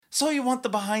So you want the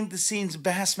behind-the-scenes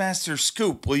Bassmaster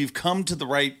scoop? Well, you've come to the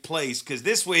right place, because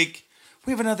this week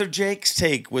we have another Jake's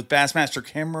Take with Bassmaster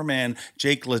Cameraman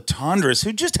Jake Latendresse,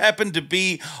 who just happened to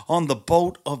be on the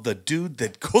boat of the dude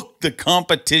that cooked the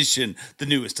competition, the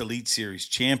newest Elite Series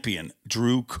champion,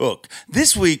 Drew Cook.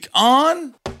 This week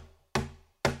on...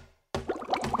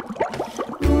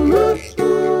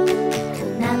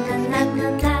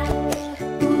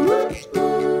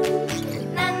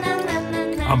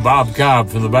 I'm Bob Cobb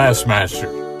from the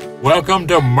Bassmaster. Welcome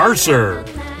to Mercer.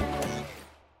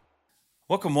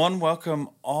 Welcome one, welcome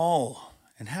all,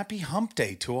 and happy hump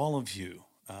day to all of you.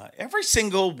 Every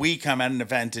single week I'm at an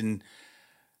event and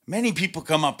many people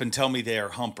come up and tell me they are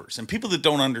humpers. And people that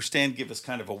don't understand give us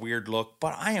kind of a weird look,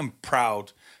 but I am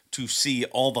proud to see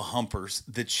all the humpers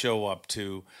that show up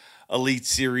to Elite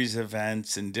Series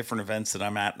events and different events that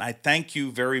I'm at. And I thank you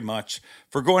very much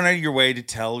for going out of your way to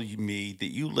tell me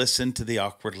that you listen to the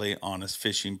Awkwardly Honest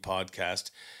Fishing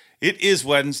Podcast. It is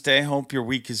Wednesday. Hope your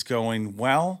week is going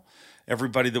well.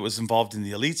 Everybody that was involved in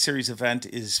the Elite Series event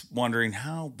is wondering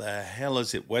how the hell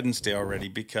is it Wednesday already,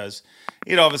 because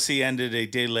it obviously ended a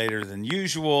day later than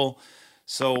usual.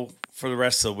 So for the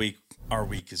rest of the week, our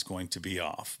week is going to be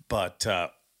off. But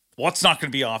what's not going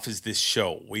to be off is this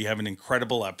show. We have an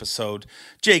incredible episode,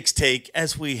 Jake's Take,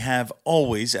 as we have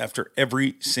always after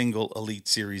every single Elite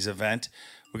Series event.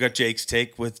 We got Jake's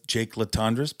Take with Jake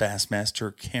Latendresse,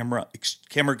 Bassmaster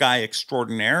camera guy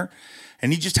extraordinaire.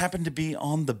 And he just happened to be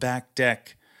on the back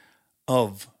deck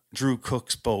of Drew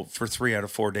Cook's boat for 3 out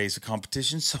of 4 days of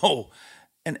competition. So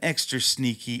an extra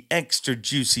sneaky, extra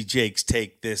juicy Jake's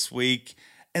Take this week.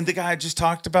 And the guy I just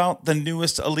talked about, the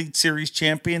newest Elite Series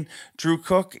champion, Drew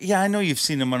Cook. Yeah, I know you've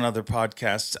seen him on other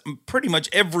podcasts. Pretty much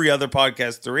every other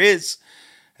podcast there is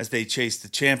as they chase the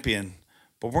champion.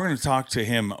 But we're going to talk to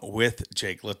him with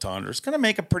Jake Latendresse. It's going to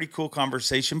make a pretty cool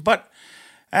conversation. But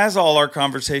as all our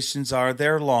conversations are,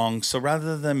 they're long. So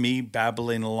rather than me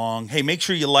babbling along, hey, make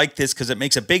sure you like this because it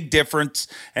makes a big difference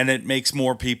and it makes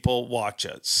more people watch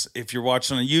us. If you're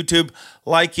watching on YouTube,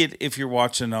 like it. If you're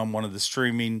watching on one of the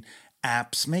streaming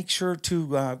apps, make sure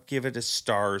to give it a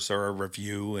stars or a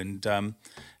review, and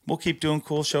we'll keep doing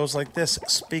cool shows like this.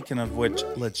 Speaking of which,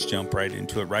 let's jump right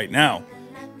into it right now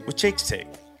with Jake's Take.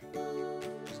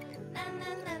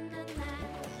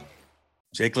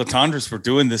 Jake Latendresse, we're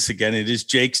doing this again. It is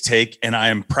Jake's Take, and I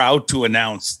am proud to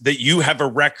announce that you have a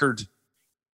record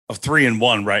of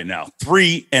 3-1 right now.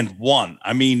 3-1.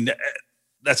 I mean,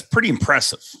 that's pretty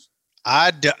impressive.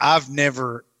 I've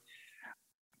never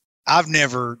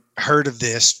heard of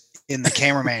this in the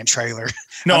cameraman trailer.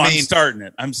 No, I'm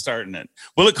starting it.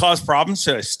 Will it cause problems?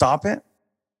 Should I stop it?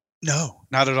 No,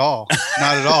 not at all.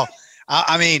 Not at all.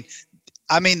 I mean,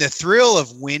 the thrill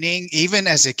of winning, even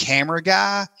as a camera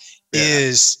guy,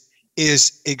 is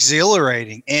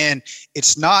exhilarating, and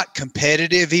it's not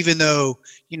competitive, even though,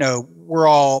 you know, we're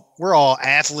all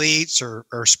athletes or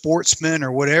sportsmen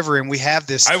or whatever, and we have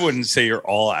this. I wouldn't say you're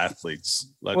all athletes.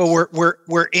 Well,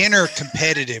 we're inner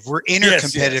competitive. We're inner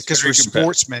competitive because we're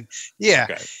sportsmen. Yeah.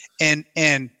 Okay.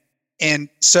 And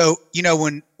so, you know,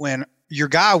 when your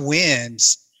guy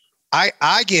wins,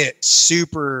 I get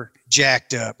super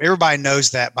jacked up. Everybody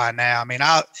knows that by now. I mean,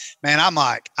 I'm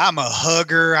a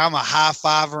hugger, I'm a high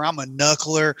fiver, I'm a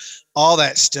knuckler, all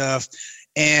that stuff.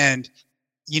 And,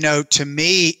 you know, to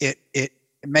me, it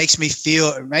makes me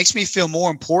feel more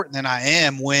important than I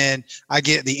am when I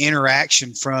get the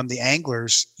interaction from the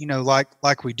anglers, you know,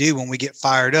 like we do when we get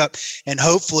fired up. And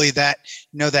hopefully that,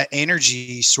 you know, that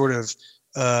energy sort of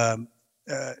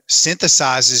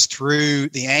synthesizes through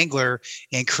the angler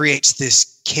and creates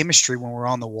this chemistry when we're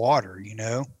on the water, you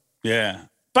know? Yeah.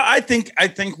 But I think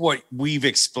what we've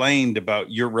explained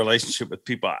about your relationship with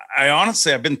people,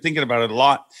 I've been thinking about it a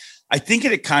lot. I think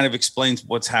it kind of explains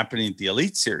what's happening at the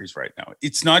Elite Series right now.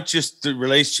 It's not just the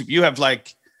relationship you have.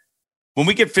 Like, when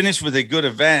we get finished with a good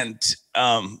event,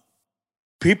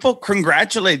 people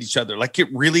congratulate each other. Like, it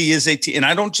really is a team. And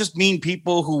I don't just mean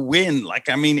people who win. Like,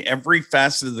 I mean, every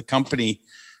facet of the company.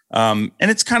 And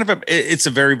it's kind of it's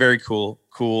a very, very cool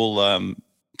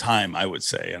time, I would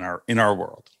say, in our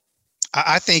world.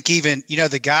 I think even, you know,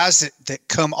 the guys that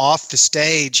come off the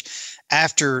stage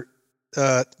after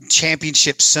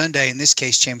Championship Sunday, in this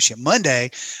case, Championship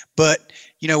Monday, but,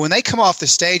 you know, when they come off the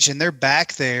stage and they're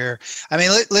back there, I mean,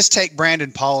 let's take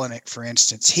Brandon Polinick, for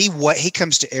instance. He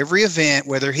comes to every event,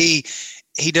 whether he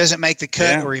doesn't make the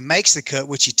cut or he makes the cut,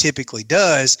 which he typically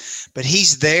does, but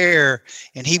he's there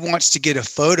and he wants to get a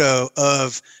photo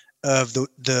of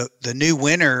the new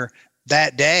winner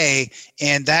that day.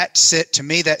 And to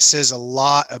me, that says a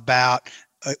lot about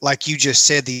like you just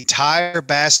said, the entire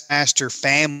Bassmaster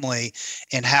family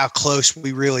and how close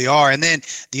we really are. And then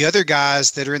the other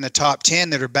guys that are in the top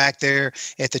 10 that are back there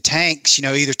at the tanks, you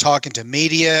know, either talking to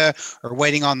media or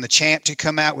waiting on the champ to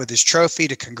come out with his trophy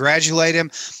to congratulate him.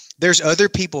 There's other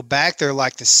people back there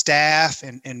like the staff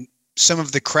and some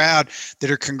of the crowd that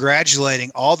are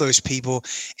congratulating all those people.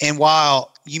 And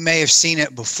while you may have seen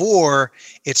it before,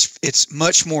 it's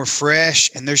much more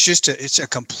fresh, and there's just it's a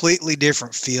completely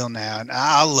different feel now. And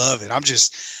I love it.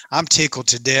 I'm tickled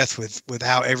to death with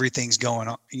how everything's going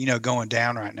on, you know, going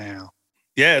down right now.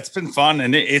 Yeah, it's been fun,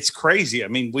 and it's crazy. I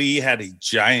mean, we had a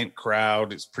giant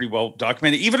crowd. It's pretty well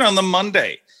documented. Even on the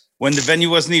Monday when the venue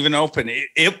wasn't even open,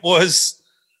 it was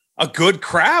a good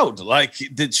crowd like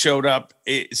that showed up.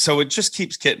 So it just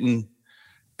keeps getting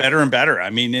better and better.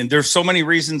 I mean, and there's so many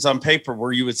reasons on paper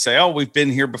where you would say, oh, we've been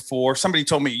here before. Somebody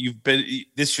told me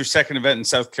this is your second event in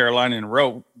South Carolina in a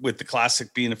row, with the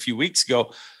Classic being a few weeks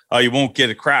ago. You won't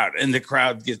get a crowd, and the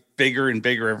crowd gets bigger and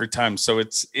bigger every time. So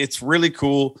it's really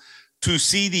cool to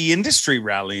see the industry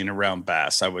rallying around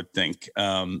bass, I would think.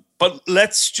 But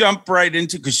let's jump right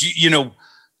into, because you know,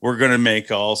 we're going to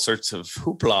make all sorts of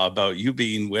hoopla about you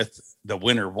being with the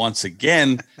winner once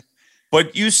again.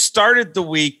 But you started the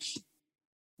week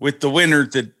with the winner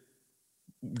that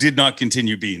did not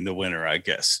continue being the winner, I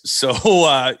guess. So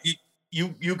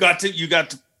you got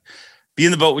to be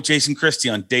in the boat with Jason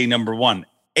Christie on day number 1.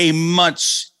 A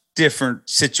much different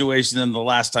situation than the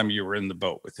last time you were in the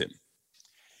boat with him.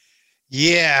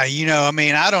 Yeah, you know, I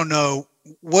mean, I don't know.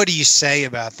 What do you say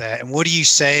about that? And what do you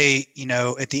say, you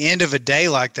know, at the end of a day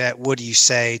like that, what do you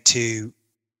say to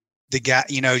the guy,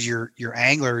 you know, your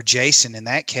angler, Jason, in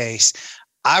that case?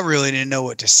 I really didn't know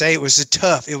what to say. It was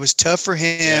tough for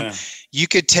him. Yeah. You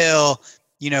could tell,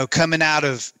 you know, coming out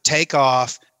of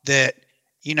takeoff that,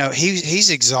 you know,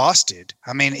 he's exhausted.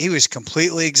 I mean, he was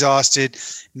completely exhausted.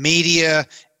 Media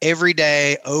every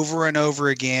day, over and over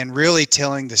again, really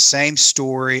telling the same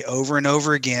story over and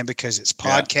over again, because it's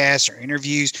podcasts or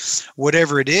interviews,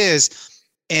 whatever it is.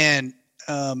 And,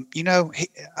 you know,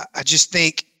 I just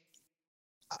think,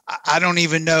 I don't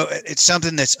even know. It's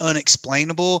something that's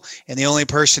unexplainable. And the only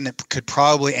person that could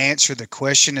probably answer the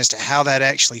question as to how that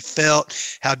actually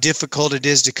felt, how difficult it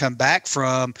is to come back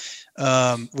from,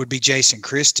 would be Jason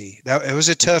Christie. It was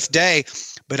a tough day,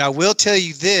 but I will tell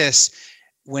you this.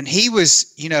 When he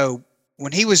was, you know,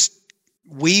 when he was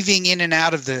weaving in and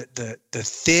out of the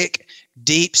thick,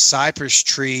 deep cypress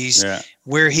trees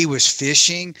where he was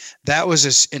fishing, that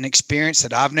was an experience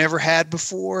that I've never had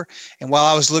before. And while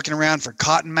I was looking around for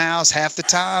cottonmouths half the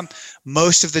time,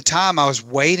 most of the time I was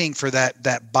waiting for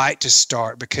that bite to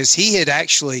start, because he had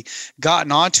actually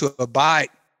gotten onto a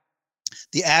bite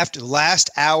after the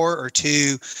last hour or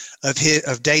two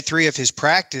of day 3 of his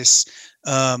practice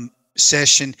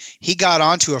session. He got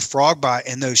onto a frog bite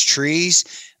in those trees.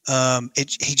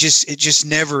 It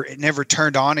never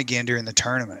turned on again during the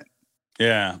tournament.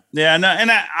 Yeah. No, and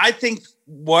I think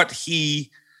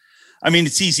I mean,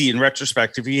 it's easy in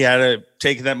retrospect. If he had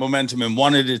taken that momentum and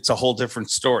wanted it, it's a whole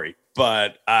different story.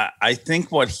 But I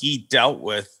think what he dealt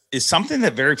with is something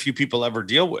that very few people ever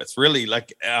deal with, really.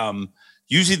 Like,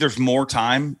 usually there's more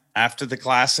time after the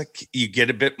Classic. You get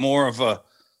a bit more of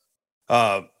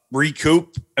a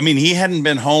recoup. I mean, he hadn't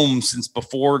been home since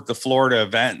before the Florida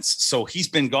events, so he's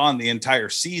been gone the entire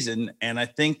season. And I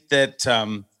think that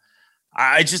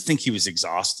I just think he was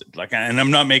exhausted. Like, and I'm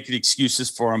not making excuses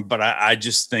for him, but I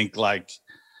just think, like,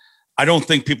 I don't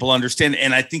think people understand.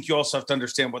 And I think you also have to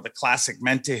understand what the Classic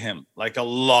meant to him. Like, a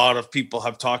lot of people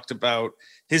have talked about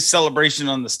his celebration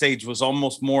on the stage was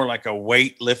almost more like a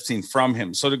weight lifting from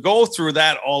him. So to go through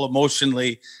that all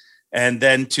emotionally, and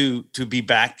then to be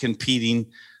back competing,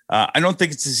 I don't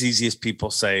think it's as easy as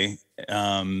people say.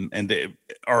 I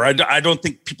don't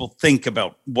think people think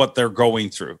about what they're going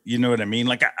through. You know what I mean?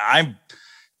 Like,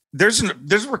 there's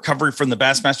a recovery from the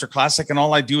Bassmaster Classic, and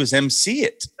all I do is MC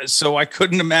it. So I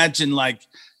couldn't imagine, like,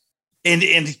 and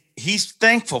he's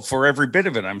thankful for every bit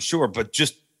of it, I'm sure, but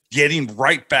just getting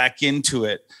right back into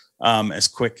it as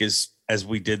quick as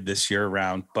we did this year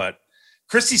around. But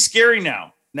Christie's scary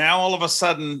now. Now, all of a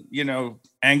sudden, you know,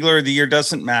 Angler of the Year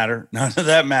doesn't matter. None of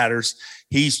that matters.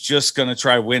 He's just going to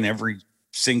try to win every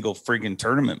single friggin'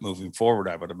 tournament moving forward,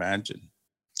 I would imagine.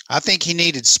 I think he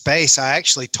needed space. I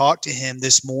actually talked to him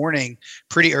this morning,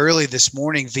 pretty early this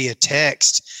morning, via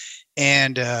text.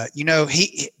 And, you know,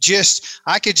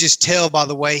 I could just tell by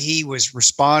the way he was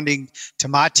responding to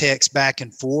my text back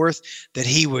and forth that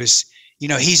he was, you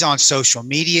know, he's on social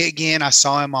media again. I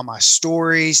saw him on my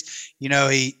stories. You know,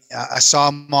 I saw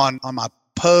him on my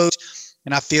post,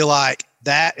 and I feel like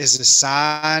that is a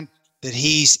sign that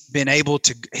he's been able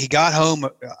to, he got home,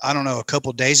 I don't know, a couple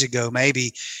of days ago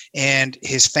maybe, and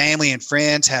his family and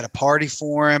friends had a party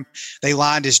for him. They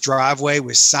lined his driveway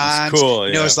with signs. That's cool,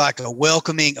 you know, it's like a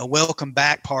welcome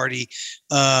back party,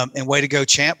 and way to go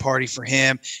champ party for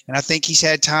him. And I think he's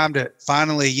had time to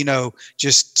finally, you know,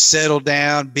 just settle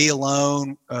down, be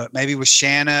alone, maybe with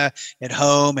Shanna at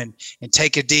home, and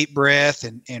take a deep breath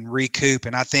and recoup.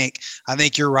 And I think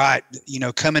you're right. You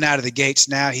know, coming out of the gates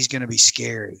now, he's going to be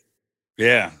scary.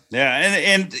 Yeah. Yeah.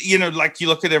 And, you know, like you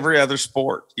look at every other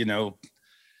sport, you know,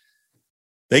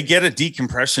 they get a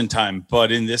decompression time,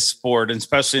 but in this sport, and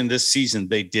especially in this season,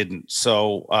 they didn't.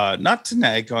 So not to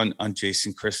nag on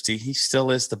Jason Christie, he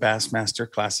still is the Bassmaster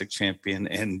Classic champion.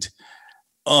 And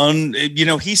you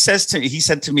know, he said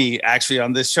to me actually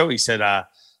on this show, he said,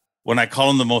 when I call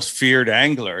him the most feared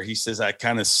angler, he says that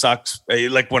kind of sucks.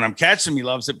 Like when I'm catching him, he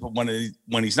loves it, but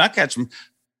when he's not catching him.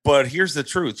 But here's the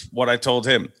truth: what I told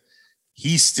him,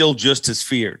 he's still just as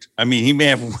feared. I mean, he may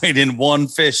have weighed in one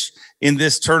fish in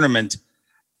this tournament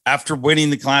after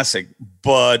winning the Classic,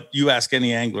 but you ask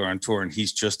any angler on tour, and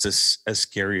he's just as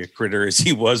scary a critter as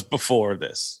he was before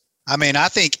this. I mean, I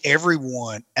think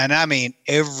everyone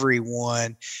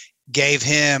gave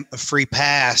him a free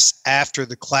pass after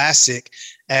the Classic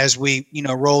as we, you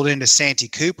know, rolled into Santee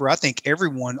Cooper. I think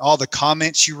everyone, all the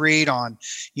comments you read on,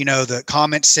 you know, the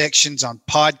comment sections on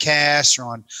podcasts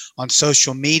or on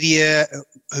social media,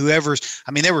 whoever's,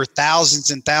 I mean, there were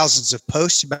thousands and thousands of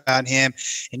posts about him,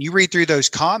 and you read through those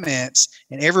comments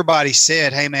and everybody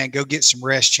said, hey man, go get some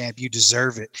rest, champ. You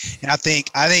deserve it. And I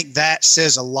think that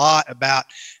says a lot about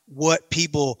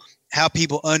how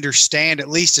people understand, at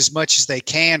least as much as they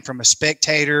can from a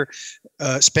spectator's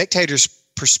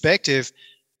perspective,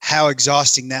 how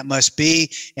exhausting that must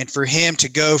be. And for him to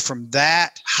go from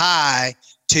that high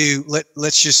to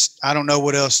let's just, I don't know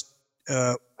what else,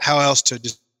 how else to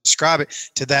describe it,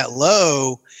 to that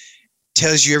low,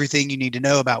 tells you everything you need to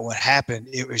know about what happened.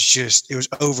 It was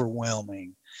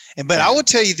overwhelming. But I will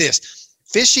tell you this,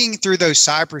 fishing through those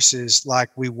cypresses like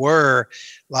we were,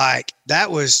 like that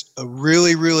was a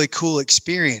really, really cool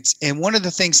experience. And one of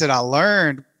the things that I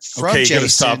learned from Jason. You got to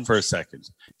stop for a second.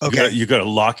 Okay. You got to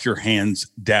lock your hands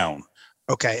down.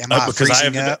 Okay. Am I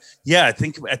freezing up? Yeah, I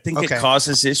think it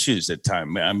causes issues at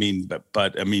times. I mean,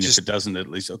 but I mean, if it doesn't, at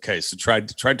least, okay. So try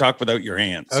to talk without your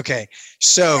hands. Okay.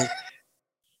 So,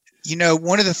 you know,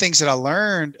 one of the things that I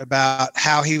learned about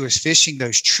how he was fishing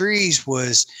those trees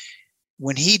was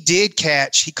when he did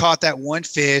catch, he caught that one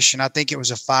fish, and I think it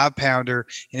was a 5-pounder,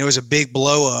 and it was a big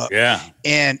blow up. Yeah.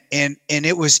 And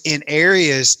it was in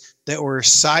areas that were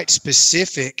site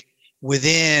specific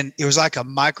within, it was like a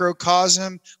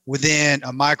microcosm within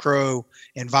a micro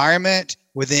environment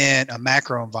within a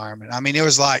macro environment. I mean, it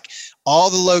was like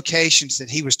all the locations that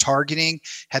he was targeting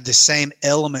had the same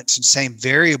elements and same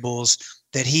variables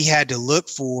that he had to look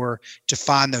for to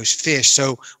find those fish.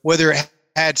 So whether it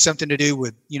had something to do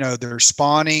with, you know, their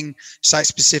spawning,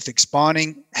 site-specific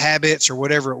spawning habits or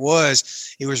whatever it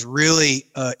was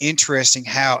really interesting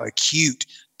how acute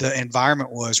the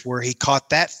environment was where he caught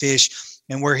that fish.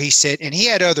 And where he said, and he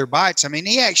had other bites. I mean,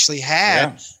 he actually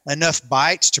had enough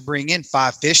bites to bring in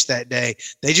 5 fish that day.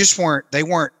 They just weren't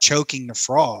choking the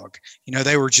frog. You know,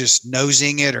 they were just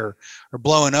nosing it or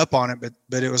blowing up on it,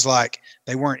 but it was like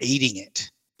they weren't eating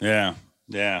it. Yeah.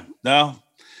 Yeah. No,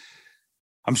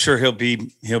 I'm sure he'll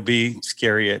be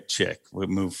scary at Chick. We'll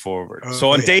move forward.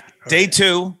 So on day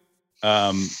 2,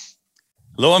 lo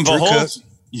and behold,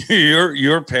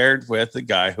 you're paired with a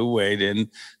guy who weighed in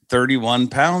 31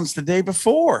 pounds the day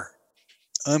before.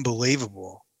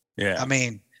 Unbelievable. Yeah. I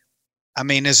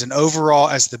mean, as an overall,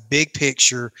 as the big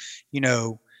picture, you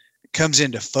know, comes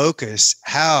into focus,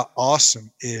 how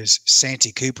awesome is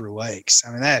Santee Cooper Lakes?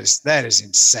 I mean, that is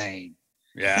insane.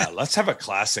 Yeah. Let's have a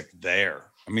Classic there.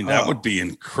 I mean, that would be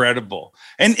incredible.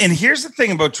 And here's the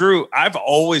thing about Drew. I've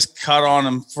always cut on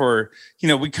him for, you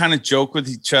know, we kind of joke with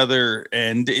each other,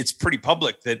 and it's pretty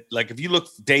public that, like, if you look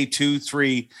day 2,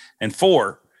 3, and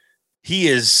 4, he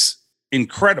is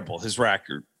incredible, his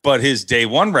record, but his day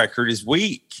 1 record is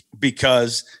weak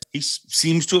because he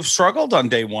seems to have struggled on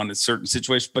day 1 in certain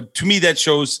situations. But to me, that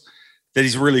shows that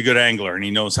he's a really good angler and he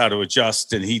knows how to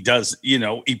adjust, and he does, you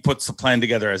know, he puts the plan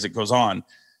together as it goes on.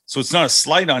 So it's not a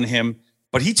slight on him,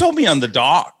 but he told me on the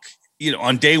dock, you know,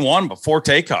 on day 1 before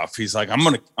takeoff, he's like, I'm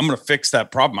going to fix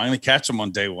that problem. I'm going to catch him on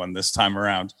day 1 this time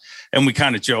around. And we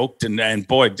kind of joked, and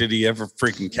boy, did he ever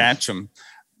freaking catch him.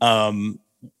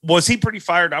 Was he pretty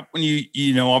fired up when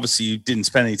you know, obviously you didn't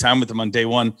spend any time with him on day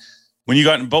 1, when you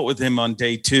got in a boat with him on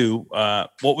day 2,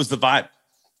 what was the vibe?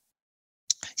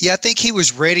 Yeah, I think he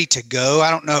was ready to go. I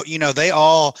don't know.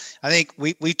 I think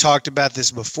we talked about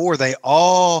this before. They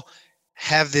all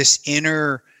have this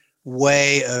inner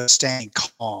way of staying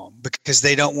calm because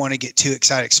they don't want to get too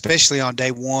excited, especially on day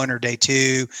 1 or day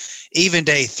 2, even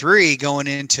day 3 going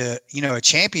into, a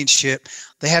championship.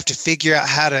 They have to figure out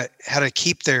how to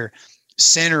keep their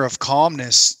center of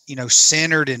calmness,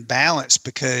 centered and balanced,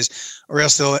 or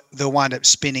else they'll wind up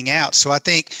spinning out. So I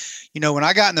think, when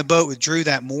I got in the boat with Drew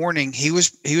that morning, he was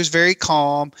very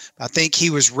calm. I think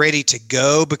he was ready to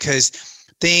go because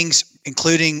things,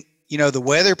 including, the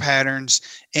weather patterns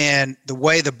and the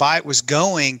way the bite was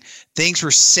going, things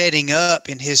were setting up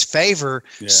in his favor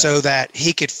so that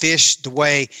he could fish the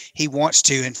way he wants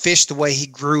to and fish the way he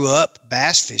grew up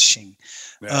bass fishing.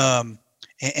 Yeah.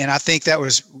 And I think that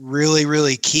was really,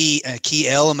 really a key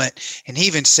element. And he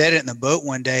even said it in the boat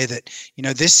one day that,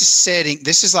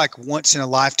 this is like once in a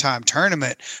lifetime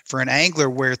tournament for an angler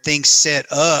where things set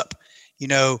up,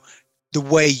 the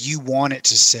way you want it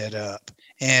to set up.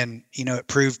 And, it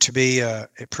proved to be a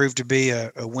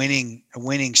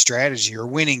winning strategy or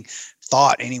winning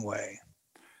thought anyway.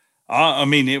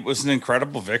 It was an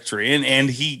incredible victory. And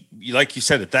he, like you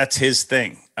said, that's his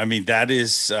thing. That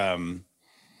is,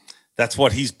 that's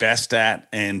what he's best at.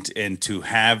 And to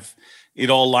have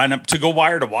it all line up to go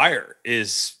wire to wire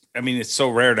is, it's so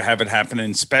rare to have it happen.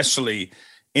 And especially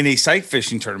in a sight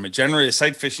fishing tournament, generally a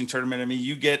sight fishing tournament.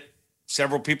 You get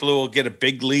several people who will get a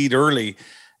big lead early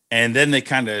and then they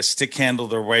kind of stick handle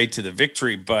their way to the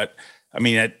victory. But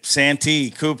at Santee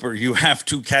Cooper, you have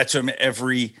to catch them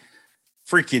every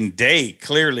freaking day,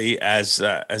 clearly, as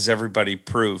everybody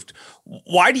proved.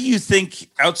 Why do you think,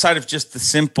 outside of just the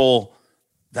simple,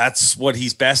 that's what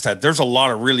he's best at? There's a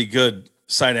lot of really good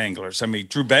sight anglers.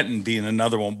 Drew Benton being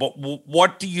another one. But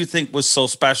what do you think was so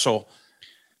special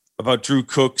about Drew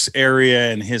Cook's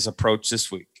area and his approach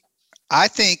this week? I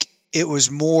think it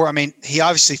was more, he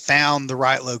obviously found the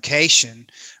right location,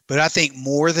 but I think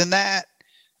more than that,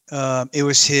 it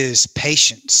was his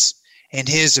patience and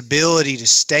his ability to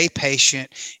stay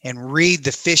patient and read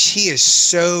the fish. He is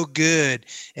so good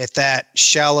at that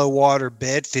shallow water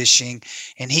bed fishing.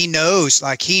 And he knows,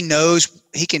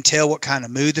 he can tell what kind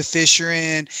of mood the fish are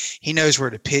in. He knows where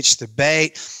to pitch the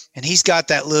bait. And he's got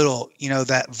that little,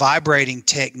 that vibrating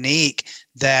technique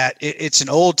that it's an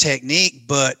old technique,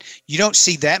 but you don't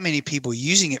see that many people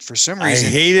using it for some reason.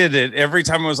 I hated it every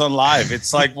time I was on live.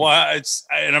 It's like,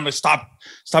 and I'm going to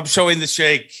stop showing the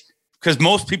shake because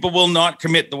most people will not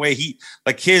commit the way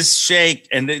his shake.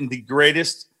 And then the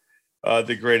greatest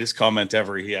comment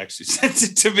ever, he actually sent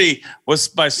it to me, was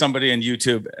by somebody on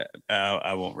YouTube.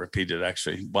 I won't repeat it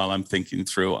actually while I'm thinking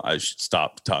through. I should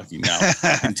stop talking now.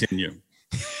 Continue.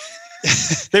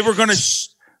 They were going to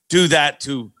do that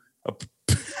to a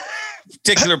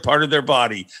particular part of their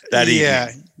body that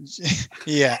evening.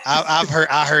 Yeah.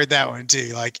 I heard that one too.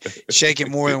 Like shake it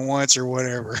more than once or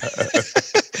whatever.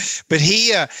 But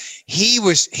he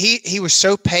was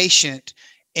so patient,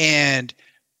 and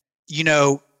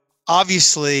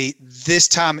obviously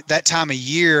that time of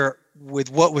year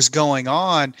with what was going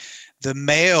on, the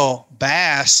male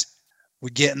bass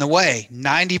would get in the way.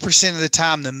 90% of the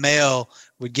time the male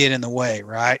would get in the way,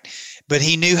 right? But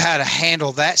he knew how to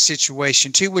handle that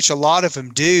situation too, which a lot of them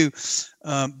do.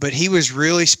 But he was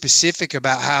really specific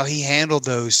about how he handled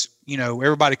those,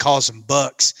 everybody calls them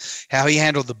bucks, how he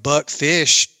handled the buck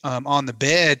fish on the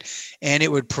bed. And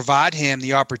it would provide him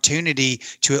the opportunity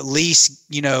to at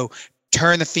least,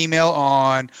 turn the female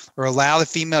on or allow the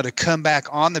female to come back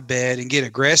on the bed and get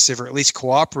aggressive or at least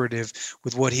cooperative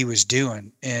with what he was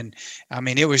doing. And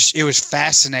it was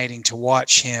fascinating to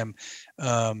watch him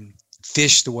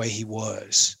fish the way he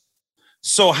was.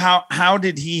 So how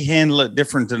did he handle it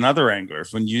different than other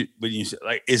anglers? When you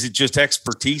like, is it just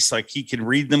expertise? Like he can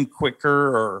read them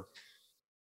quicker,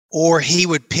 or he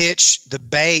would pitch the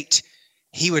bait.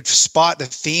 He would spot the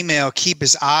female, keep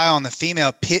his eye on the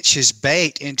female, pitch his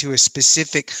bait into a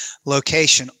specific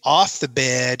location off the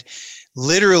bed,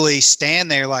 literally stand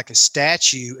there like a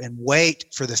statue and wait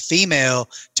for the female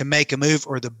to make a move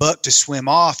or the buck to swim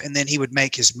off, and then he would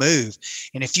make his move.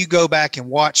 And if you go back and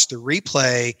watch the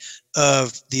replay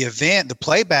of the event, the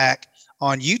playback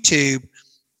on YouTube,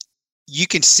 you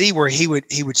can see where he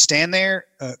would stand there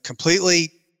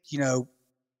completely,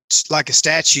 like a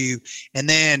statue, and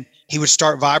then he would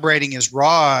start vibrating his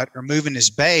rod or moving his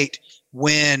bait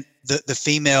when the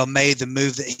female made the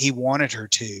move that he wanted her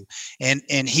to. And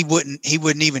he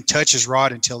wouldn't even touch his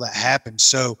rod until that happened.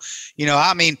 So, you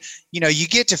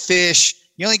get to fish,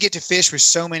 you only get to fish with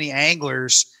so many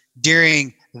anglers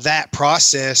during that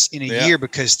process in a year,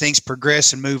 because things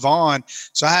progress and move on.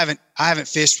 So I haven't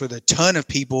fished with a ton of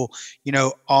people,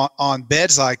 on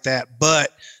beds like that,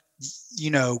 but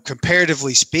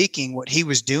comparatively speaking, what he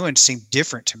was doing seemed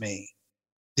different to me.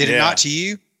 Did it not to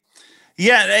you?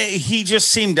 Yeah, he just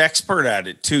seemed expert at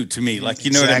it too, to me. Like,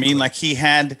 you know what I mean? Like, he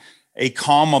had a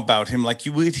calm about him. Like,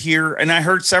 you would hear, and I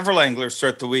heard several anglers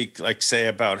throughout the week, like, say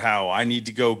about how I need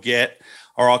to go get,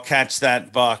 or I'll catch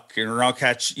that buck, or I'll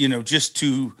catch, just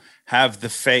to have the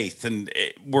faith. And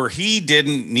where he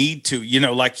didn't need to,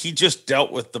 like, he just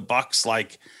dealt with the bucks.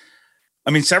 Like,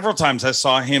 I mean, several times I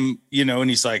saw him, and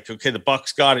he's like, okay, the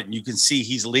buck's got it. And you can see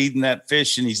he's leading that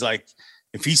fish. And he's like,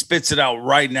 if he spits it out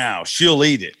right now, she'll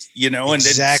eat it,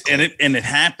 Exactly. And it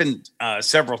happened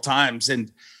several times.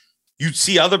 And you'd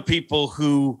see other people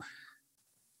who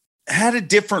had a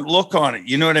different look on it.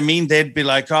 You know what I mean? They'd be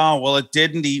like, oh, well, it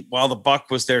didn't eat while the buck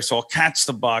was there, so I'll catch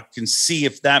the buck and see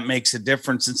if that makes a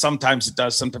difference. And sometimes it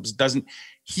does, sometimes it doesn't.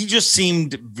 He just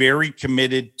seemed very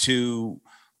committed to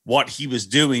what he was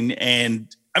doing.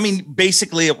 And I mean,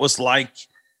 basically it was like,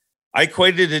 I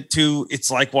equated it to, it's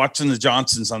like watching the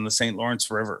Johnsons on the St. Lawrence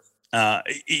River.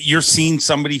 You're seeing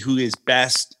somebody who is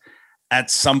best at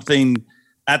something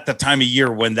at the time of year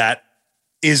when that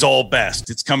is all best.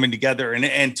 It's coming together.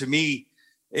 And to me,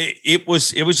 it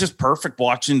was just perfect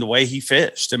watching the way he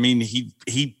fished. I mean,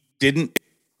 he didn't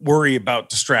worry about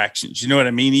distractions. You know what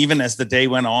I mean? Even as the day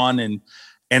went on,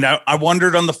 and I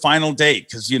wondered on the final day,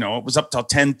 because, it was up till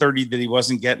 10:30 that he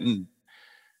wasn't getting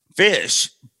fish.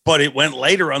 But it went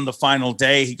later on the final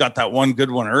day. He got that one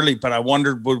good one early, but I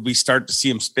wondered, would we start to see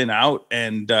him spin out?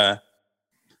 And I'm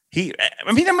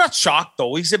not shocked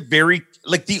though. He's a very,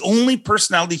 like, the only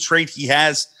personality trait he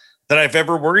has that I've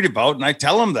ever worried about. And I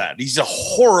tell him that he's a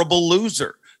horrible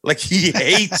loser. Like, he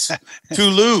hates to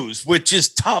lose, which is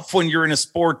tough when you're in a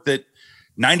sport that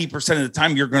 90% of the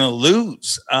time you're going to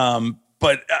lose.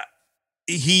 But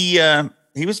he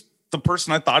was the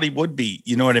person I thought he would be,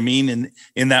 you know what I mean?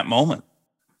 In that moment.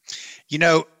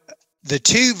 The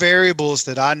two variables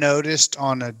that I noticed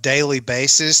on a daily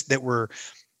basis that were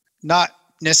not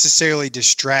necessarily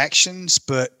distractions,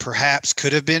 but perhaps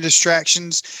could have been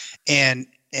distractions. And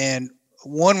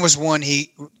one was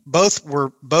both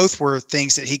were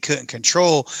things that he couldn't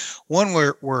control. One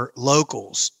were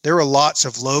locals. There were lots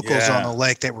of locals on the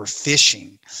lake that were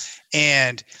fishing.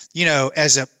 And,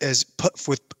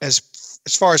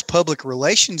 as far as public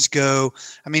relations go,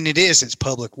 I mean, it's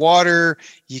public water.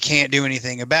 You can't do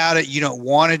anything about it. You don't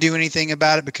want to do anything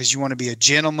about it because you want to be a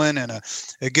gentleman and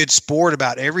a good sport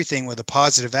about everything with a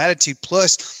positive attitude.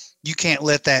 Plus, you can't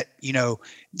let that,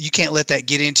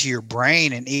 get into your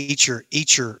brain and eat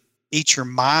your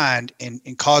mind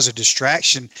and cause a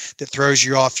distraction that throws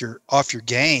you off your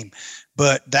game.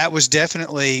 But that was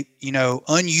definitely,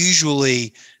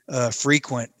 unusually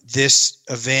frequent, this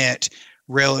event,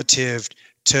 relative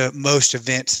to most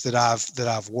events that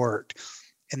I've worked.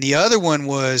 And the other one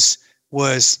was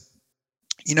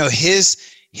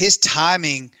his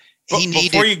timing.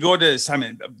 Before you go to his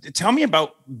timing, tell me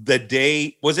about the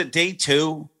day. Was it day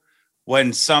 2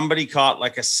 when somebody caught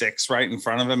like a 6 right in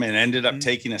front of him and ended up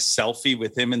taking a selfie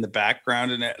with him in the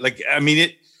background? And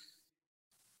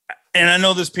and I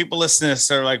know there's people listening to this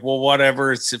that are like, well,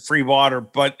 whatever, it's free water.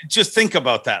 But just think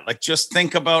about that. Like, just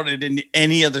think about it in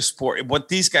any other sport. What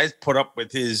these guys put up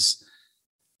with is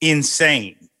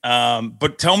insane.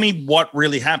 But tell me what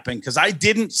really happened, because I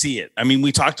didn't see it. I mean,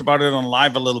 we talked about it on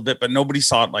live a little bit, but nobody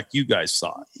saw it like you guys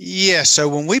saw it. Yeah. So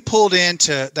when we pulled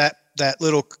into that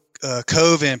little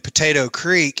cove in Potato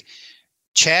Creek,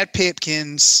 Chad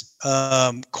Pipkins,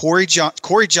 Corey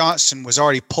Johnson was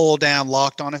already pulled down,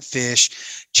 locked on a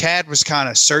fish. Chad was kind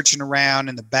of searching around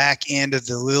in the back end of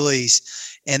the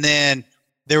lilies. And then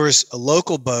there was a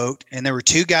local boat, and there were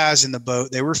 2 guys in the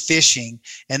boat. They were fishing.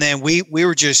 And then we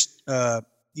were just,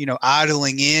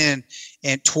 idling in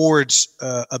and towards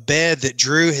a bed that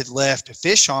Drew had left a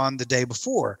fish on the day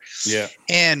before. Yeah.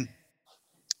 And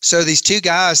so these 2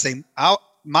 guys,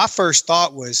 my first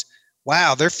thought was,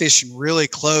 wow, they're fishing really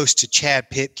close to Chad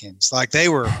Pipkins. Like, they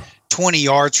were 20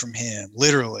 yards from him,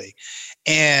 literally.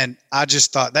 And I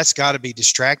just thought that's got to be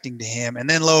distracting to him. And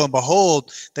then lo and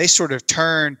behold, they sort of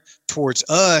turn towards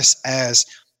us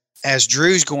as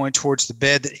Drew's going towards the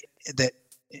bed that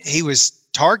he was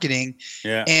targeting.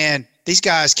 Yeah. And these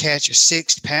guys catch a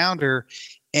 6-pounder,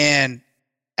 and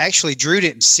actually Drew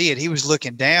didn't see it. He was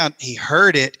looking down, he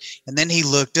heard it, and then he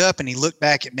looked up and he looked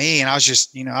back at me, and I was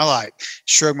just, I like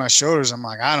shrugged my shoulders. I'm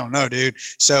like, I don't know, dude.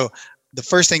 So the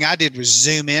first thing I did was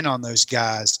zoom in on those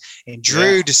guys, and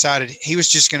Drew decided he was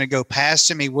just going to go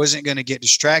past him. He wasn't going to get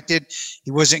distracted.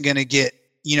 He wasn't going to get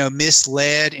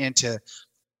misled into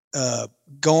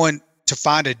going to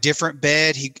find a different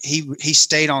bed. He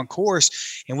stayed on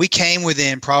course, and we came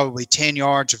within probably 10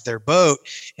 yards of their boat,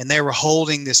 and they were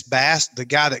holding this bass. The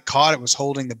guy that caught it was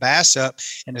holding the bass up,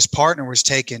 and his partner was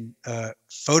taking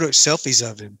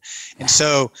selfies of him. And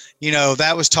so,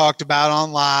 that was talked about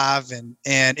on live, and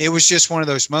it was just one of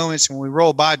those moments. When we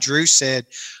rolled by, Drew said,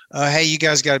 hey, you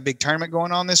guys got a big tournament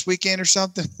going on this weekend or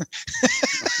something?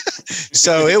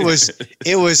 So it was,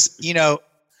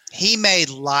 he made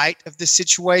light of the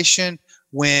situation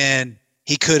when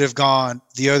he could have gone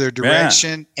the other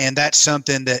direction. Yeah. And that's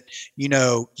something that,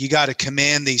 you got to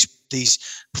commend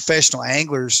these professional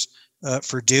anglers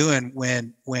for doing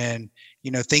when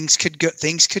things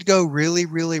could go really,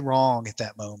 really wrong at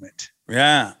that moment.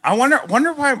 Yeah. I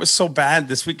wonder why it was so bad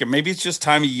this weekend. Maybe it's just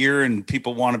time of year and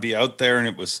people want to be out there, and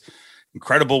it was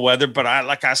incredible weather. But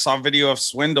I saw a video of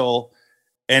Swindle,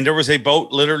 and there was a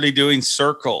boat literally doing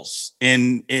circles.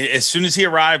 As soon as he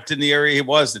arrived in the area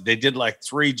they did like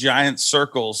 3 giant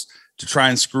circles to try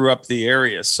and screw up the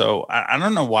area. So I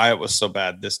don't know why it was so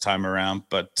bad this time around,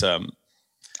 but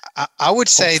I would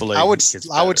say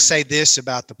this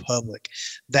about the public,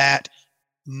 that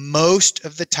most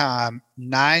of the time,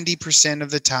 90% of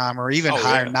the time, or even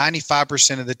higher,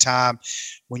 95% of the time,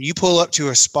 when you pull up to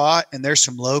a spot and there's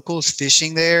some locals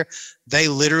fishing there, they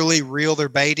literally reel their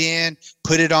bait in,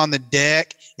 put it on the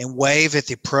deck, and wave at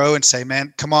the pro and say,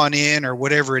 man, come on in, or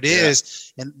whatever it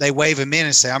is. And they wave them in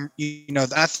and say,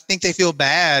 I think they feel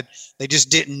bad. They just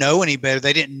didn't know any better.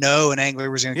 They didn't know an angler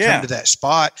was going to come to that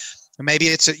spot. Or maybe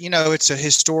it's a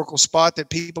historical spot that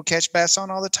people catch bass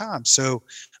on all the time. So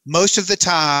most of the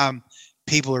time,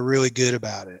 people are really good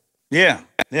about it. Yeah.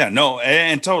 Yeah, no,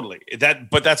 and totally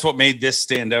but that's what made this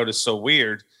stand out, is so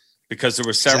weird, because there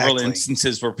were several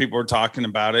instances where people were talking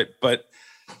about it. But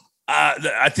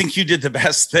I think you did the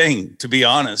best thing, to be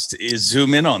honest, is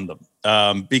zoom in on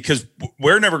them, because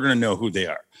we're never going to know who they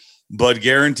are, but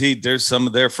guaranteed there's some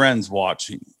of their friends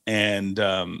watching, and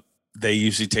they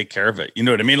usually take care of it. You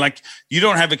know what I mean? Like, you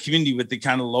don't have a community with the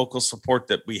kind of local support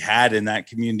that we had in that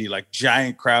community, like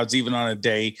giant crowds, even on a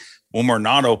day when we're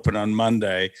not open on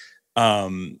Monday,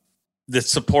 that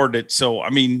support it. So, I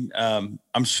mean,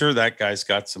 I'm sure that guy's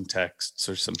got some texts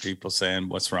or some people saying,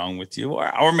 what's wrong with you?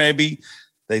 Or maybe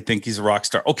they think he's a rock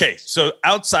star. Okay. So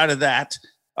outside of that,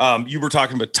 you were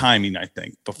talking about timing, I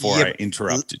think, before I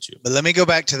interrupted you. But let me go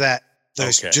back to that.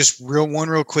 Just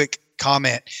real quick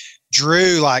comment.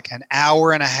 Drew, like an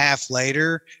hour and a half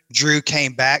later, Drew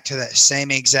came back to that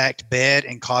same exact bed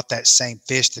and caught that same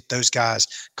fish that those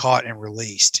guys caught and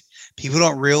released. People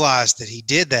don't realize that he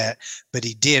did that, but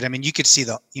he did. I mean, you could see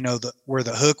where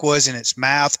the hook was in its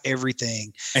mouth,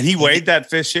 everything. And he weighed that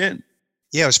fish in.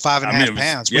 Yeah, it was 5.5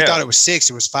 pounds. We thought it was 6.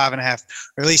 It was 5.5,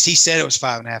 or at least he said it was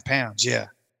 5.5 pounds. Yeah.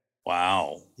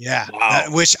 Wow. Yeah. Wow.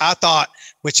 Which I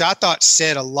thought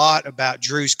said a lot about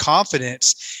Drew's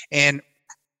confidence and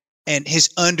his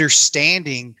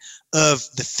understanding of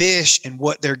the fish and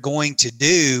what they're going to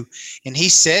do. And he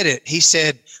said it. He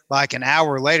said, like an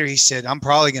hour later, he said, I'm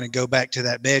probably going to go back to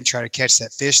that bed and try to catch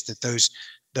that fish that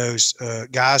those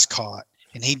guys caught.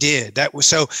 And he did.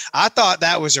 So I thought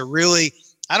that was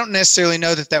I don't necessarily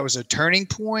know that was a turning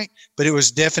point, but it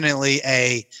was definitely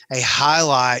a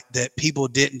highlight that people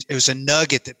didn't, it was a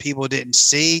nugget that people didn't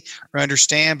see or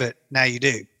understand, but now you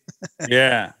do.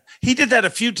 Yeah. He did that a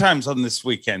few times on this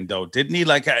weekend, though, didn't he?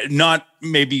 Like, not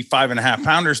maybe 5.5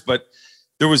 pounders, but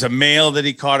there was a male that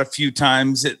he caught a few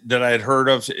times that I had heard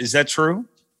of. Is that true?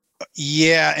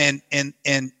 Yeah. And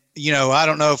I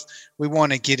don't know if we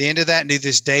want to get into that and do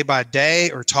this day by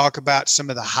day or talk about some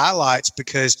of the highlights,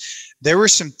 because there were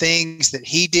some things that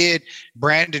he did.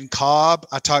 Brandon Cobb,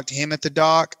 I talked to him at the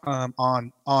dock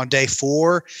on day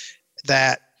 4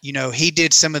 that, he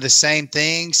did some of the same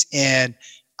things. And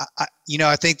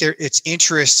I think it's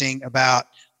interesting about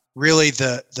really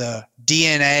the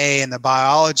DNA and the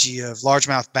biology of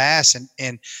largemouth bass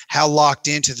and how locked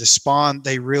into the spawn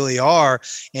they really are.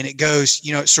 And it goes,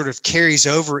 it sort of carries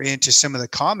over into some of the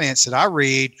comments that I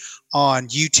read on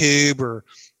YouTube or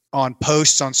on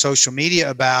posts on social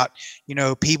media about,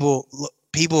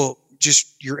 people,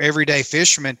 just your everyday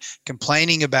fishermen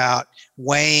complaining about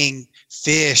weighing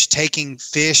fish, taking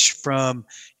fish from,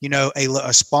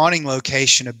 a spawning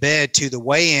location, a bed, to the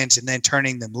weigh-ins and then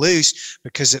turning them loose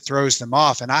because it throws them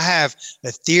off. And I have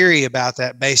a theory about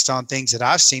that based on things that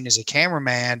I've seen as a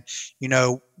cameraman,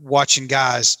 watching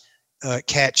guys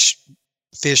catch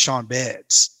fish on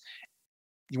beds.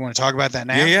 You want to talk about that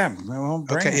now? Yeah. Well,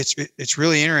 okay. It's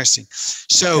really interesting.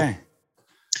 So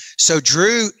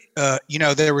Drew,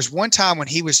 there was one time when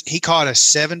he caught a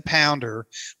 7-pounder,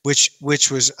 which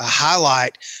was a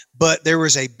highlight, but there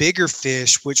was a bigger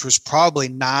fish, which was probably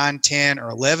 9, 10, or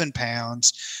 11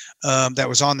 pounds, that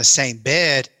was on the same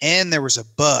bed, and there was a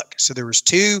buck. So there was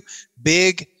 2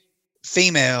 big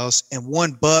females and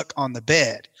 1 buck on the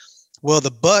bed. Well,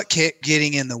 the buck kept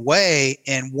getting in the way,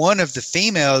 and one of the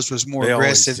females was more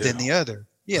aggressive than the other.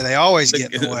 Yeah, they always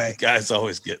get in the way. The guys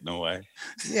always get in the way.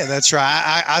 Yeah, that's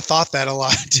right. I thought that a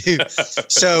lot too.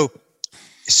 So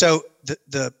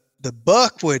the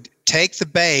buck would take the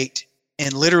bait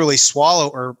and literally swallow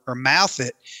or mouth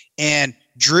it, and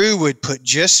Drew would put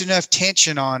just enough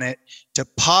tension on it to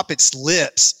pop its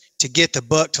lips to get the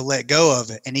buck to let go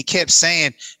of it. And he kept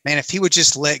saying, man, if he would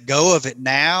just let go of it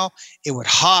now, it would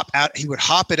hop out. He would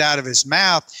hop it out of his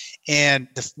mouth, and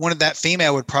one of that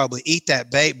female would probably eat that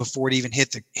bait before it even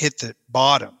hit the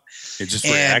bottom. It's just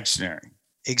reactionary.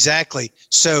 Exactly.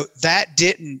 So that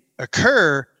didn't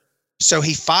occur. So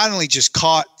he finally just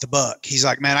caught the buck. He's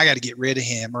like, man, I got to get rid of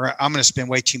him, or I'm going to spend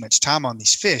way too much time on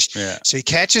these fish. Yeah. So he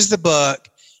catches the buck.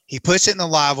 He puts it in the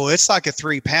live well. It's like a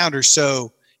 3-pounder.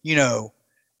 So,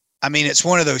 I mean, it's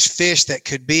one of those fish that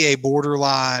could be a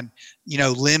borderline,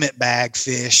 limit bag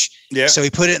fish. Yeah. So he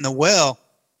put it in the well,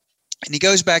 and he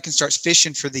goes back and starts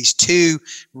fishing for these 2.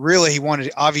 Really, he wanted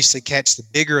to obviously catch the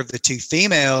bigger of the 2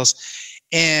 females,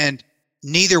 and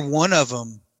neither one of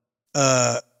them,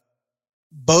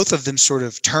 both of them sort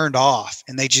of turned off,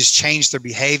 and they just changed their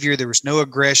behavior. There was no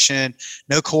aggression,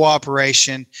 no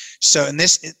cooperation. So, and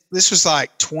this was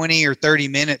like 20 or 30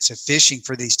 minutes of fishing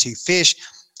for these 2 fish.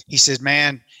 He says,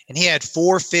 man, and he had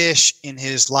 4 fish in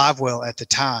his live well at the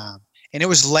time. And it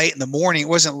was late in the morning. It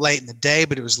wasn't late in the day,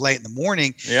 but it was late in the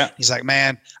morning. Yeah. He's like,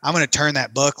 man, I'm going to turn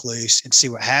that buck loose and see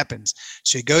what happens.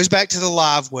 So he goes back to the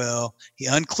live well. He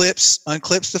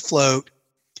unclips the float,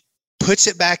 puts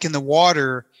it back in the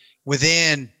water.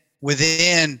 Within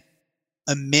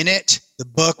a minute, the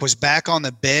buck was back on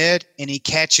the bed, and he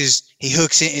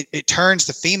hooks in, it turns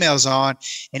the females on,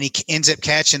 and he ends up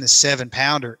catching the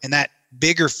 7-pounder, and that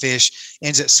bigger fish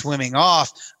ends up swimming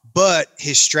off. But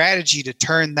his strategy to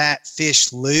turn that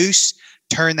fish loose,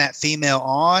 turn that female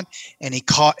on, and he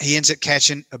ends up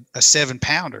catching a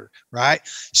 7-pounder, right?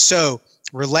 So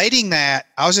relating that,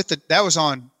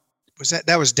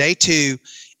 that was day 2.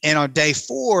 And on day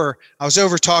 4, I was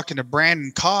over talking to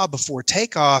Brandon Cobb before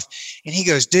takeoff, and he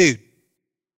goes, dude,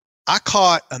 I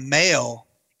caught a male,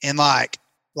 and like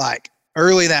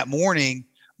early that morning,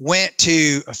 went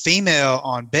to a female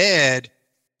on bed,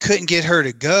 couldn't get her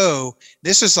to go.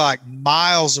 This was like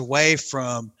miles away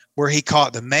from where he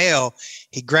caught the male.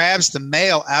 He grabs the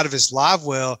male out of his live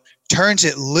well, turns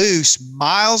it loose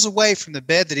miles away from the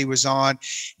bed that he was on.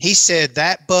 He said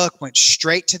that buck went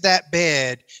straight to that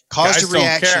bed, caused a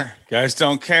reaction. Guys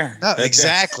don't care. No,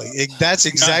 exactly. That's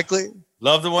exactly.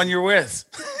 Love the one you're with.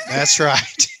 That's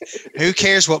right. Who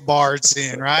cares what bar it's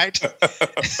in, right?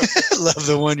 Love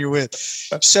the one you're with.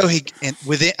 So he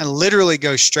literally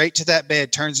goes straight to that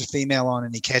bed, turns the female on,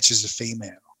 and he catches the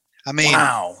female. I mean,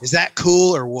 wow. Is that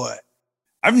cool or what?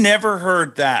 I've never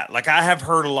heard that. Like, I have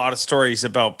heard a lot of stories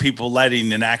about people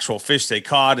letting an actual fish they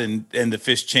caught and the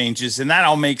fish changes, and that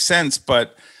all makes sense.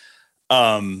 But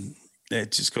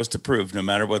it just goes to prove no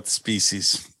matter what the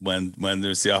species, when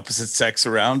there's the opposite sex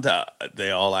around, they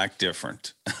all act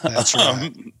different. That's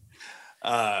right.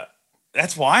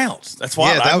 That's wild. That's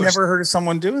wild. Yeah, I've never heard of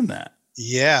someone doing that.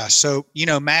 Yeah. So,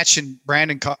 matching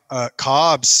Brandon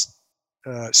Cobb's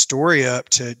story up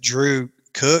to Drew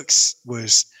Cook's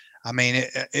was, I mean,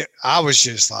 I was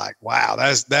just like, wow,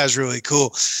 that's really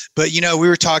cool. But, we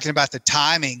were talking about the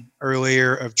timing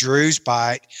earlier of Drew's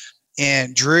bite,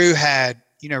 and Drew had,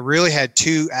 really had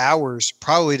 2 hours,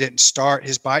 probably didn't start.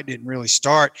 His bite didn't really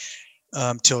start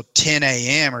till 10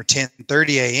 a.m. or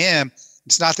 10:30 a.m.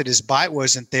 It's not that his bite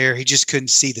wasn't there. He just couldn't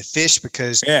see the fish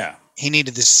because he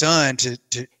needed the sun to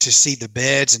see the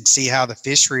beds and see how the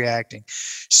fish reacting.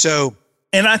 So,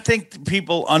 and I think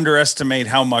people underestimate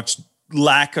how much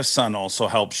lack of sun also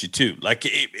helps you too. Like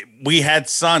we had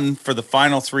sun for the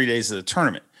final 3 days of the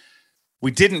tournament. We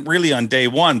didn't really on day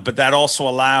 1, but that also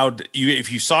allowed you,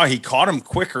 if you saw, he caught him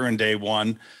quicker in day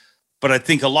 1. But I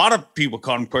think a lot of people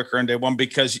caught him quicker in day 1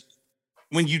 because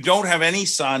when you don't have any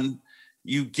sun,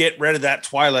 you get rid of that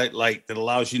twilight light that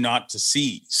allows you not to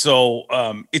see. So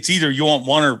it's either you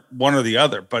want one or the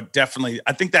other, but definitely,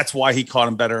 I think that's why he caught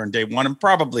him better in day 1. And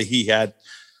probably he had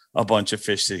a bunch of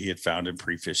fish that he had found in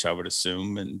pre-fish, I would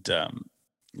assume. And I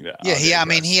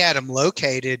mean, he had them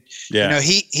located. Yeah.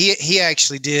 He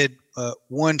actually did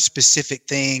one specific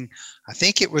thing. I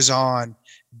think it was on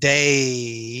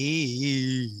day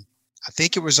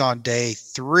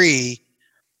 3.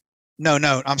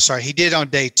 No, I'm sorry. He did on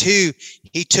day 2.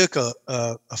 He took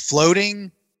a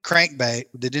floating crankbait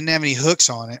that didn't have any hooks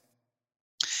on it.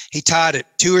 He tied a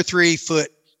 2 or 3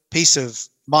 foot piece of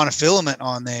monofilament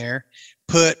on there,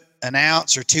 put an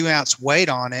ounce or 2 ounce weight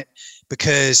on it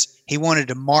because he wanted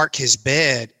to mark his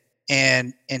bed,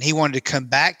 and he wanted to come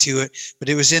back to it, but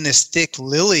it was in this thick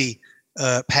lily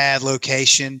pad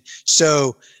location.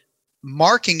 So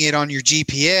marking it on your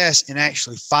GPS and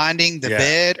actually finding the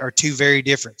bed are two very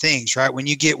different things, right? When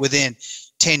you get within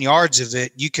 10 yards of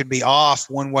it, you could be off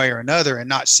one way or another and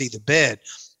not see the bed,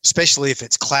 especially if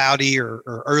it's cloudy or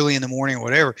early in the morning or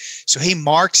whatever. So he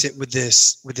marks it with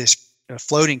this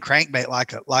floating crankbait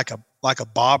like a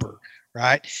bobber,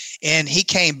 right? And he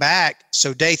came back.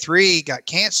 So day 3 got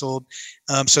canceled.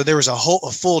 So there was a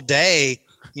full day,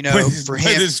 for him.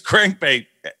 With his crankbait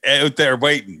out there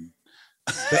waiting.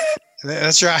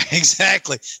 That's right,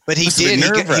 exactly. But he did.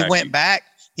 He went back.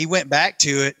 He went back to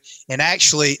it, and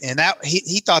that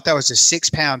he thought that was a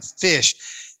 6-pound fish.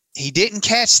 He didn't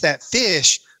catch that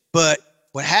fish, but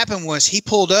what happened was he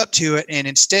pulled up to it, and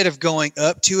instead of going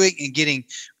up to it and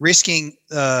risking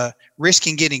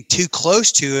getting too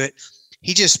close to it,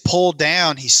 he just pulled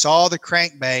down. He saw the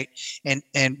crankbait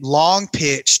and long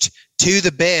pitched to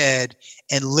the bed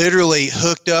and literally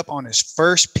hooked up on his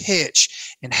first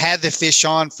pitch and had the fish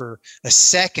on for a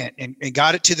second and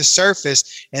got it to the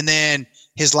surface. And then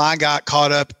his line got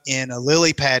caught up in a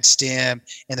lily pad stem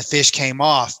and the fish came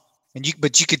off.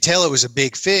 But you could tell it was a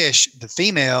big fish, the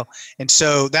female. And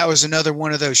so that was another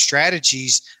one of those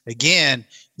strategies. Again,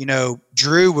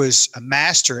 Drew was a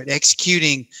master at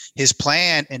executing his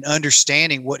plan and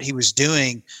understanding what he was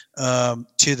doing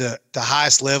to the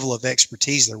highest level of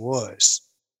expertise there was.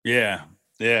 Yeah.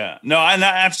 Yeah. No, and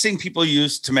I've seen people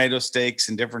use tomato stakes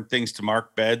and different things to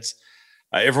mark beds.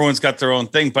 Everyone's got their own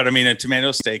thing, but I mean, a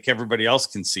tomato stake, everybody else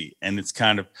can see. And it's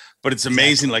but it's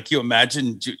amazing. Exactly. Like you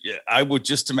imagine, I would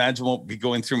just imagine what would be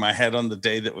going through my head on the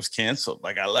day that was canceled.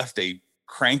 Like I left a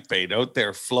crankbait out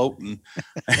there floating.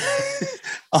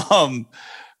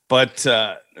 But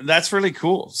that's really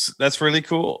cool. That's really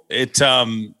cool.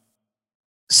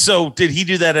 So did he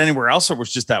do that anywhere else, or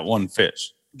was just that one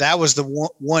fish? That was the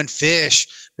one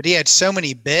fish, but he had so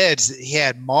many beds that he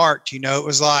had marked. It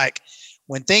was like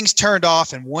when things turned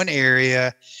off in one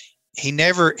area, he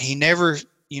never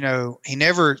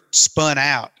spun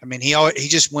out. I mean, he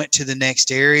just went to the next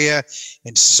area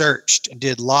and searched and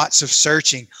did lots of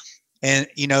searching. And,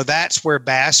 that's where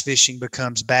bass fishing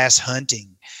becomes bass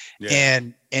hunting. Yeah.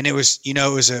 And it was,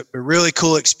 it was a really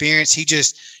cool experience. He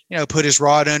just, put his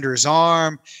rod under his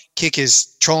arm, kick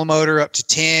his trolling motor up to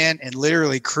 10 and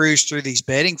literally cruise through these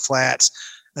bedding flats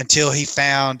until he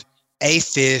found a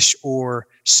fish or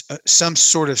some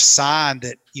sort of sign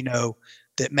that,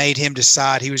 that made him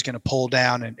decide he was going to pull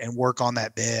down and work on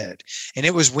that bed. And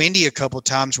it was windy a couple of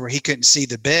times where he couldn't see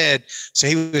the bed. So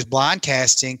he was blind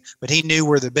casting, but he knew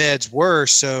where the beds were.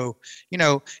 So,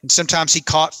 and sometimes he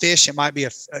caught fish. It might be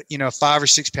a 5 or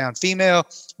 6 pound female.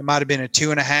 It might've been a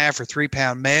 2.5 or 3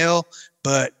 pound male,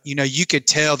 but you could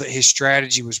tell that his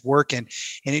strategy was working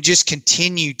and it just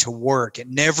continued to work. It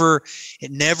never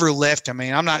left. I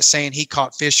mean, I'm not saying he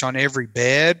caught fish on every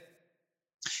bed,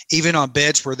 even on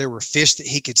beds where there were fish that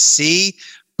he could see,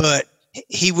 but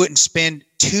he wouldn't spend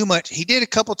too much. He did a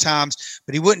couple times,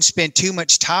 but he wouldn't spend too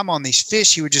much time on these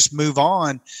fish. He would just move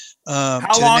on.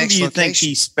 How long do you think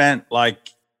he spent like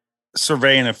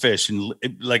surveying a fish and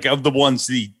like of the ones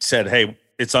that he said, hey,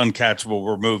 it's uncatchable,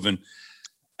 we're moving?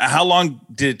 How long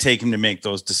did it take him to make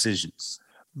those decisions?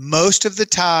 Most of the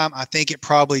time, I think it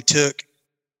probably took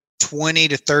 20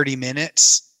 to 30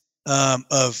 minutes so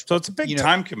it's a big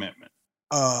time commitment.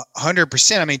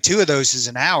 100%. I mean, 2 of those is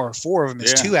an hour, 4 of them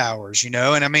is 2 hours, and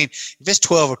I mean, if it's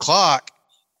 12 o'clock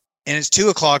and it's 2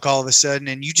 o'clock all of a sudden,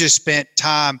 and you just spent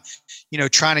time,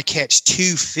 trying to catch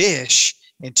 2 fish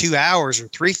in 2 hours or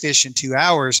 3 fish in 2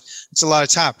 hours, it's a lot of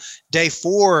time. Day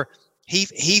 4,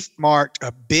 he marked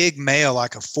a big male,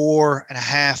 like a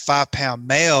 4.5, 5 pound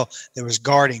male that was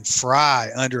guarding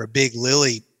fry under a big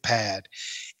lily pad.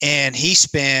 And he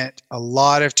spent a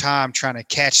lot of time trying to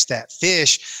catch that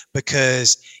fish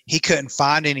because he couldn't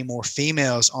find any more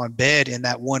females on bed in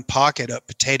that one pocket up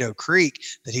Potato Creek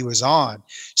that he was on.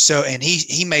 So, and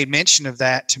he made mention of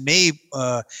that to me.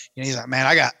 He's like,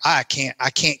 man, I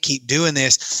can't keep doing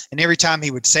this. And every time he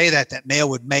would say that male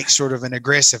would make sort of an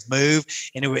aggressive move,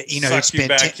 and it would, he'd spend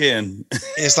back in.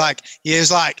 It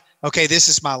was like, okay, this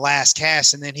is my last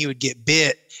cast. And then he would get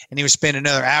bit and he would spend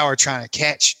another hour trying to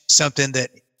catch something that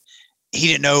he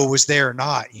didn't know was there or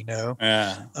not,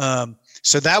 Yeah.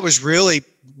 So that was really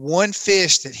one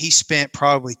fish that he spent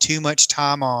probably too much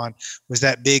time on was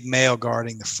that big male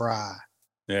guarding the fry.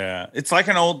 Yeah, it's like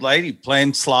an old lady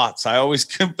playing slots. I always,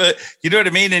 you know what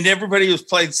I mean? And everybody who's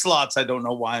played slots, I don't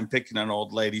know why I'm picking on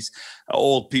old ladies,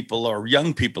 old people or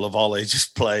young people of all ages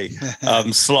play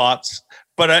slots.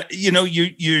 But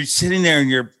you're sitting there and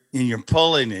you're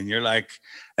pulling and you're like,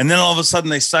 and then all of a sudden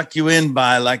they suck you in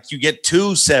by like you get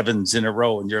 2 7s in a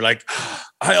row, and you're like,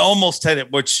 I almost had it,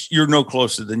 which you're no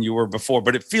closer than you were before,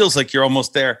 but it feels like you're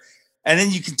almost there. And then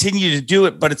you continue to do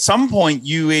it, but at some point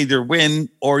you either win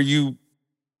or you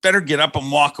better get up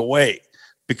and walk away,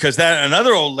 because that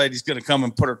another old lady's going to come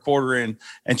and put her quarter in,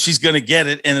 and she's going to get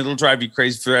it, and it'll drive you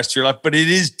crazy for the rest of your life. But it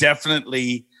is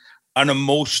definitely an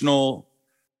emotional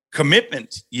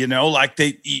commitment, like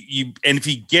and if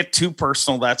you get too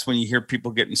personal, that's when you hear people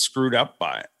getting screwed up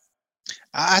by it.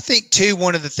 I think too,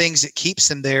 one of the things that keeps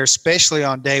them there, especially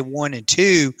on day 1 and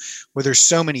 2, where there's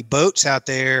so many boats out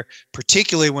there,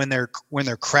 particularly when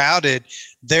they're crowded,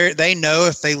 they know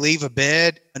if they leave a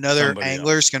bed, another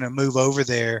angler is going to move over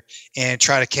there and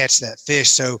try to catch that fish.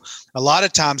 So a lot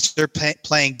of times they're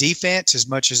playing defense as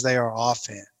much as they are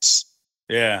offense.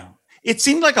 Yeah. It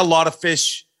seemed like a lot of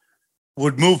fish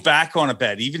would move back on a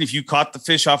bed. Even if you caught the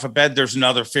fish off a bed, there's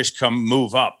another fish come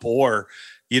move up. Or,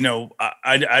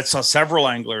 I saw several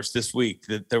anglers this week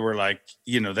that they were like,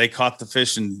 they caught the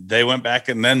fish and they went back.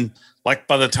 And then like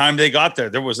by the time they got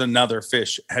there was another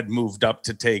fish had moved up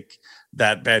to take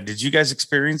that bed. Did you guys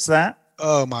experience that?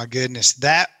 Oh my goodness.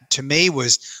 That to me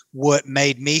was what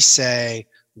made me say,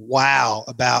 wow,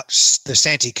 about the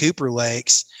Santee Cooper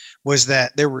Lakes, was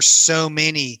that there were so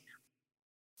many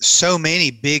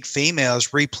big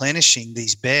females replenishing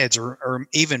these beds, or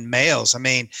even males. I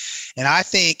mean, and I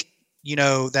think,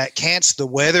 that the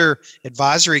weather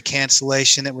advisory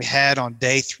cancellation that we had on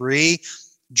day 3,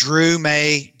 Drew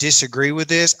may disagree with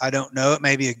this. I don't know. It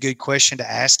may be a good question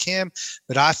to ask him,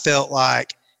 but I felt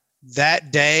like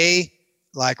that day,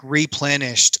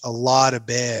 replenished a lot of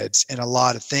beds and a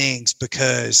lot of things,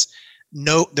 because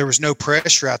there was no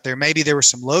pressure out there. Maybe there were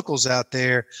some locals out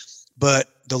there, but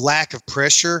the lack of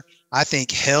pressure, I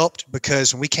think, helped,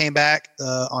 because when we came back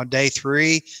on day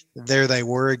 3, there they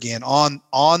were again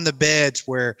on the beds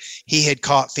where he had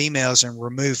caught females and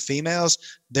removed females.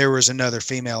 There was another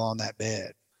female on that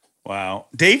bed. Wow.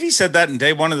 Davey said that in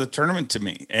day 1 of the tournament to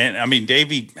me. And I mean,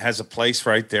 Davey has a place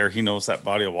right there. He knows that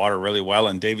body of water really well.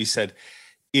 And Davey said,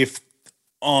 if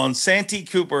on Santee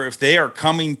Cooper, if they are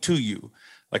coming to you,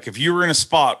 like if you were in a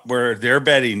spot where they're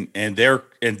bedding and they're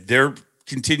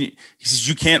continue, he says,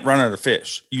 you can't run out of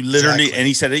fish. You literally, exactly. And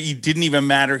he said, it didn't even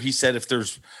matter. He said, if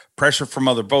there's pressure from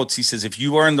other boats, he says, if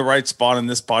you are in the right spot in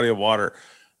this body of water,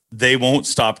 they won't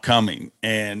stop coming.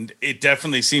 And it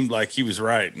definitely seemed like he was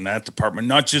right in that department,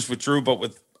 not just with Drew, but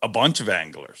with a bunch of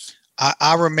anglers.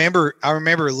 I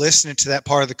remember listening to that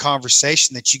part of the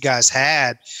conversation that you guys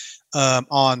had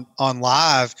on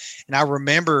live. And I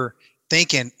remember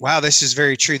thinking, wow, this is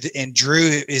very true. And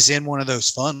Drew is in one of those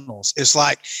funnels. It's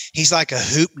like he's like a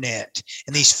hoop net,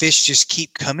 and these fish just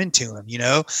keep coming to him,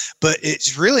 But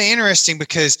it's really interesting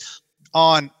because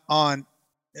on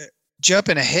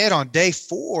jumping ahead on day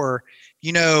 4,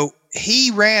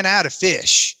 he ran out of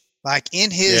fish, like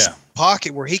in his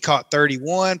pocket, where he caught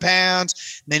 31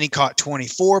 pounds, and then he caught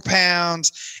 24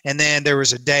 pounds, and then there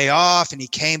was a day off, and he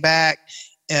came back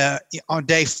on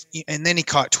day, and then he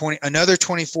caught another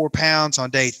 24 pounds on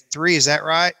day 3. Is that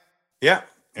right? Yeah.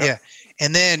 Yeah.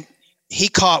 And then he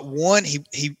caught one.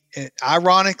 He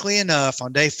ironically enough,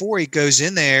 on day 4, he goes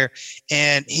in there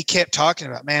and he kept talking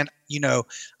about, man, I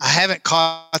haven't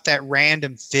caught that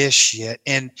random fish yet.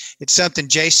 And it's something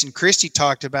Jason Christie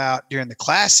talked about during the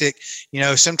Classic.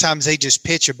 Sometimes they just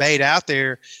pitch a bait out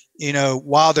there,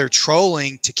 while they're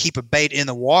trolling, to keep a bait in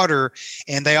the water,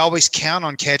 and they always count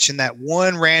on catching that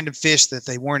one random fish that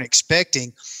they weren't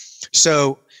expecting.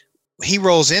 So he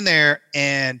rolls in there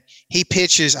and he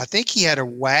pitches, I think he had a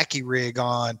wacky rig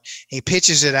on. He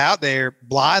pitches it out there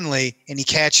blindly, and he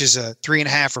catches a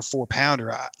 3.5 or 4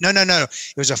 pounder. No.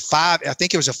 It was a 5. I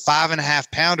think it was a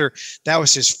 5.5 pounder. That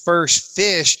was his first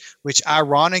fish, which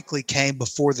ironically came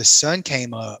before the sun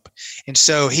came up. And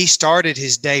so he started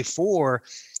his day 4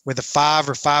 with a 5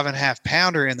 or 5.5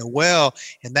 pounder in the well,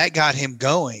 and that got him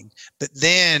going. But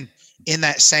then in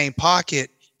that same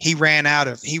pocket, he ran out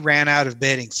of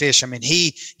bedding fish. I mean,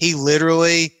 he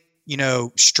literally,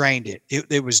 strained it.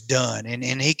 It was done,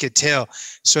 and he could tell.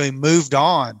 So he moved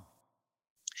on.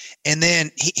 And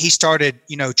then he started,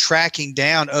 tracking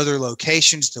down other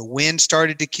locations. The wind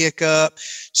started to kick up.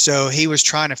 So he was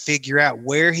trying to figure out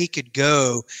where he could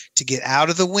go to get out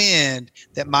of the wind.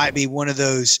 That might be one of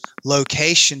those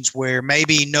locations where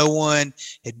maybe no one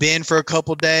had been for a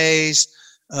couple days.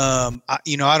 I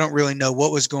don't really know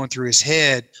what was going through his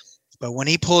head. But when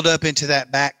he pulled up into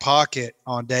that back pocket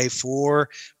on day 4,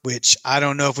 which I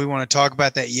don't know if we want to talk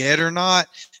about that yet or not,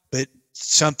 but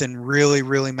something really,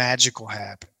 really magical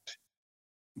happened.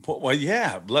 Well,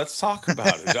 yeah, let's talk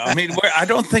about it. I mean, I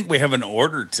don't think we have an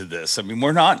order to this. I mean,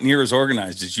 we're not near as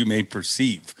organized as you may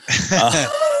perceive.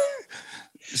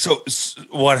 So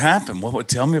what happened?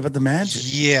 Tell me about the magic?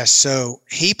 Yeah, so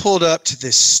he pulled up to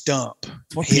this stump.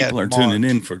 That's what people are tuning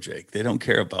in for, Jake. They don't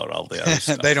care about all the other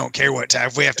stuff. They don't care what time.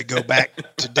 We have to go back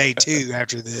to day 2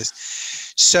 after this.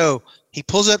 So he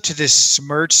pulls up to this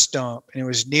submerged stump, and it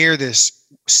was near this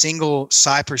single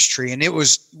cypress tree. And it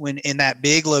was in that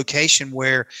big location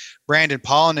where Brandon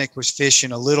Polnick was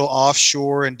fishing a little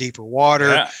offshore in deeper water.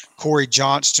 Yeah. Corey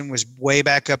Johnston was way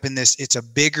back up in this. It's a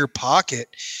bigger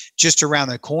pocket just around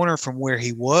the corner from where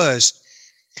he was.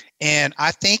 And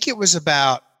I think it was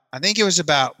about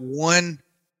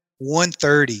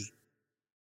 1:30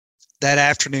 that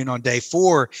afternoon on day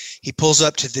 4. He pulls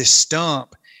up to this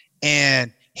stump,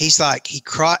 and he's like, he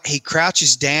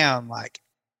crouches down like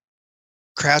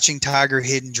Crouching Tiger,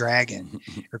 Hidden Dragon,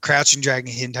 or Crouching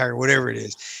Dragon, Hidden Tiger, whatever it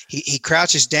is. He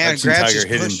crouches down, Crouching grabs Tiger,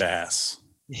 his Hidden Bass.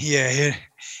 Yeah,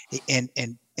 and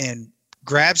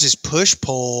grabs his push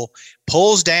pole,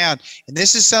 pulls down, and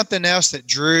this is something else that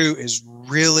Drew is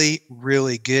really,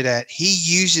 really good at. He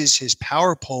uses his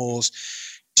power poles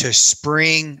to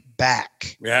spring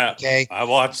back. Yeah. Okay. I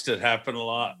watched it happen a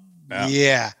lot.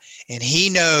 Yeah. And he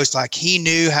knows, like, he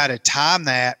knew how to time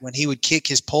that when he would kick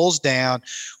his poles down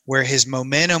where his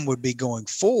momentum would be going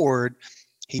forward.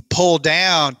 He pulled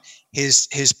down,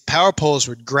 his power poles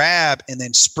would grab and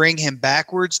then spring him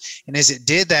backwards. And as it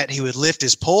did that, he would lift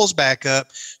his poles back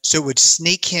up. So it would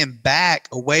sneak him back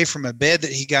away from a bed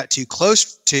that he got too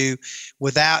close to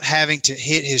without having to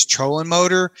hit his trolling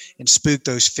motor and spook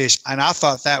those fish. And I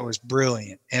thought that was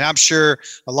brilliant. And I'm sure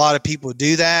a lot of people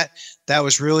do that. That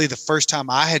was really the first time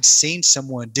I had seen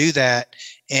someone do that.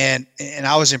 And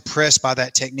I was impressed by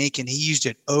that technique. And he used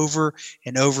it over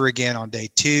and over again on day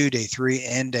 2, day 3,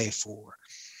 and day 4.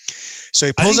 So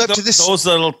he pulls up to this. Those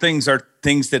little things are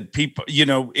things that people,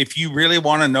 if you really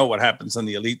want to know what happens on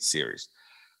the Elite Series,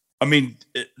 I mean,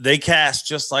 they cast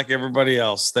just like everybody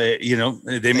else. They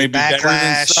may be better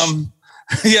than some.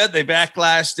 Yeah, they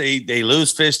backlash. They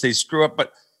lose fish. They screw up.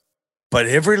 But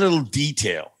every little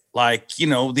detail, like,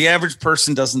 the average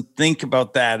person doesn't think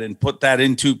about that and put that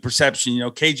into perception.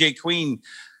 KJ Queen,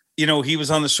 he was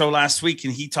on the show last week,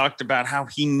 and he talked about how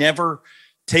he never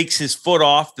takes his foot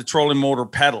off the trolling motor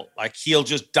pedal. Like, he'll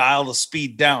just dial the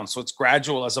speed down. So it's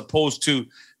gradual as opposed to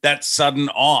that sudden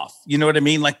off. You know what I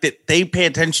mean? Like, that they pay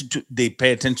attention to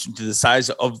the size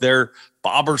of their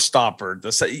bobber stopper.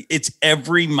 It's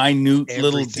every minute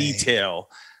little detail,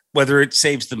 whether it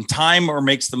saves them time or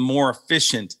makes them more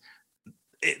efficient.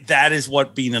 That is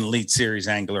what being an Elite Series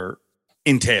angler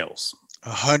entails.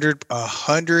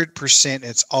 100%.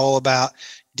 It's all about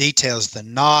details, the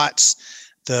knots,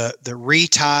 the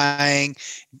retying,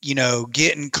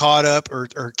 getting caught up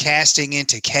or casting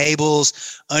into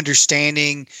cables,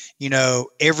 understanding,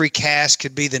 every cast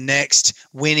could be the next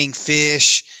winning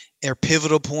fish or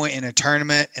pivotal point in a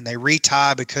tournament, and they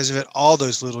retie because of it. All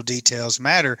those little details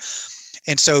matter.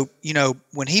 And so,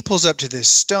 when he pulls up to this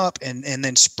stump and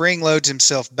then spring loads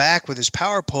himself back with his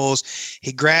power poles,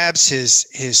 he grabs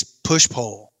his push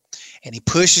pole and he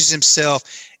pushes himself.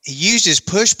 He used his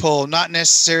push pole not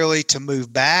necessarily to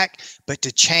move back, but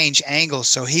to change angles.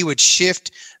 So he would shift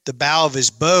the bow of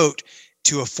his boat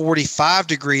to a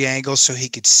 45-degree angle so he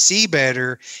could see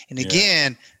better. And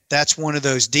again, that's one of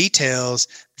those details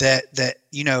that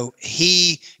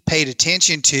he paid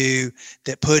attention to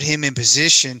that put him in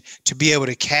position to be able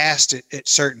to cast at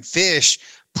certain fish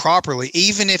properly,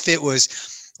 even if it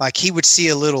was like he would see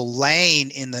a little lane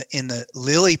in the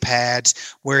lily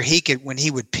pads where he could, when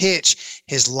he would pitch,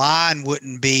 his line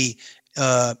wouldn't be,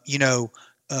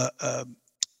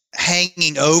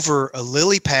 hanging over a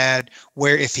lily pad,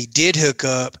 where if he did hook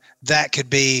up, that could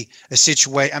be a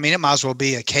situation. I mean, it might as well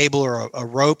be a cable or a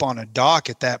rope on a dock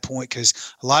at that point,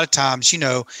 because a lot of times,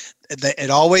 it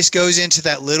always goes into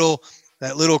that little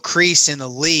crease in the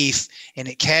leaf, and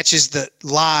it catches the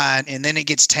line, and then it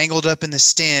gets tangled up in the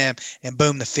stem, and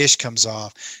boom, the fish comes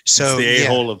off. So it's the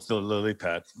a-hole of the lily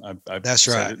pad. That's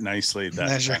said right. It nicely.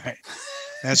 That's right.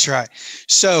 That's right.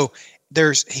 So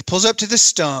he pulls up to the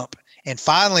stump, And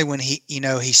finally, when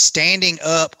he's standing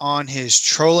up on his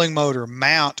trolling motor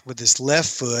mount with his left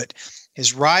foot,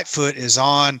 his right foot is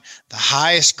on the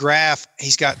highest graph.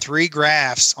 He's got 3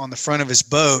 graphs on the front of his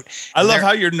boat. I love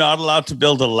how you're not allowed to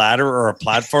build a ladder or a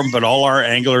platform, but all our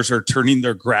anglers are turning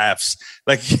their graphs.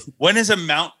 Like, when is a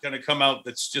mount going to come out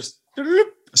that's just 12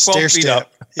 stair feet step?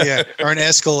 up? Yeah, or an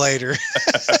escalator.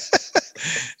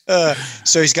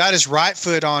 So he's got his right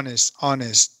foot on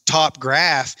his top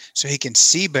graph so he can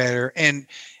see better. And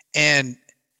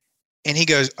he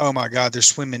goes, "Oh my God, they're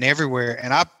swimming everywhere."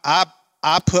 And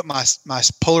I put my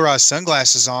polarized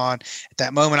sunglasses on. At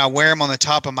that moment, I wear them on the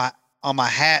top of my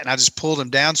hat, and I just pulled them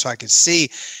down so I could see.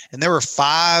 And there were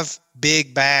 5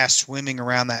 big bass swimming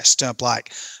around that stump,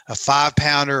 like a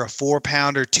 5-pounder, a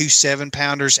 4-pounder, 2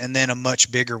 7-pounders, and then a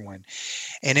much bigger one.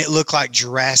 And it looked like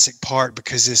Jurassic Park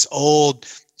because this old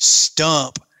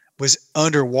stump was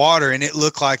underwater, and it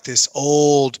looked like this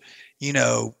old,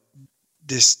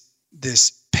 this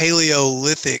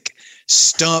Paleolithic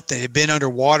stump that had been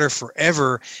underwater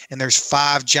forever, and there's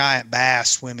 5 giant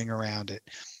bass swimming around it.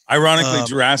 Ironically,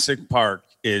 Jurassic Park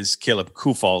is Caleb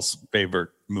Kufal's favorite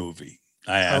movie.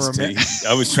 I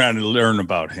was trying to learn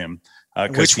about him.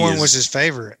 Which one was his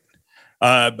favorite?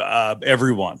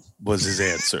 Everyone was his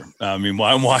answer. I mean,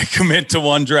 why commit to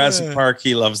one Jurassic Park?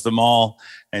 He loves them all,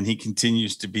 and he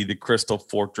continues to be the crystal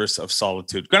fortress of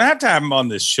solitude. Going to have him on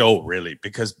this show, really,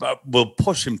 because we'll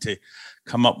push him to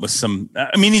come up with some.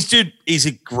 I mean, he's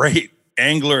a great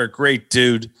angler, a great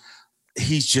dude.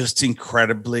 He's just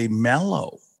incredibly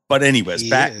mellow. But anyways,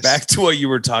 back to what you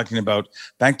were talking about.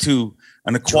 Back to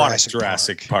an aquatic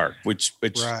Jurassic Park, which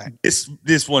right.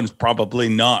 This one's probably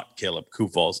not Caleb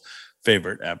Kufal's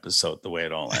favorite episode. The way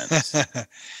it all ends.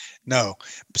 No.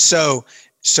 So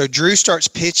Drew starts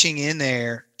pitching in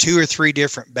there 2 or 3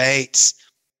 different baits,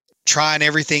 trying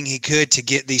everything he could to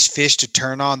get these fish to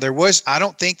turn on. I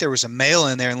don't think there was a male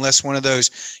in there unless one of those,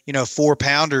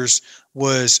 4-pounders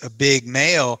was a big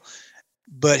male,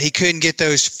 but he couldn't get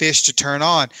those fish to turn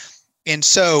on. And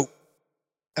so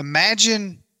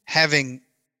imagine having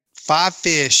 5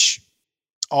 fish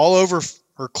all over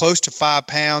or close to 5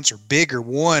 pounds or bigger,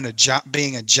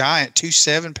 being a giant, 2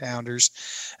 7-pounders.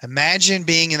 Imagine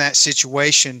being in that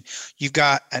situation. You've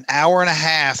got an hour and a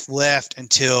half left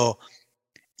until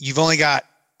you've only got,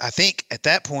 I think at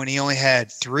that point he only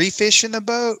had 3 fish in the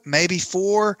boat, maybe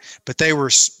 4, but they were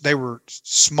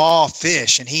small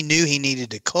fish, and he knew he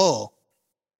needed to cull.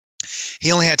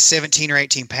 He only had 17 or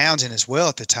 18 pounds in his well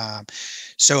at the time.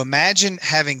 So imagine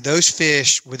having those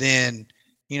fish within,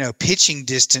 pitching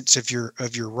distance of your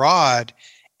rod,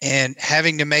 and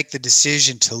having to make the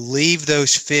decision to leave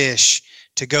those fish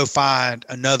to go find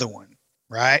another one,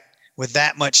 right? With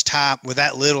that much time, with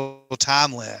that little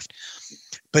time left.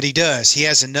 But he does. He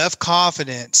has enough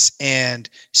confidence and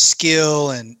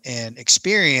skill and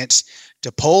experience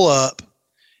to pull up.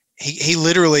 He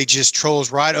literally just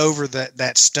trolls right over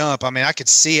that stump. I mean, I could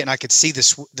see it, and I could see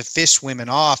the fish swimming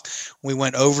off. We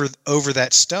went over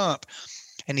that stump,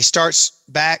 and he starts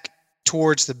back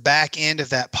towards the back end of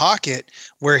that pocket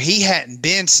where he hadn't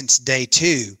been since day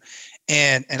 2.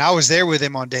 And I was there with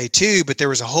him on day 2, but there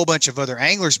was a whole bunch of other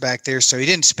anglers back there, so he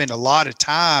didn't spend a lot of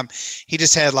time. He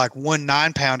just had like 1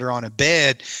 9-pounder on a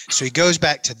bed. So he goes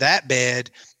back to that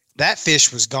bed. That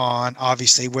fish was gone,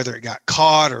 obviously, whether it got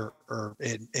caught or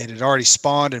it had already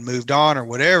spawned and moved on or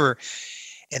whatever.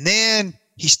 And then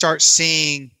he starts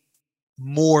seeing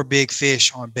more big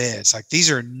fish on beds. Like,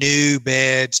 these are new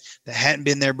beds that hadn't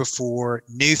been there before,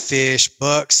 new fish,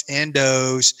 bucks and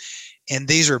does. And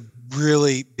these are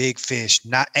really big fish,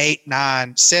 not 7, 8,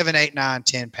 9,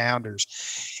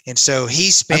 10-pounders. And so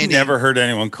he's spending. I've never heard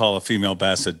anyone call a female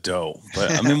bass a doe,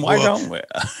 but I mean, why don't we?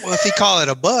 Well, if you call it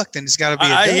a buck, then it's got to be a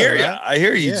doe. I hear you. Right? I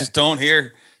hear you. Yeah. You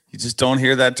just don't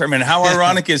hear that term. And how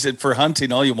ironic is it for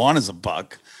hunting? All you want is a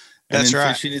buck. And that's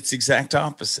right. Fishing, it's the exact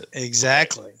opposite.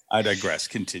 Exactly. I digress.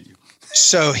 Continue.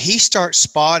 So he starts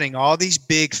spotting all these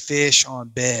big fish on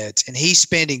beds, and he's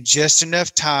spending just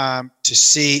enough time to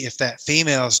see if that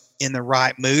female's in the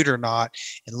right mood or not.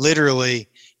 And literally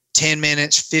 10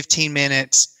 minutes, 15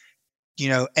 minutes,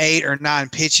 8 or 9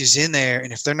 pitches in there.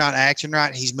 And if they're not acting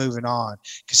right, he's moving on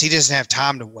because he doesn't have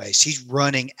time to waste. He's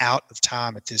running out of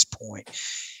time at this point.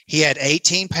 He had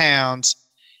 18 pounds.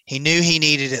 He knew he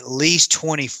needed at least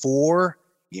 24,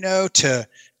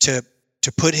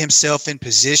 to put himself in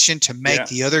position to make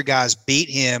the other guys beat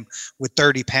him with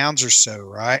 30 pounds or so,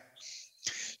 right?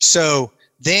 So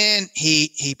then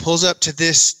he pulls up to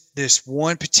this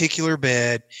one particular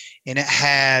bed, and it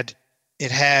had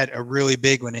it had a really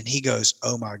big one, and he goes,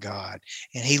 "Oh my God."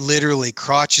 And he literally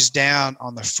crouches down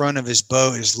on the front of his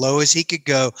boat as low as he could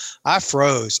go. I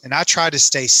froze, and I tried to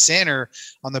stay center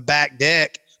on the back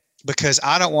deck because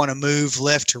I don't want to move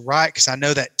left to right because I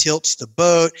know that tilts the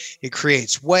boat. It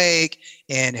creates wake.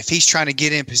 And if he's trying to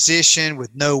get in position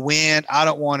with no wind, I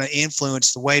don't want to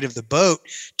influence the weight of the boat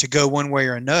to go one way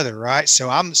or another, right? So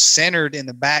I'm centered in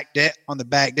the back deck, on the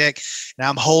back deck, and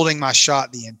I'm holding my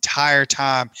shot the entire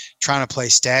time trying to play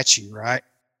statue, right?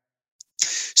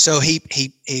 So he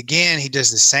does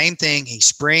the same thing. He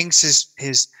springs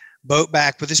his boat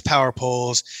back with his power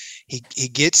poles. He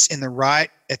gets at the right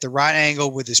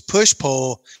angle with his push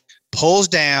pole, pulls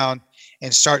down,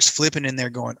 and starts flipping in there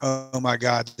going, "Oh my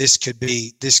God, this could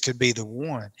be the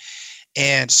one."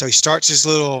 And so he starts his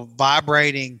little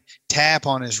vibrating tap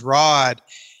on his rod,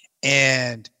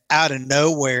 and out of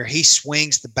nowhere he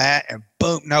swings the bat and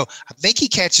boom. No, I think he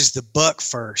catches the buck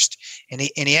first, and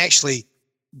he actually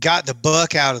got the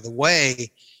buck out of the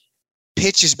way,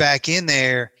 pitches back in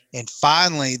there. And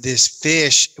finally, this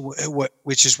fish,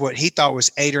 which is what he thought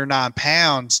was 8 or 9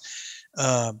 pounds,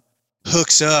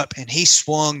 hooks up, and he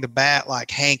swung the bat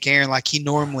like Hank Aaron, like he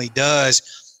normally does.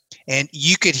 And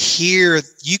you could hear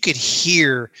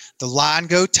the line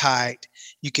go tight.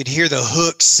 You could hear the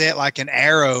hook set like an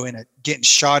arrow and getting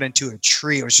shot into a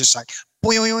tree. It was just like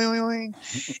boing, boing, boing,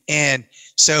 boing. And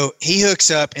so he hooks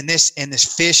up, and this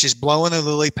fish is blowing the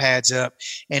lily pads up,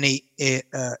 and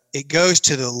it goes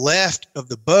to the left of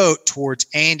the boat towards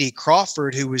Andy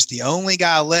Crawford, who was the only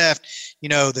guy left. You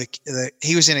know,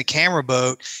 he was in a camera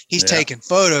boat. He's taking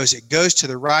photos. It goes to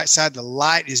the right side. The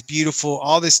light is beautiful.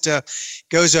 All this stuff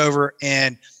goes over,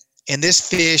 and this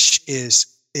fish is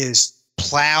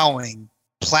plowing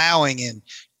in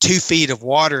 2 feet of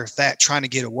water, trying to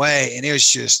get away. And it was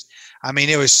just, I mean,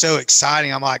 it was so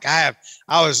exciting. I'm like, I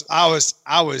was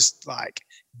like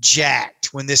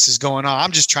jacked when this is going on.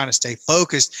 I'm just trying to stay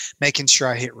focused, making sure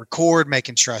I hit record,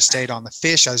 making sure I stayed on the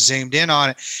fish. I zoomed in on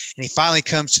it, and he finally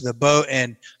comes to the boat,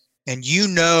 and you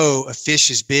know a fish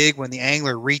is big when the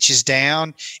angler reaches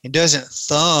down and doesn't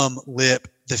thumb lip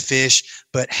the fish,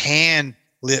 but hand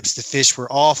lips the fish,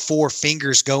 where all 4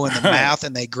 fingers go in the mouth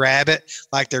and they grab it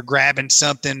like they're grabbing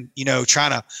something, you know,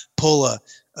 trying to pull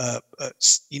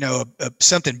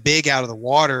something big out of the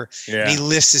water. And he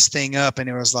lifts this thing up, and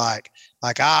it was like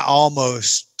I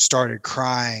almost started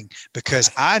crying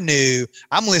because I knew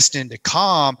I'm listening to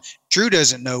calm. Drew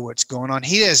doesn't know what's going on.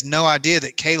 He has no idea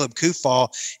that Caleb Kufal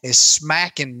is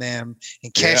smacking them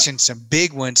and catching some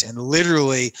big ones, and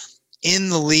literally in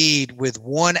the lead with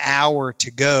 1 hour to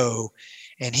go.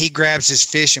 And he grabs his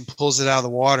fish and pulls it out of the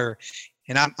water.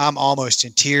 And I'm almost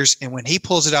in tears. And when he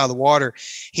pulls it out of the water,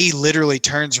 he literally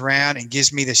turns around and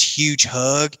gives me this huge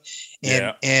hug.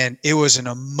 And it was an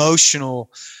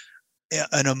emotional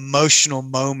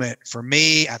moment for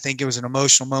me. I think it was an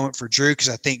emotional moment for Drew, because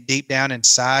I think deep down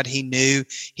inside he knew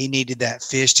he needed that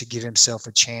fish to give himself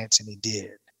a chance, and he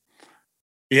did.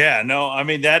 Yeah, no, I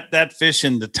mean that fish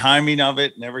and the timing of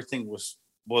it and everything was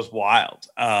wild.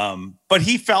 But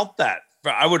he felt that,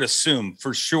 I would assume,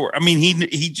 for sure. I mean,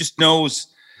 he just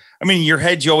knows. I mean, in your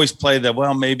head, you always play that,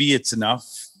 well, maybe it's enough,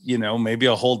 you know, maybe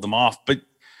I'll hold them off. But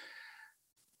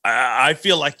I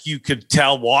feel like you could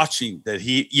tell watching that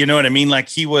he, you know what I mean? Like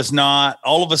he was not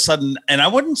all of a sudden, and I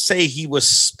wouldn't say he was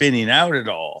spinning out at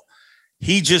all.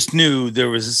 He just knew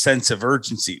there was a sense of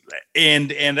urgency,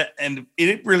 and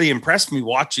it really impressed me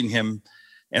watching him.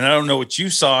 And I don't know what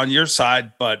you saw on your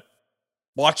side, but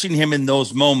watching him in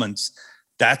those moments,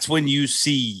 that's when you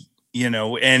see, you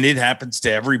know, and it happens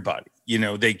to everybody, you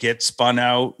know, they get spun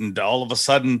out, and all of a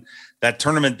sudden that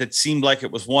tournament that seemed like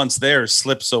it was once there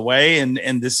slips away, and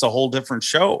this is a whole different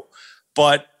show.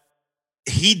 But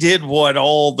he did what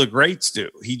all the greats do.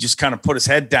 He just kind of put his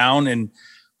head down and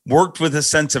worked with a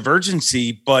sense of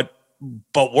urgency, but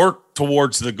worked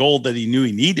towards the goal that he knew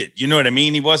he needed. You know what I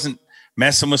mean? He wasn't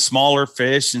messing with smaller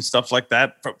fish and stuff like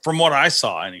that, from what I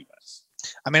saw anyways.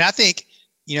 I mean, I think,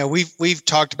 you know, we've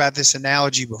talked about this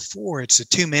analogy before. It's a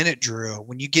 2-minute drill.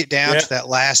 When you get down to that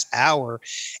last hour,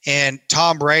 and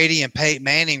Tom Brady and Peyton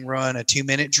Manning run a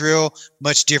 2-minute drill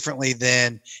much differently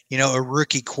than, you know, a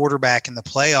rookie quarterback in the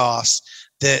playoffs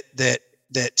that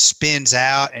spins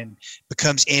out and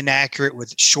becomes inaccurate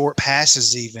with short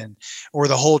passes even, or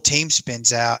the whole team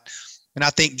spins out. And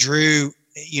I think Drew,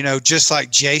 you know, just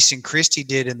like Jason Christie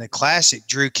did in the Classic,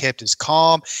 Drew kept his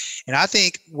calm. And I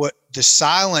think what the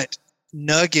silent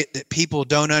nugget that people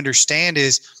don't understand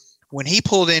is when he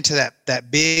pulled into that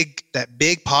big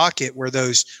pocket where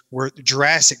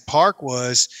Jurassic Park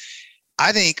was,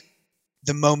 I think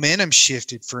the momentum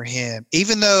shifted for him.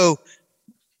 Even though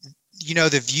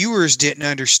the viewers didn't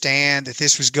understand that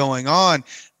this was going on.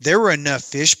 There were enough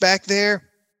fish back there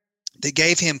that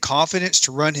gave him confidence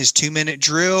to run his 2-minute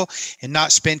drill and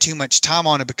not spend too much time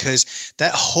on it, because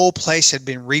that whole place had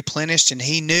been replenished, and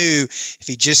he knew if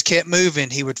he just kept moving,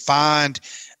 he would find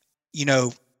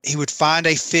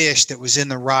a fish that was in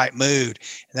the right mood.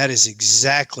 And that is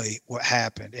exactly what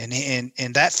happened.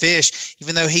 And that fish,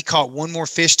 even though he caught one more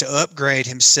fish to upgrade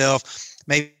himself,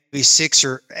 maybe 6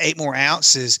 or 8 more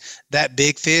ounces, that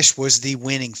big fish was the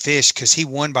winning fish, because he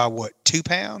won by what, 2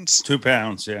 pounds? 2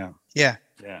 pounds. Yeah. Yeah.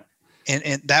 Yeah.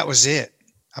 And that was it.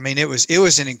 I mean, it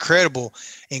was an incredible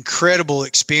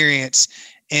experience.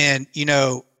 And,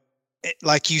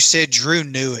 like you said, Drew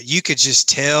knew it. You could just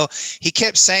tell. He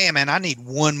kept saying, man, I need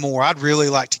one more. I'd really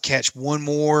like to catch one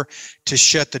more to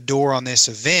shut the door on this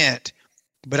event.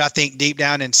 But I think deep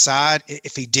down inside,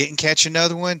 if he didn't catch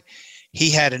another one, he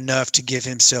had enough to give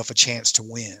himself a chance to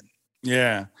win.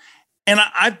 Yeah. And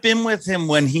I've been with him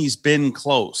when he's been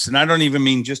close. And I don't even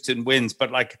mean just in wins, but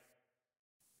like,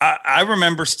 I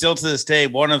remember still to this day,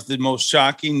 one of the most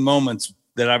shocking moments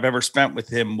that I've ever spent with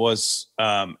him was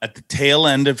at the tail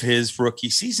end of his rookie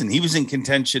season. He was in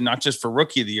contention, not just for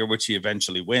Rookie of the Year, which he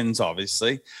eventually wins,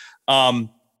 obviously,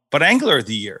 but Angler of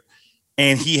the Year.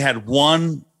 And he had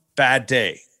one bad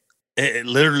day,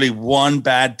 literally one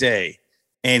bad day.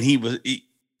 And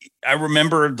I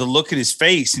remember the look at his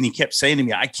face, and he kept saying to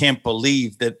me, I can't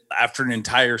believe that after an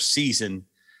entire season,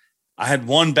 I had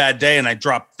one bad day and I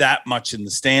dropped that much in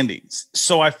the standings.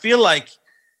 So I feel like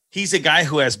he's a guy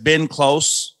who has been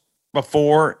close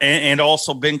before and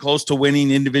also been close to winning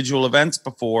individual events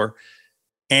before.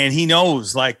 And he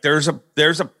knows, like, there's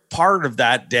a part of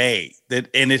that day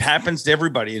and it happens to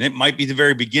everybody. And it might be the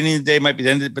very beginning of the day, might be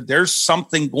the end of it, but there's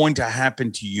something going to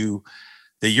happen to you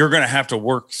that you're going to have to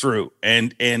work through.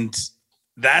 And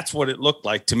that's what it looked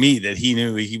like to me, that he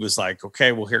knew. He was like,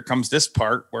 okay, well, here comes this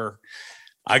part where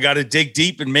I got to dig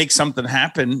deep and make something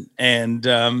happen. And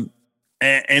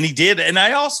he did. And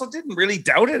I also didn't really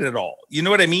doubt it at all. You know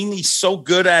what I mean? He's so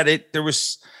good at it. There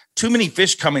was too many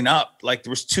fish coming up. Like, there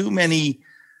was too many,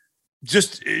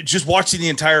 just watching the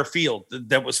entire field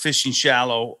that was fishing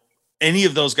shallow. Any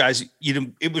of those guys,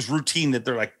 it was routine that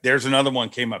they're like, there's another one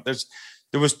came up.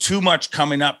 There was too much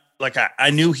coming up. Like, I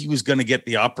knew he was going to get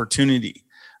the opportunity.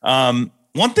 One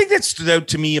thing that stood out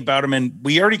to me about him, and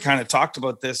we already kind of talked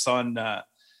about this on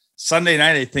Sunday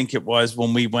night, I think it was,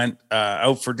 when we went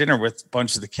out for dinner with a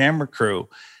bunch of the camera crew.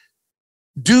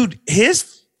 Dude,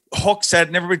 his hook set,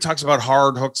 and everybody talks about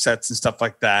hard hook sets and stuff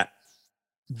like that.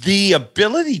 The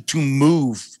ability to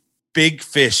move big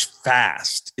fish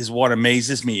fast is what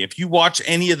amazes me. If you watch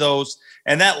any of those,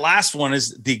 and that last one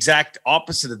is the exact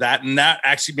opposite of that. And that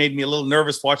actually made me a little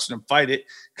nervous watching him fight it,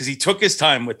 because he took his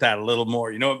time with that a little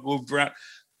more, it moved around.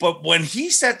 But when he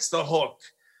sets the hook,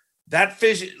 that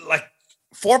fish, like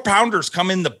 4-pounders come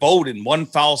in the boat in one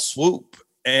foul swoop.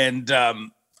 And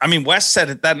Wes said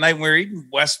it that night. We were eating,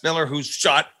 Wes Miller, who's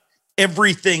shot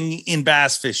everything in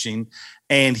bass fishing.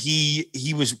 And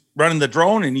he was running the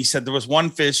drone, and he said there was one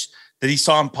fish that he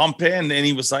saw him pump in, and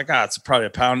he was like, it's probably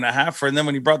 1.5 pounds. And then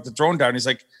when he brought the drone down, he's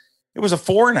like, it was a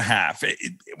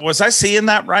 4.5. Was I seeing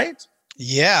that right?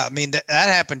 Yeah. I mean, that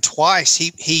happened twice.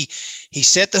 He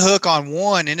set the hook on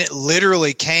one, and it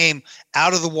literally came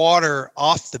out of the water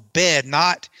off the bed.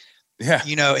 Not, there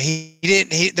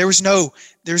was no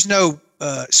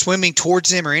swimming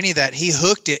towards him or any of that. He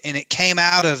hooked it, and it came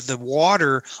out of the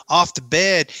water off the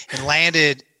bed and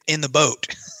landed in the boat.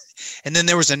 And then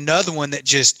there was another one that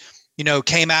just,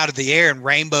 came out of the air and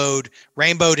rainbowed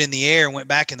in the air and went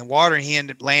back in the water, and he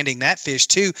ended up landing that fish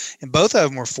too. And both of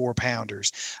them were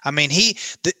 4-pounders. I mean,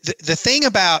 the thing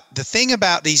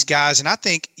about these guys, and I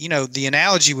think, the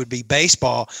analogy would be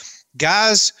baseball.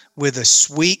 Guys with a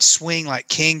sweet swing like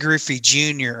Ken Griffey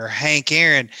Jr. or Hank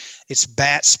Aaron, it's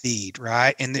bat speed,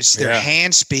 right? And it's their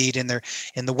hand speed and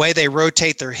the way they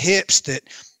rotate their hips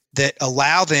that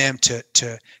allow them to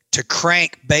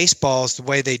crank baseballs the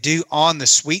way they do on the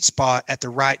sweet spot at the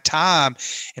right time.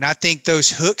 And I think those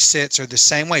hook sets are the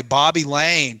same way. Bobby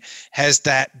Lane has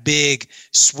that big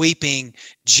sweeping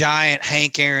giant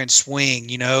Hank Aaron swing,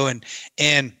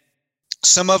 and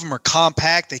some of them are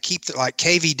compact. They keep like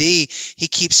KVD. He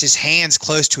keeps his hands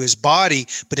close to his body,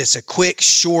 but it's a quick,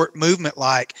 short movement,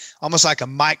 almost like a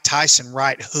Mike Tyson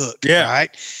right hook. Yeah. Right.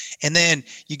 And then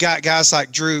you got guys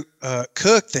like Drew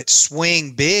Cook that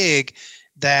swing big,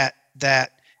 that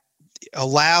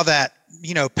allow that,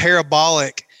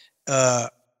 parabolic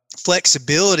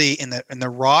flexibility in the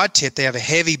rod tip. They have a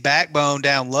heavy backbone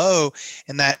down low,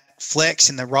 and that flex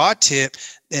in the rod tip,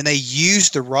 and they use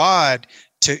the rod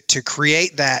to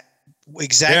create that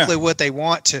exactly what they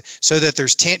want to, so that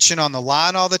there's tension on the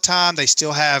line all the time. They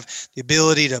still have the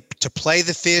ability to play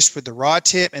the fish with the rod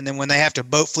tip. And then when they have to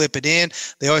boat flip it in,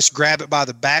 they always grab it by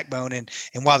the backbone. And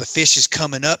while the fish is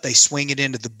coming up, they swing it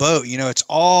into the boat. You know, it's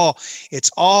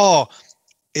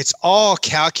all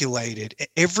calculated.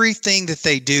 Everything that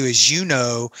they do, as you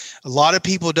know, a lot of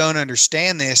people don't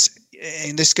understand this.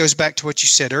 And this goes back to what you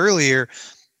said earlier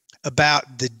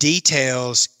about the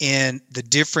details in the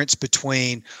difference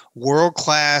between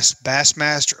world-class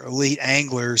Bassmaster elite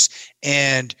anglers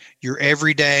and your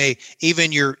everyday,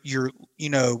 even your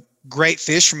great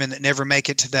fishermen that never make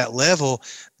it to that level.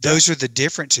 Those are the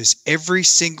differences. Every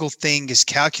single thing is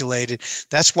calculated.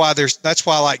 That's why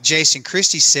like Jason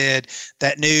Christie said,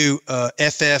 that new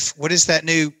what is that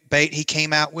new bait he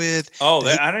came out with? Oh,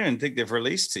 I don't even think they've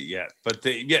released it yet, but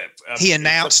he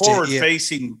announced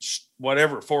forward-facing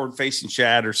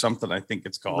shad or something, I think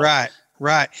it's called. Right.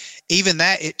 Even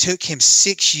that, it took him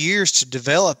 6 years to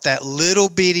develop that little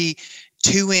bitty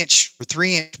 2-inch or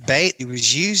 3-inch bait he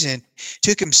was using. It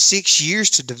took him 6 years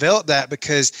to develop that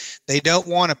because they don't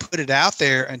want to put it out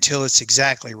there until it's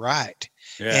exactly right.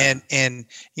 Yeah. And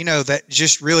you know, that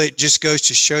just goes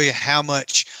to show you how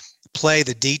much play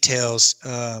the details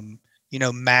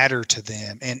matter to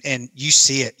them. And you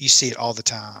see it all the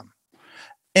time.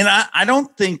 And I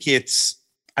don't think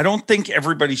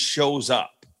everybody shows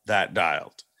up that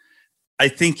dialed. I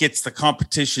think it's the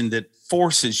competition that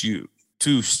forces you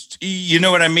to, you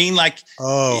know what I mean? Like,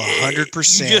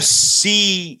 100%. You just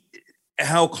see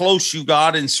how close you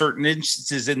got in certain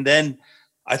instances. And then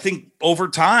I think over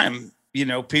time, you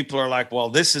know, people are like, well,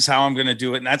 this is how I'm going to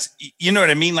do it. And that's, you know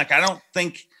what I mean? Like, I don't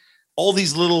think all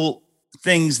these little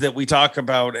things that we talk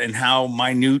about and how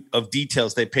minute of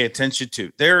details they pay attention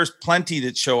to. There's plenty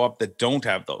that show up that don't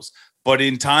have those, but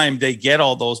in time they get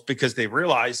all those because they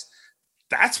realize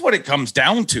that's what it comes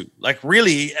down to. Like,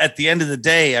 really, at the end of the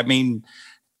day, I mean,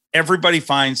 everybody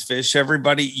finds fish.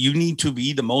 You need to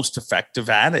be the most effective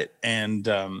at it. And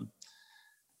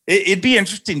it'd be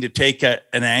interesting to take an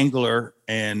angler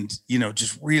and, you know,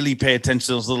 just really pay attention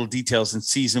to those little details in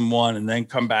season 1 and then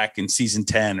come back in season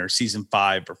 10 or season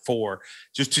 5 or 4,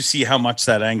 just to see how much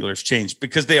that angler's changed,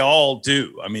 because they all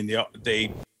do. I mean,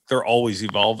 they're always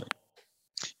evolving.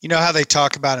 You know how they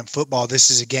talk about in football,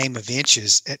 this is a game of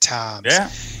inches at times. Yeah.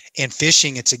 In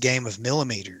fishing, it's a game of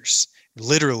millimeters,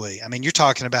 literally. I mean, you're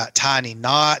talking about tiny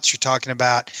knots. You're talking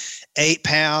about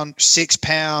 8-pound,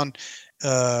 6-pound,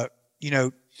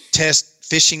 test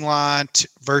fishing line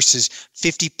versus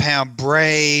 50-pound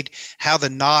braid, how the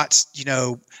knots, you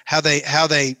know, how they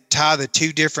tie the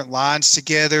two different lines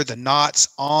together, the knots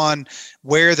on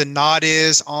where the knot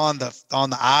is on the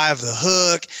eye of the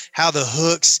hook, how the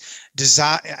hooks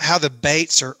design, how the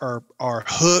baits are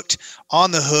hooked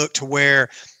on the hook to where,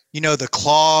 you know, the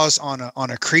claws on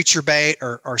a creature bait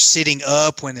are sitting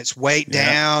up when it's weight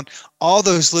down. All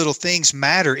those little things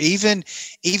matter. Even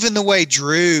the way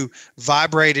Drew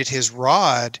vibrated his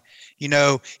rod, you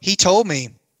know, he told me,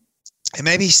 and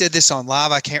maybe he said this on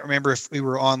live, I can't remember if we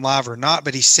were on live or not,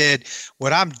 but he said,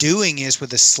 what I'm doing is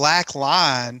with a slack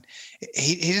line,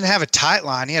 he didn't have a tight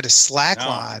line, he had a slack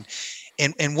line.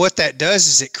 And what that does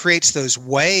is it creates those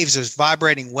waves, those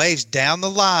vibrating waves down the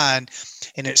line,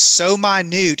 and it's so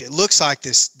minute, it looks like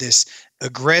this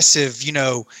aggressive, you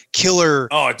know, killer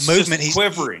movement. He's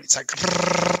quivering. It's like,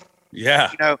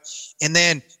 yeah, you know, and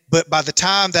then, but by the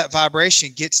time that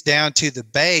vibration gets down to the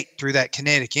bait through that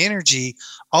kinetic energy,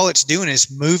 all it's doing is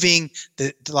moving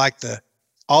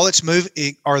all it's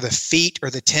moving are the feet or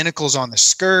the tentacles on the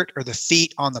skirt or the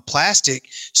feet on the plastic,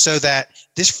 so that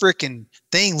this freaking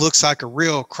thing looks like a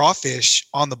real crawfish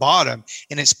on the bottom,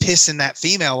 and it's pissing that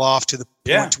female off to the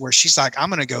point where she's like, I'm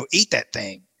going to go eat that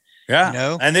thing. Yeah. You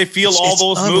know? And they feel all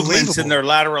those movements in their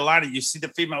lateral line. You see the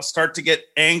female start to get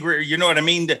angry. You know what I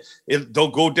mean? They'll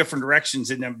go different directions.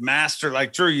 And the master,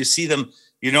 like Drew, you see them,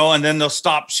 you know, and then they'll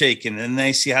stop shaking and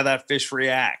they see how that fish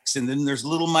reacts. And then there's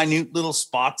minute little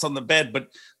spots on the bed,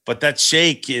 but that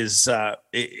shake is, that's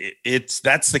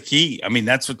the key. I mean,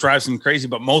 that's what drives them crazy.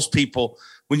 But most people,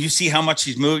 when you see how much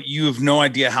he's moving, you have no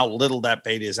idea how little that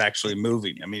bait is actually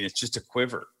moving. I mean, it's just a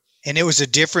quiver. And it was a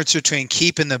difference between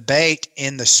keeping the bait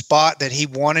in the spot that he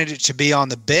wanted it to be on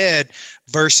the bed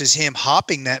versus him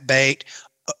hopping that bait,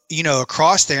 you know,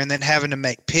 across there and then having to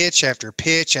make pitch after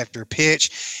pitch after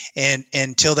pitch. And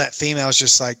until that female is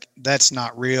just like, that's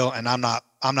not real. And I'm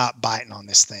not biting on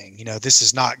this thing. You know, this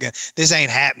is not good. This ain't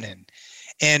happening.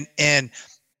 And,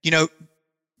 you know,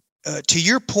 to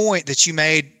your point that you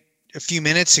made a few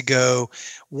minutes ago,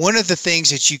 one of the things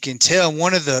that you can tell,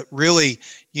 one of the really,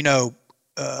 you know,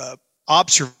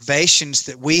 observations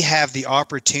that we have the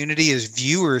opportunity as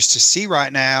viewers to see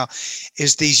right now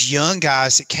is these young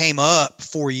guys that came up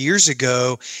 4 years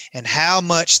ago and how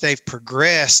much they've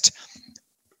progressed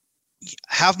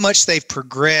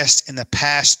in the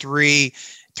past three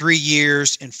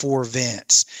years and 4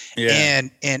 events. Yeah.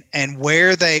 And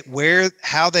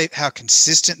how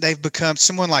consistent they've become.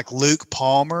 Someone like Luke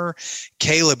Palmer,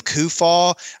 Caleb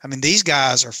Kufal. I mean, these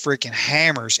guys are freaking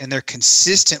hammers, and they're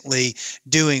consistently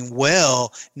doing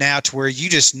well now to where you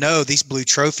just know these blue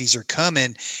trophies are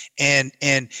coming. And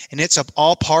it's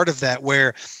all part of that,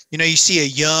 where, you know, you see a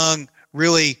young,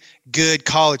 really good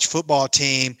college football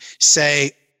team,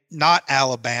 say, not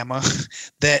Alabama,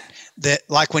 that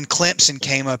like when Clemson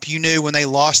came up, you knew when they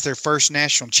lost their first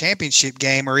national championship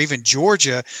game, or even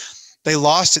Georgia, they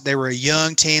lost it. They were a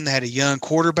young team. They had a young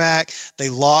quarterback. They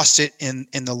lost it in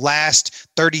the last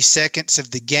 30 seconds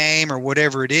of the game or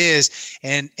whatever it is.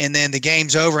 And then the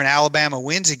game's over and Alabama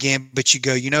wins again. But you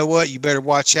go, you know what? You better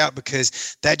watch out,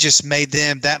 because that just made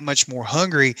them that much more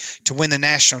hungry to win the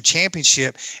national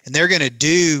championship. And they're going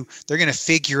to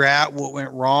figure out what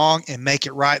went wrong and make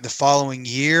it right the following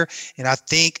year. And I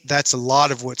think that's a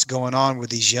lot of what's going on with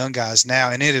these young guys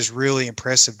now. And it is really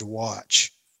impressive to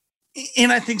watch.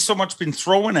 And I think so much been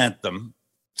thrown at them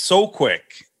so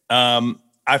quick.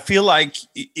 I feel like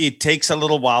it takes a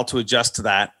little while to adjust to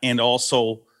that. And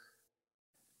also,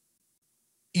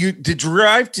 the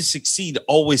drive to succeed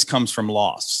always comes from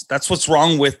loss. That's what's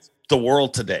wrong with the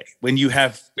world today. When you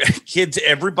have kids,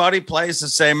 everybody plays the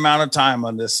same amount of time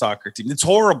on this soccer team. It's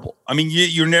horrible. I mean,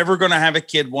 you're never going to have a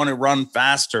kid want to run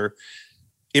faster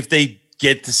if they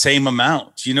get the same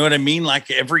amount. You know what I mean? Like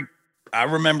I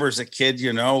remember as a kid,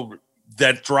 you know,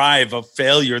 that drive of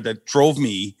failure that drove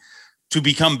me to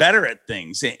become better at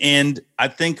things. And I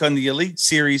think on the Elite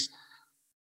Series,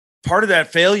 part of that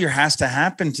failure has to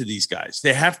happen to these guys.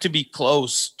 They have to be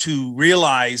close to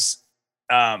realize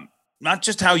not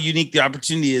just how unique the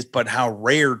opportunity is, but how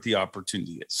rare the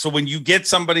opportunity is. So when you get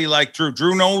somebody like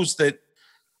Drew knows that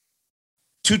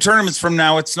 2 tournaments from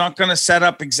now, it's not going to set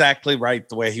up exactly right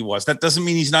the way he was. That doesn't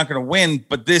mean he's not going to win,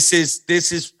 but this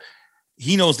is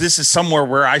he knows this is somewhere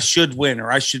where I should win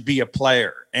or I should be a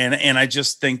player. And I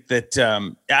just think that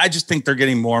they're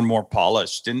getting more and more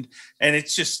polished, and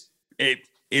it's just,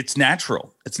 it's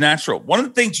natural. It's natural. One of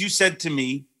the things you said to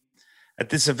me at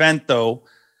this event, though,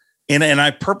 and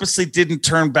I purposely didn't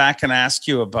turn back and ask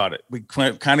you about it. We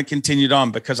kind of continued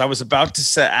on because I was about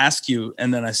to ask you.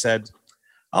 And then I said,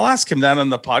 I'll ask him that on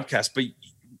the podcast. But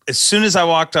as soon as I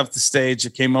walked off the stage, I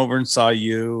came over and saw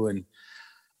you, and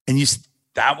you,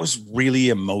 that was really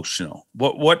emotional.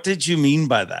 What did you mean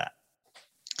by that?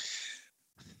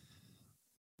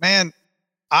 Man,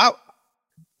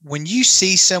 when you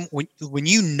see when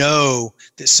you know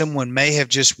that someone may have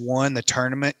just won the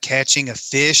tournament catching a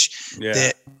fish,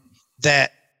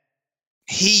 that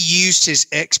he used his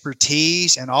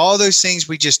expertise and all those things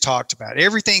we just talked about.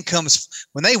 Everything comes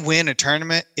when they win a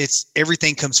tournament.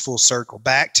 Everything comes full circle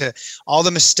back to all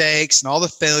the mistakes and all the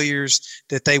failures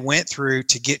that they went through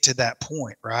to get to that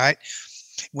point. Right.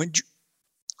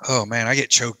 Oh man, I get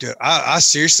choked up. I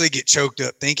seriously get choked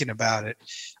up thinking about it.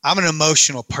 I'm an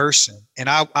emotional person, and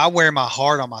I wear my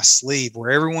heart on my sleeve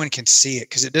where everyone can see it,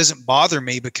 because it doesn't bother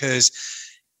me. Because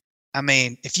I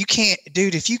mean, if you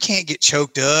can't get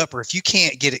choked up, or if you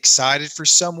can't get excited for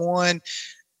someone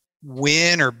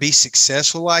win or be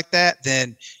successful like that,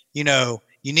 then, you know,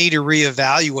 you need to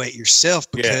reevaluate yourself,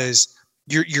 because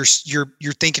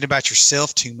you're thinking about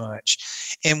yourself too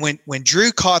much. And when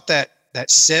Drew caught that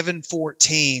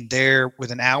 7:14 there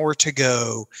with an hour to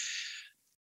go,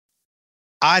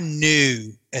 I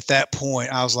knew at that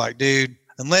point, I was like, dude,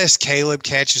 unless Caleb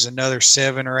catches another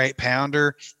 7 or 8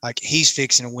 pounder, like, he's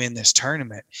fixing to win this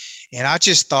tournament. And I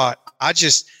just thought,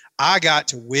 I got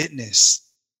to witness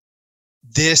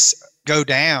this go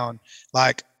down,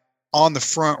 like, on the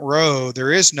front row.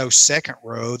 There is no second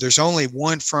row. There's only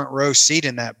one front row seat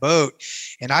in that boat.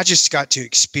 And I just got to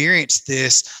experience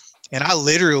this. And I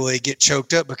literally get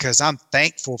choked up because I'm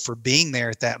thankful for being there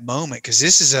at that moment, because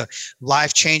this is a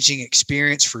life-changing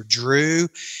experience for Drew.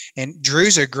 And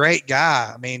Drew's a great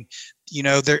guy. I mean, you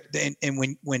know,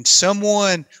 and when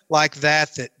someone like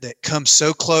that comes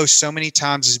so close so many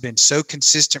times, has been so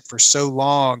consistent for so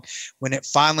long, when it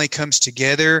finally comes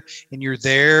together and you're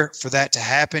there for that to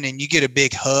happen, and you get a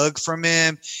big hug from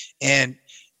him, and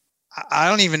I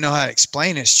don't even know how to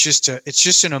explain it.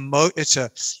 It's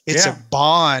a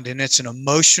bond, and it's an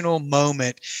emotional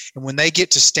moment. And when they get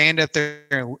to stand up there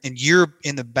and you're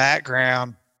in the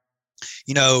background,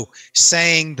 you know,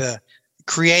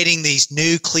 creating these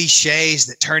new cliches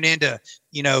that turn into,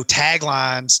 you know,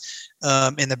 taglines,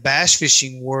 in the bass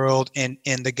fishing world, and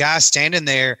the guy standing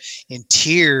there in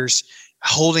tears,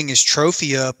 holding his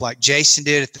trophy up like Jason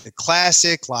did at the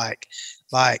Classic, like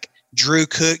Drew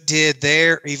Cook did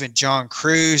there, even John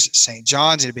Cruz at St.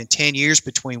 John's. It had been 10 years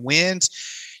between wins.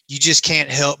 You just can't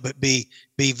help but be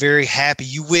very happy.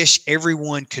 You wish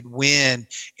everyone could win.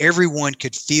 Everyone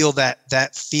could feel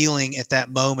that feeling at that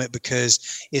moment,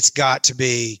 because it's got to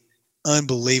be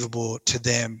unbelievable to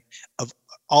them of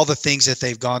all the things that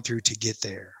they've gone through to get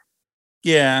there.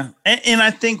 Yeah. And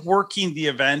I think working the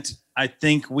event, I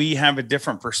think we have a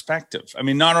different perspective. I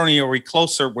mean, not only are we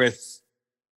closer with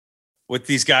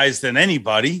these guys than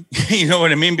anybody, you know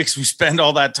what I mean? Because we spend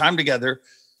all that time together,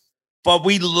 but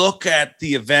we look at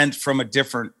the event from a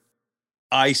different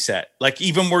eye set. Like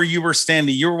even where you were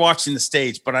standing, you were watching the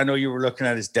stage, but I know you were looking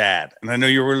at his dad, and I know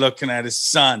you were looking at his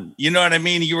son. You know what I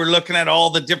mean? You were looking at all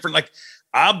the different, like,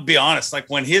 I'll be honest, like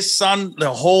when his son,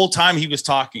 the whole time he was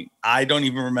talking, I don't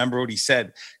even remember what he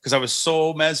said, because I was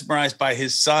so mesmerized by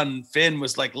his son. Finn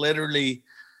was like literally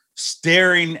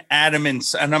staring at him. And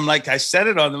I'm like, I said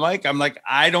it on the mic. I'm like,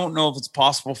 I don't know if it's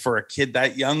possible for a kid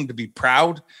that young to be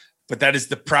proud, but that is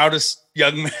the proudest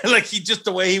young man. Like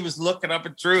the way he was looking up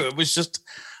at Drew, it was just,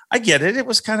 I get it. It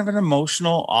was kind of an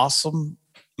emotional, awesome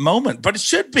moment, but it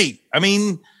should be. I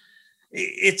mean,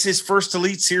 it's his first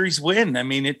Elite Series win. I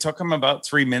mean, it took him about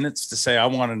 3 minutes to say, I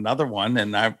want another one.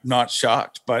 And I'm not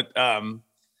shocked, but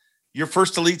your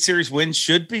first Elite Series win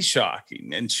should be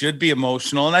shocking and should be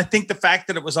emotional. And I think the fact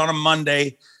that it was on a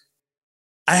Monday,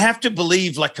 I have to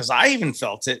believe, like, cause I even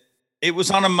felt it. It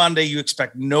was on a Monday. You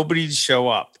expect nobody to show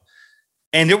up.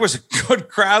 And there was a good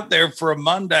crowd there for a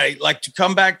Monday, like to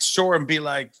come back to shore and be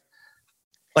like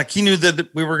he knew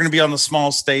that we were going to be on the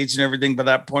small stage and everything by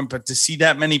that point, but to see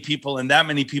that many people and that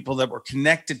many people that were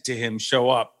connected to him show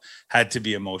up had to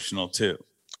be emotional too.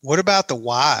 What about the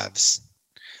wives?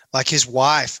 Like his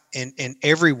wife in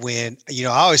every win, you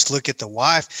know, I always look at the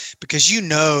wife, because, you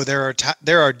know, there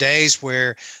are days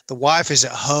where the wife is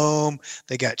at home,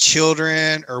 they got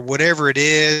children or whatever it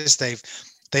is.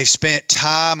 They've spent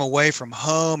time away from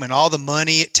home and all the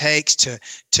money it takes to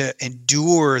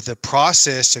endure the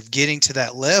process of getting to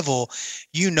that level.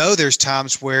 You know, there's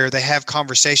times where they have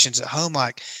conversations at home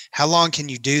like, how long can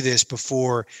you do this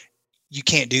before you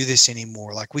can't do this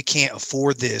anymore? Like, we can't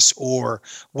afford this or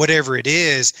whatever it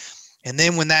is. And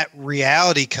then when that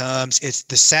reality comes, it's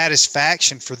the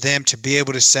satisfaction for them to be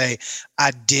able to say,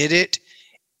 I did it.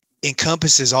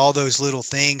 Encompasses all those little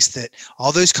things, that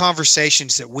all those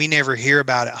conversations that we never hear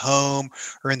about at home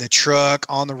or in the truck,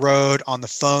 on the road, on the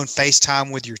phone,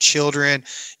 FaceTime with your children.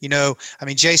 You know, I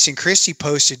mean, Jason Christie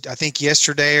posted, I think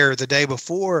yesterday or the day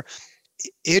before,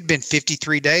 it had been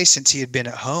 53 days since he had been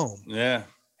at home. Yeah.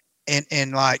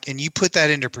 And you put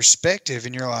that into perspective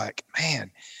and you're like,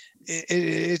 man,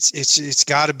 it's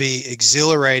got to be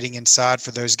exhilarating inside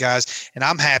for those guys. And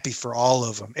I'm happy for all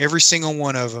of them, every single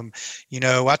one of them. You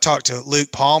know, I talked to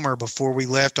Luke Palmer before we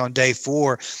left on day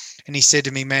 4, and he said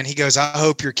to me, man, he goes, I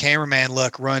hope your cameraman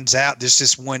luck runs out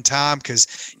this one time,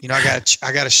 because, you know,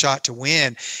 I got a shot to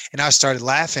win. And I started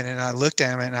laughing, and I looked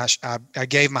at him and I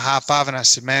gave him a high five, and I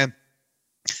said, man,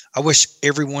 I wish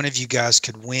every one of you guys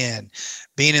could win.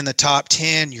 Being in the top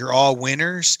 10, you're all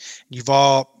winners. You've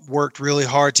all worked really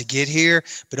hard to get here,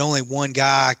 but only one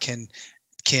guy can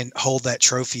hold that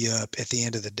trophy up at the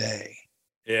end of the day.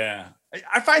 Yeah.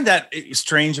 I find that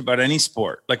strange about any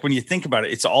sport. Like when you think about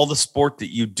it, it's all the sport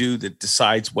that you do that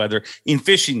decides whether. In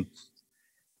fishing,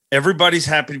 everybody's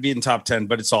happy to be in top 10,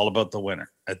 but it's all about the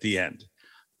winner at the end.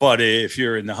 But if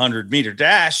you're in the 100-meter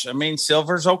dash, I mean,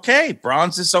 silver's okay.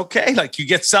 Bronze is okay. Like, you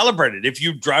get celebrated. If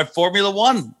you drive Formula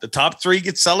One, the top 3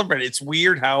 get celebrated. It's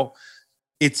weird how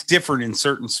it's different in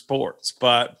certain sports.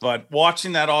 But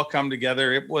watching that all come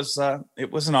together, it was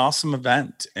an awesome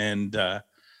event. And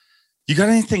you got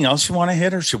anything else you want to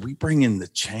hit, or should we bring in the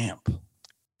champ?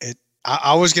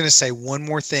 I was going to say one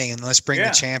more thing, and let's bring the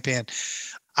champ in.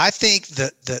 I think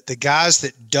that the guys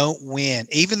that don't win,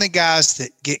 even the guys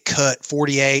that get cut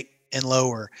 48 and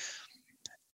lower,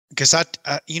 because I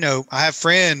have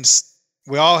friends,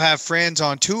 we all have friends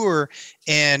on tour,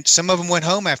 and some of them went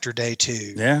home after day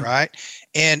 2. Yeah. Right.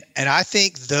 And I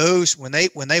think those, when they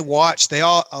watch,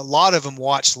 a lot of them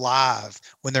watch live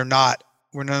when they're not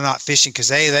fishing, because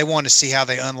they want to see how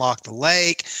they unlock the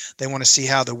lake. They want to see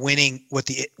how what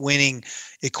the winning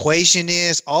equation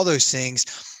is, all those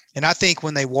things. And I think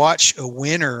when they watch a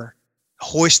winner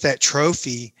hoist that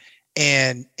trophy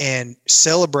and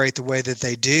celebrate the way that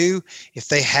they do, if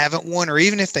they haven't won, or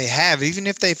even if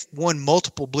they've won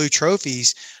multiple blue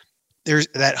trophies, there's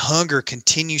that hunger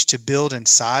continues to build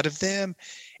inside of them,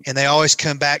 and they always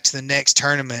come back to the next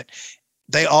tournament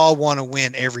they all want to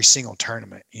win every single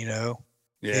tournament, you know?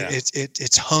 Yeah.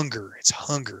 It's hunger. It's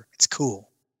hunger. It's cool.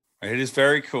 It is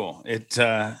very cool.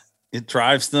 It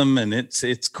drives them, and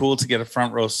it's cool to get a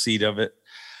front row seat of it.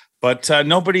 But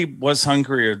nobody was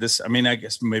hungrier. I mean, I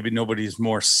guess maybe nobody is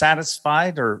more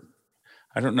satisfied, or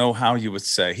I don't know how you would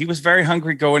say. He was very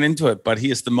hungry going into it, but he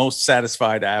is the most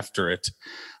satisfied after it.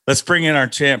 Let's bring in our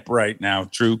champ right now,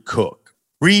 Drew Cook.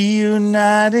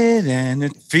 Reunited, and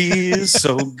it feels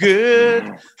so good.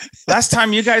 Last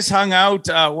time you guys hung out,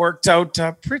 worked out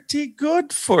pretty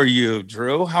good for you,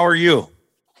 Drew. How are you?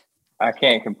 I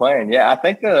can't complain. Yeah, I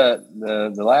think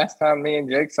the last time me and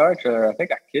Jake saw each other, I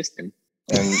think I kissed him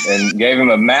and gave him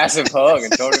a massive hug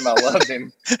and told him I loved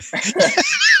him.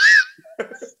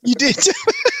 You did.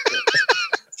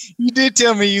 You did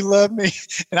tell me you loved me,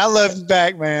 and I love you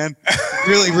back, man.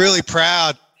 Really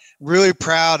proud. Really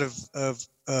proud of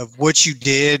what you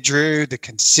did, Drew. The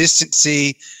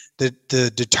consistency,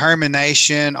 the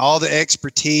determination, all the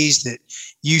expertise that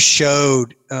you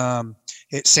showed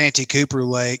at Santee Cooper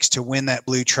Lakes to win that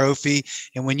blue trophy.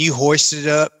 And when you hoisted it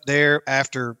up there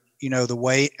after, you know, the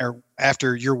weight, or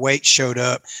after your weight showed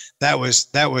up, that was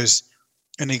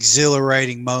an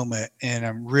exhilarating moment. And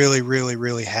I'm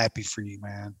really happy for you,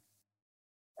 man.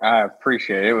 I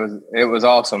appreciate it. It was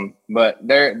awesome. But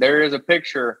there is a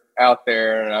picture out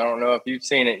there, and I don't know if you've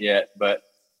seen it yet, but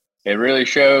it really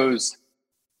shows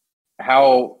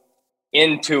how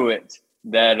into it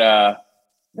that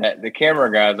the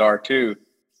camera guys are too.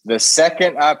 The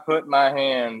second I put my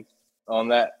hand on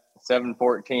that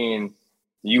 714,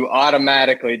 you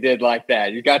automatically did like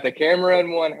that. You got the camera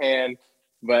in one hand,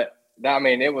 but I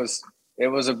mean, it was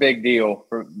a big deal.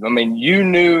 I mean, you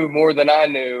knew more than I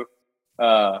knew,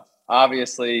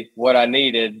 obviously what I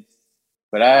needed,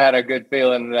 but I had a good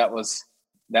feeling that was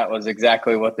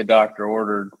exactly what the doctor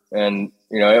ordered. And,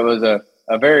 you know, it was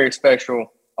a very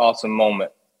special, awesome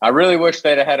moment. I really wish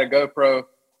they'd have had a GoPro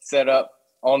set up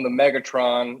on the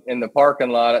Megatron in the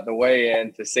parking lot at the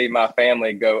weigh-in to see my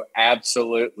family go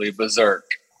absolutely berserk.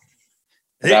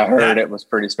 I heard it was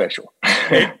pretty special.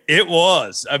 It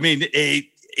was. I mean,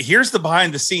 here's the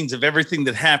behind the scenes of everything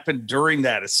that happened during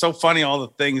that. It's so funny, all the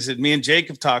things that me and Jake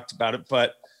have talked about it.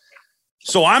 But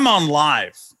so I'm on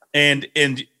live, and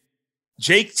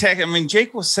Jake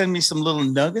will send me some little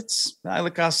nuggets.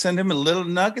 I'll send him a little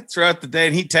nugget throughout the day,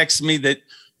 and he texted me that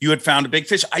you had found a big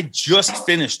fish. I just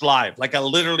finished live. Like, I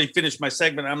literally finished my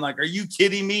segment. I'm like, are you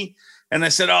kidding me? And I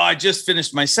said, oh, I just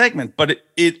finished my segment. But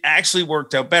it actually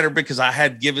worked out better because I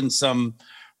had given some,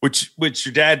 which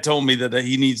your dad told me that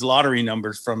he needs lottery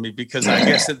numbers from me, because I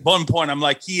guess at one point I'm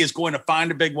like, he is going to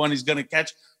find a big one he's going to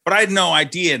catch. But I had no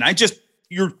idea. And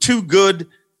you're too good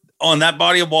on that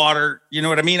body of water. You know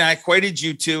what I mean? I equated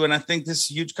you to, and I think this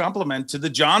is a huge compliment to the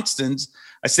Johnstons.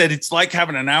 I said, it's like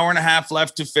having an hour and a half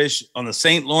left to fish on the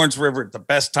St. Lawrence River at the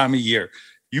best time of year.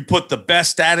 You put the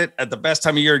best at it at the best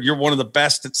time of year. You're one of the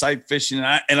best at sight fishing.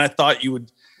 And I thought you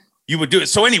would do it.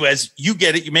 So anyways, you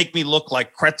get it. You make me look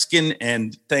like Kretzkin,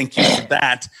 and thank you for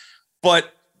that.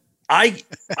 But I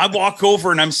walk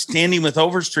over, and I'm standing with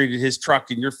Overstreet at his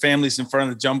truck, and your family's in front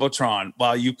of the Jumbotron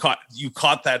while you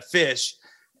caught that fish.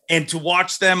 And to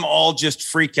watch them all just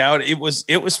freak out, it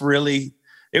was really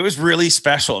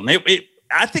special. And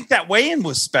I think that weigh-in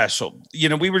was special. You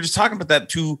know, we were just talking about that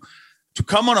to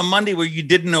come on a Monday where you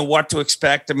didn't know what to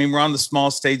expect. I mean, we're on the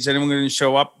small stage, anyone going to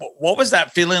show up. What was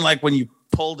that feeling like when you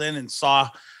pulled in and saw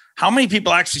how many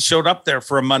people actually showed up there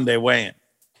for a Monday weigh-in?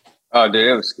 Oh,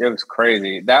 dude, it was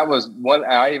crazy. That was one.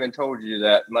 I even told you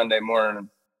that Monday morning.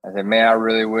 I said, man, I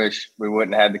really wish we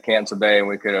wouldn't have had to cancel day and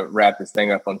we could have wrapped this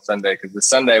thing up on Sunday, because the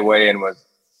Sunday weigh-in was,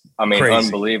 I mean, crazy.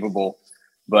 Unbelievable.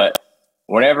 But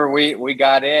whenever we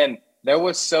got in, there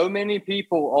was so many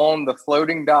people on the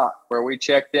floating dock where we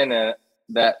checked in at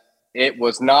that it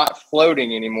was not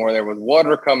floating anymore. There was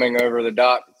water coming over the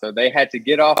dock, so they had to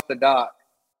get off the dock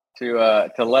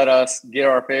to let us get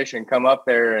our fish and come up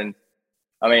there. And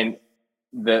I mean,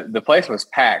 the place was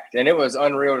packed, and it was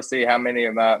unreal to see how many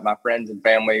of my friends and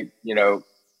family, you know,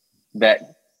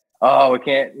 that, oh, we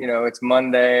can't, you know, it's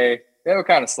Monday. They were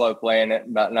kind of slow playing it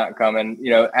about not coming,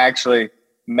 you know, actually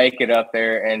make it up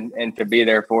there and to be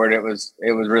there for it. It was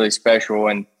really special.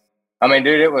 And I mean,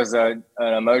 dude, it was an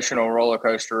emotional roller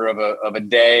coaster of a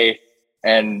day.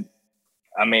 And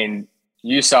I mean,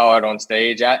 you saw it on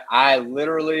stage. I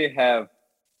literally have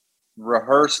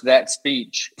rehearsed that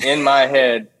speech in my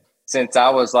head since I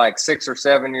was like 6 or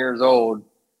 7 years old.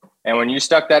 And when you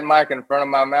stuck that mic in front of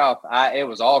my mouth, it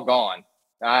was all gone.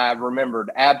 I remembered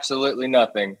absolutely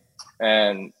nothing.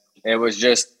 And it was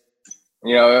just,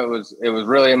 you know, it was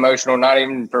really emotional, not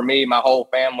even for me, my whole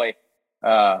family.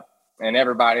 and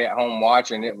everybody at home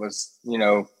watching, it was,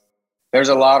 there's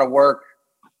a lot of work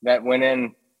that went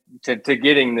in to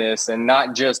getting this, and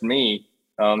not just me.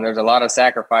 There's a lot of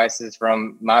sacrifices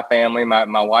from my family,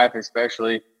 my wife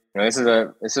especially. This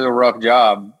is a rough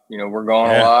job. We're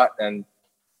going a lot, and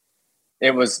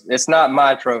it's not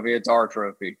my trophy, it's our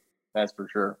trophy. That's for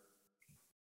sure.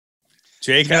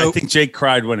 Jake, I think Jake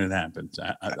cried when it happened.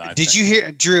 Did you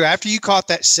hear, Drew, after you caught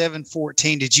that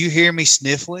 714, did you hear me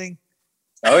sniffling?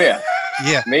 Oh yeah.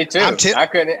 Yeah. Me too.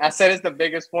 I said it's the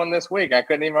biggest one this week. I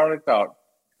couldn't even hardly talk.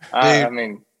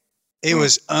 It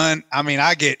was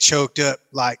I get choked up.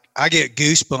 Like, I get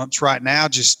goosebumps right now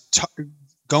just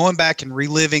going back and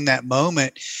reliving that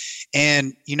moment.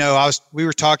 And, we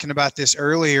were talking about this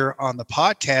earlier on the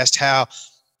podcast, how,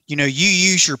 you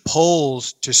use your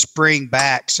poles to spring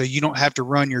back so you don't have to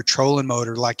run your trolling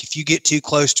motor. Like, if you get too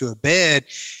close to a bed,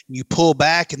 you pull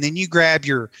back and then you grab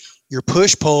your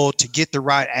push pole to get the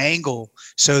right angle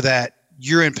so that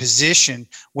you're in position,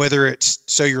 whether it's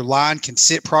so your line can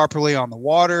sit properly on the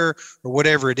water or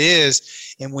whatever it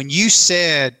is. And when you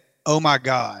said, "Oh my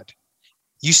God,"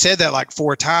 you said that like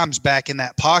 4 times back in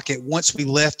that pocket once we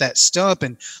left that stump,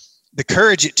 and the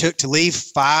courage it took to leave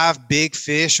 5 big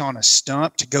fish on a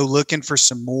stump to go looking for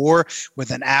some more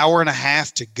with an hour and a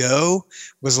half to go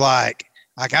was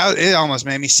it almost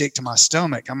made me sick to my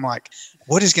stomach. I'm like,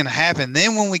 what is going to happen?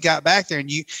 Then when we got back there and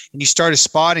you started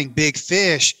spotting big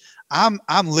fish, I'm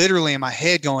literally in my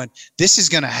head going, this is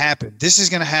going to happen. This is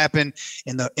going to happen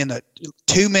in the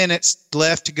 2 minutes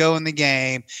left to go in the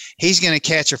game. He's going to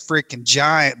catch a freaking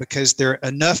giant because there are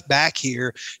enough back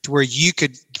here to where you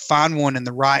could find one in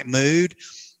the right mood.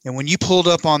 And when you pulled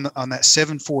up on that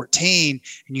 714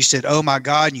 and you said, "Oh my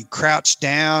God," and you crouched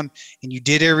down and you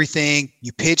did everything,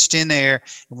 you pitched in there.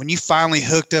 And when you finally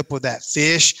hooked up with that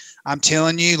fish, I'm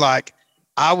telling you, like,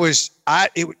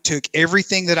 it took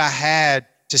everything that I had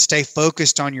to stay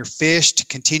focused on your fish, to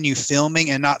continue filming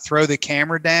and not throw the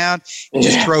camera down, and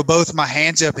just throw both my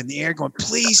hands up in the air going,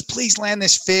 please land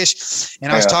this fish.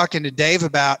 And I was talking to Dave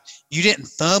about, you didn't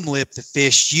thumb lip the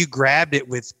fish. You grabbed it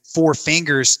with 4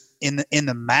 fingers in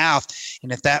the mouth.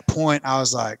 And at that point I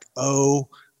was like, oh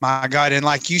my God. And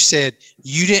like you said,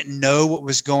 you didn't know what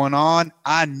was going on.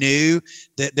 I knew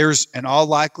that there's in all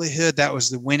likelihood that was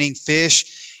the winning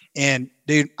fish. And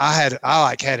dude, I had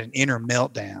an inner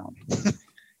meltdown.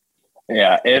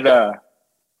 Yeah,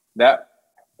 that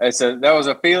was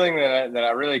a feeling that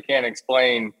I really can't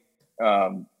explain.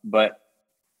 But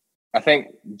I think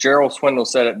Gerald Swindle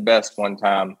said it best one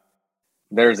time.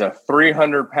 There's a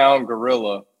 300-pound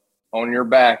gorilla on your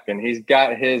back, and he's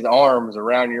got his arms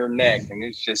around your neck, and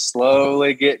it's just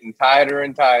slowly getting tighter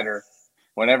and tighter.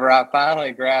 Whenever I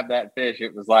finally grabbed that fish,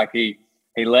 it was like he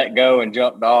let go and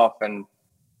jumped off, and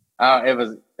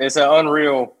it's an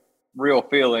unreal, real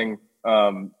feeling.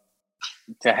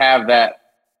 To have that,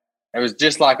 it was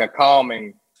just like a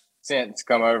calming sense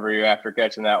come over you after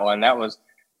catching that one.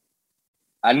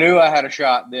 I knew I had a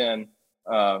shot then,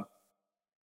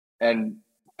 and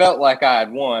felt like I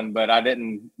had won, but I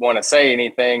didn't want to say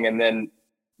anything. And then,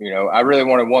 I really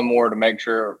wanted one more to make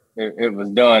sure it was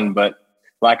done. But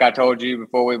like I told you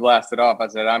before we blasted off, I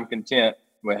said, I'm content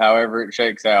with however it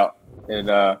shakes out. And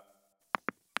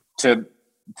to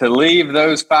leave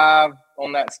those 5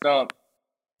 on that stump,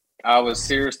 I was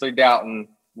seriously doubting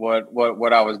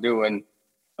what I was doing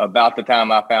about the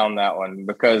time I found that one,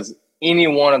 because any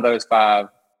one of those 5,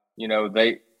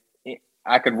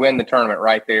 I could win the tournament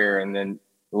right there, and then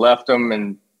left them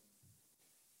and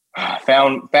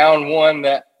found one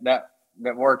that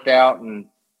worked out. And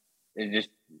it just,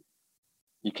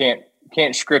 you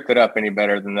can't script it up any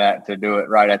better than that to do it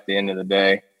right at the end of the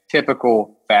day.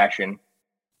 Typical fashion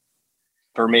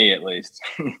for me, at least.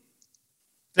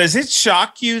 Does it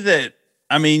shock you that,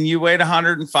 you weighed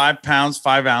 105 pounds,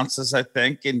 5 ounces, I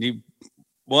think, and you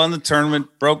won the tournament,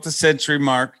 broke the century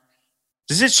mark.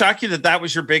 Does it shock you that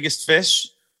was your biggest fish?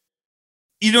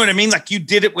 You know what I mean? Like, you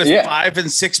did it with 5 and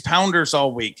 6 pounders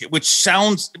all week, which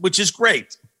is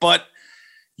great, but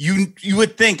you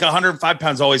would think 105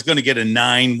 pounds always going to get a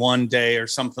 9 one day or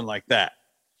something like that.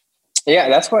 Yeah,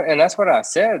 that's what I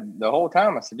said the whole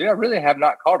time. I said, dude, I really have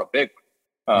not caught a big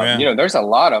one. There's a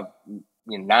lot of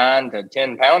 9 to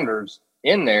 10 pounders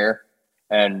in there,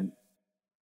 and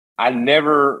I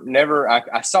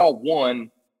I saw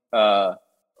one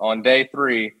on day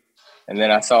 3, and then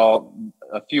I saw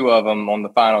a few of them on the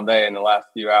final day in the last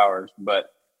few hours.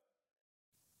 But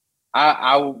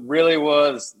I really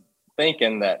was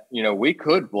thinking that we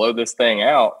could blow this thing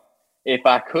out if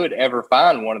I could ever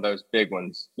find one of those big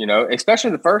ones,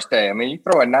 especially the first day. You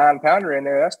throw a 9-pounder in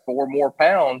there, that's 4 more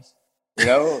pounds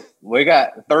we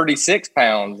got 36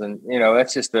 pounds, and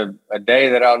that's just a day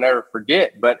that I'll never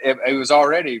forget. But it was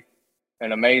already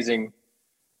an amazing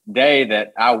day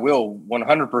that I will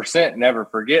 100% never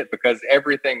forget, because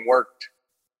everything worked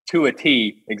to a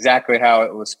T exactly how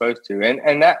it was supposed to.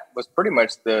 And that was pretty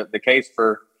much the case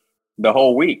for the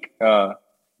whole week. The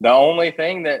only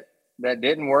thing that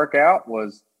didn't work out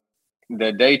was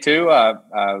the day 2,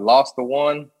 I lost the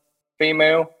one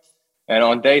female. And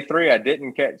on day 3, I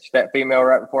didn't catch that female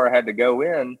right before I had to go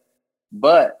in.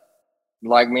 But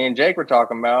like me and Jake were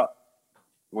talking about,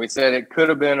 we said it could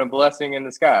have been a blessing in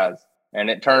disguise. And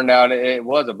it turned out it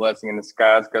was a blessing in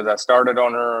disguise, because I started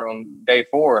on her on day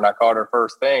 4 and I caught her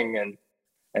first thing.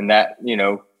 And that,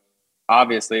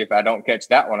 obviously if I don't catch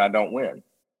that one, I don't win.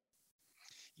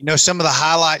 Some of the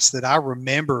highlights that I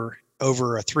remember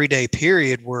over a 3-day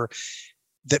period were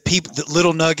the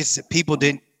little nuggets that people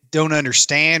don't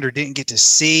understand or didn't get to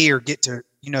see or get to,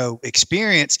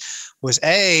 experience, was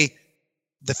the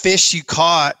fish you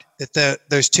caught that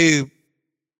those 2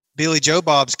 Billy Joe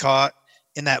Bobs caught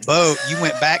in that boat. You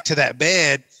went back to that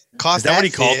bed, caught Is that what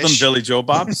he called them, Billy Joe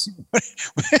Bobs?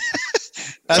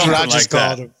 That's what I just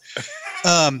called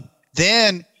them.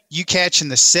 Then you catching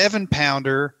the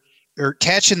 7-pounder, or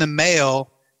catching the male,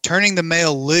 turning the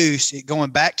male loose, going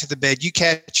back to the bed, you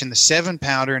catching the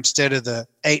 7-pounder instead of the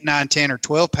 8, 9, 10, or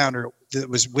 12-pounder that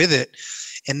was with it.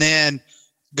 And then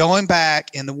going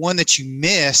back, and the one that you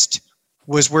missed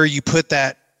was where you put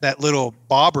that little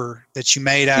bobber that you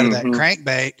made out of that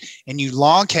crankbait, and you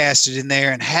long casted in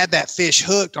there and had that fish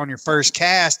hooked on your first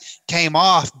cast, came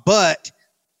off. But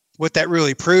what that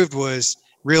really proved was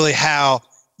really how,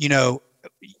 you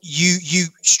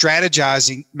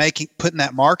strategizing, putting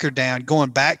that marker down, going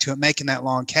back to it, making that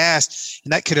long cast.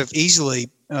 And that could have easily,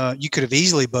 you could have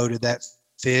easily boated that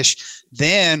fish.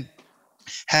 Then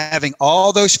having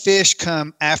all those fish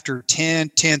come after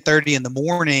 10:30 in the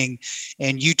morning,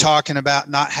 and you talking about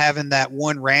not having that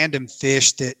one random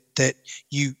fish that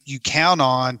you count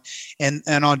on, and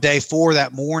on day 4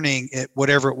 that morning at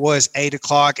whatever it was, 8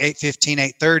 o'clock, 8:15,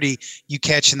 8:30, you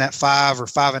catching that 5 or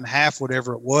 5.5,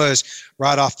 whatever it was,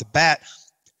 right off the bat.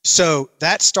 So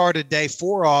that started day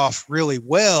 4 off really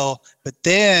well, but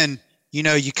then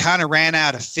you kind of ran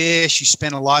out of fish. You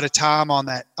spent a lot of time on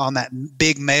that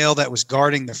big male that was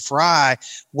guarding the fry.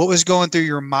 What was going through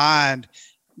your mind?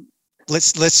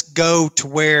 Let's go to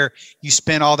where you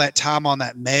spent all that time on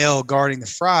that male guarding the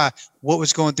fry. What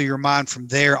was going through your mind from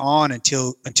there on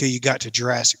until you got to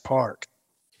Jurassic Park?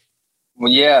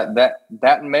 Well, yeah,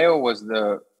 that male was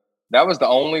the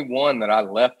only one that I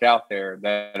left out there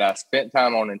that I spent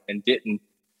time on and didn't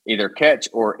either catch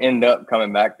or end up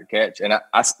coming back to catch. And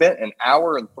I spent an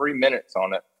hour and 3 minutes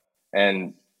on it.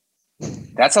 And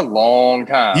that's a long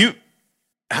time.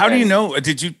 How do you know?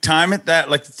 Did you time it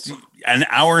that like an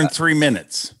hour and 3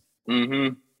 minutes?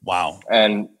 Mm-hmm. Wow.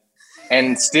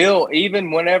 And still,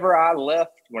 even whenever I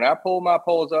left, when I pulled my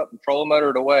poles up and trolling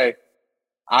motored away,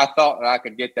 I thought that I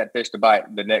could get that fish to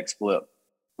bite the next flip.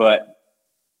 But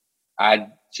I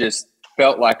just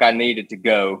felt like I needed to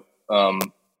go.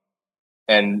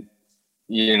 And,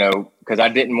 because I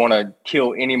didn't want to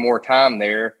kill any more time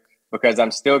there, because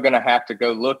I'm still going to have to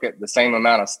go look at the same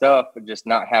amount of stuff, but just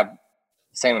not have the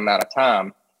same amount of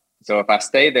time. So if I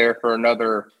stay there for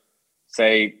another,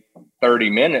 say, 30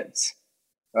 minutes,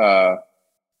 I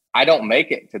don't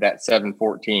make it to that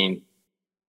 7:14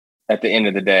 at the end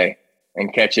of the day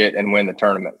and catch it and win the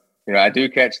tournament. I do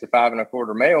catch the 5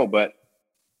 1/4 male, but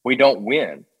we don't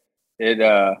win.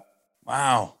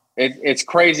 Wow. It's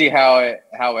crazy how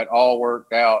it all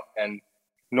worked out. And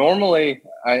normally,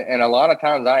 and a lot of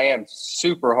times I am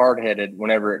super hard-headed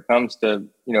whenever it comes to,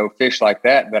 fish like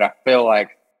that I feel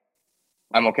like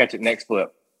I'm going to catch it next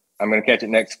flip. I'm going to catch it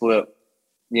next flip.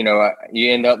 You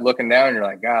end up looking down and you're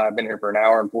like, God, I've been here for an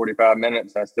hour and 45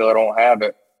 minutes. I still don't have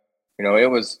it. It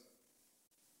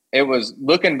was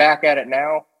looking back at it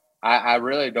now, I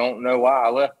really don't know why I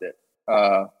left it.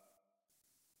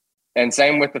 And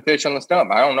same with the fish on the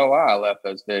stump. I don't know why I left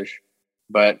those fish,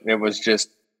 but it was just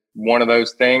one of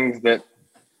those things that,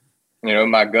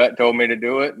 my gut told me to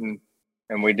do it, and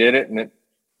we did it, and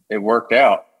it worked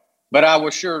out. But I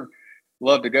would sure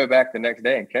love to go back the next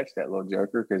day and catch that little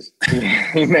joker, because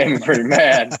he made me pretty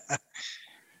mad.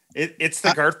 It's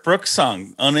the Garth Brooks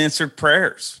song, Unanswered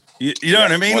Prayers. You know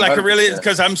what I mean? 100%. Like, it really is,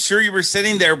 because I'm sure you were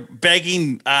sitting there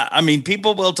begging.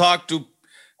 People will talk to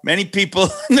many people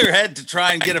in their head to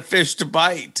try and get a fish to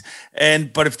bite.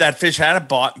 But if that fish had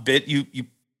a bit, you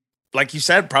like you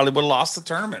said, probably would have lost the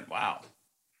tournament. Wow.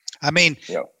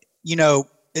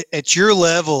 At your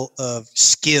level of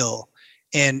skill,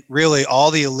 and really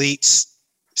all the elites'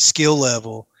 skill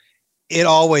level, it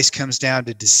always comes down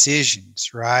to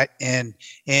decisions, right? And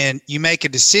you make a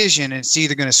decision and it's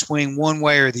either going to swing one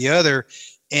way or the other.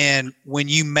 And when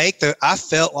you make I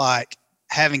felt like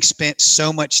having spent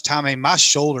so much time, I mean, my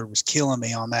shoulder was killing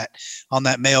me on that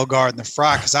male guard in the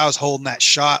fry, because I was holding that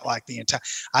shot like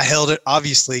I held it,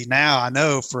 obviously now I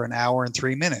know, for an hour and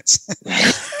 3 minutes.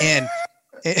 And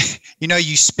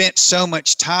you spent so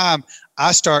much time.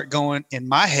 I start going in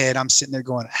my head, I'm sitting there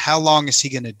going, how long is he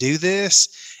going to do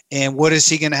this? And what is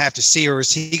he going to have to see? Or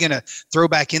is he going to throw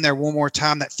back in there one more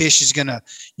time? That fish is going to,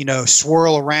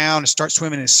 swirl around and start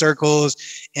swimming in circles.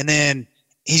 And then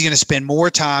he's going to spend more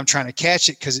time trying to catch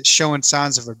it because it's showing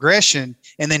signs of aggression,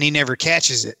 and then he never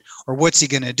catches it. Or what's he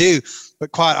going to do?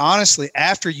 But quite honestly,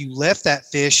 after you left that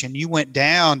fish and you went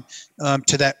down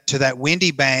to that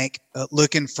windy bank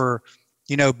looking for,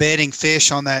 bedding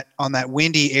fish on that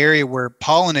windy area where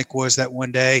Polinick was that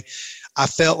one day, I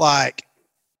felt like,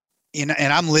 and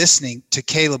I'm listening to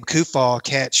Caleb Kufal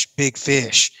catch big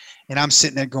fish, and I'm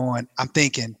sitting there going, I'm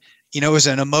thinking, it was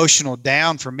an emotional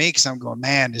down for me, because I'm going,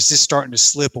 man, is this starting to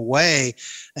slip away?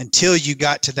 Until you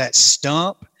got to that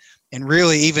stump. And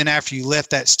really, even after you left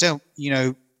that stump,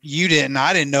 I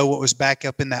didn't know what was back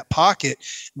up in that pocket.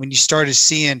 When you started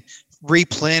seeing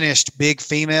replenished big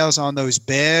females on those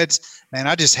beds, man,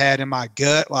 I just had in my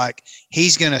gut, like,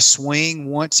 he's going to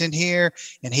swing once in here,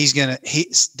 and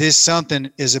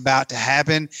something is about to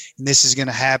happen, and this is going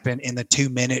to happen in the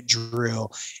 2-minute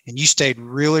drill. And you stayed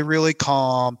really, really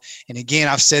calm. And again,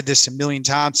 I've said this a million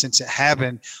times since it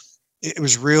happened. It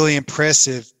was really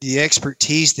impressive, the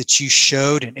expertise that you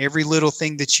showed in every little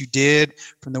thing that you did,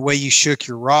 from the way you shook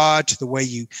your rod to the way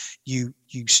you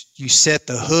set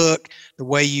the hook, the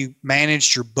way you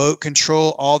managed your boat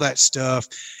control, all that stuff.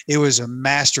 It was a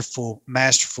masterful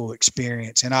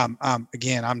experience. And I'm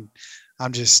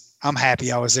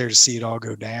happy I was there to see it all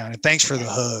go down. And thanks for the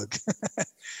hug.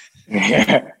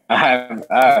 Yeah,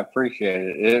 I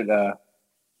appreciate it.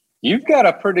 You've got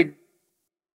a pretty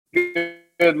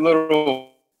good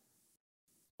little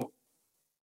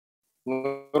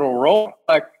role,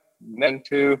 like men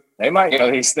too. They might know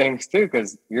these things too,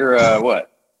 because you're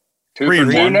what, 2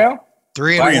 for 2 now?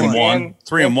 3 and 1.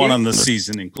 3 and 1 on the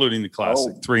season, including the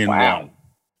classic. 3 and 1.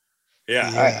 Yeah,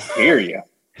 I hear you.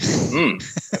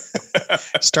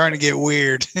 Starting to get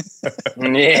weird.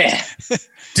 Yeah.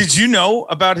 Did you know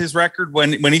about his record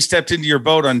when he stepped into your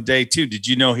boat on day 2? Did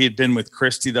you know he had been with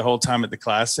Christy the whole time at the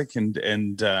classic, and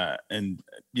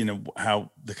how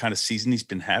the kind of season he's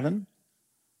been having?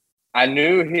 I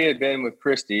knew he had been with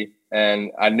Christy,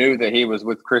 and I knew that he was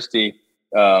with Christy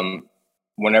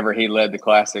whenever he led the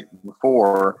classic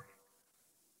before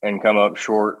and come up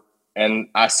short. And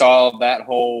I saw that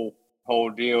whole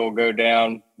deal go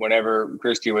down whenever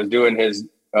Christy was doing his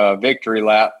victory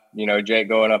lap, Jake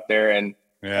going up there and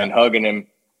hugging him.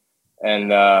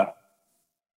 And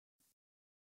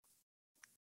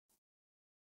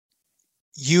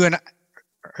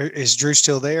is Drew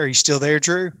still there? Are you still there,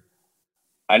 Drew?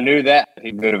 I knew that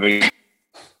he could have been.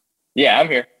 Yeah, I'm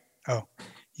here. Oh,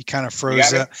 you kind of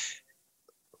froze up.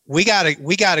 We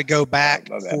gotta go back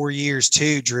 4 years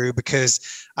too, Drew, because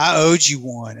I owed you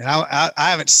one, and I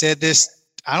haven't said this,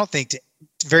 I don't think, to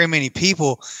very many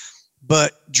people,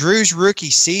 but Drew's rookie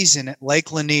season at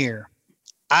Lake Lanier,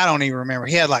 I don't even remember.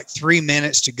 He had like 3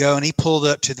 minutes to go, and he pulled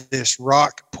up to this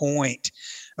rock point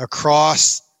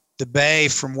across the bay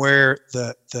from where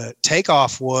the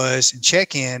takeoff was and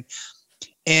check-in.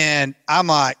 And I'm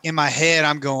like, in my head,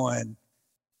 I'm going,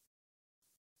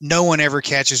 no one ever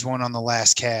catches one on the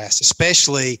last cast,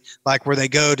 especially like where they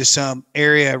go to some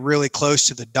area really close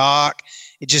to the dock.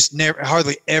 It just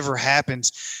hardly ever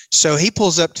happens. So he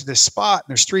pulls up to the spot, and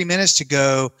there's 3 minutes to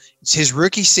go. It's his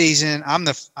rookie season.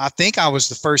 I think I was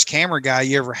the first camera guy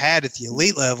you ever had at the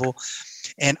elite level.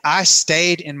 And I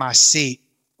stayed in my seat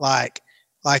like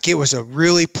it was a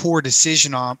really poor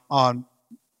decision on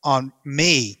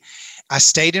me. I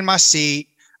stayed in my seat.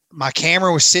 My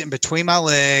camera was sitting between my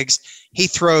legs. He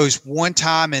throws one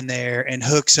time in there and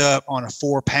hooks up on a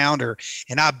 4-pounder.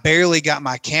 And I barely got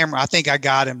my camera. I think I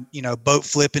got him, boat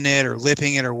flipping it or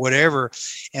lipping it or whatever.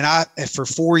 And for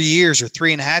 4 years or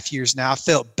 3.5 years now, I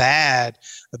felt bad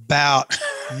about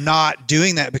not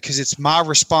doing that, because it's my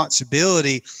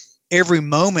responsibility. Every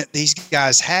moment these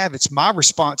guys have, it's my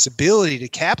responsibility to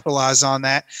capitalize on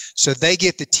that, so they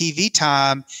get the TV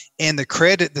time and the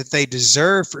credit that they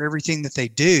deserve for everything that they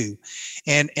do.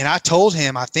 And I told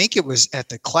him, I think it was at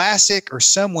the Classic or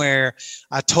somewhere,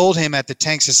 I told him at the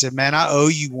tanks, I said, man, I owe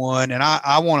you one, and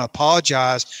I want to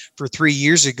apologize for 3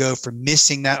 years ago for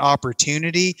missing that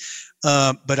opportunity.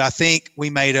 But I think we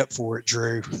made up for it,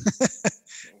 Drew.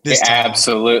 This time.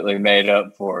 Absolutely made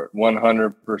up for it.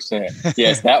 100%.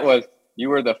 Yes, you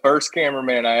were the first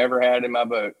cameraman I ever had in my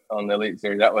boat on the Elite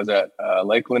Series. That was at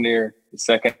Lake Lanier, the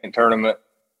second tournament,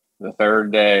 the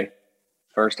third day.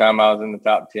 First time I was in the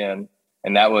top 10.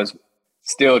 And that was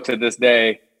still to this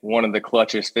day one of the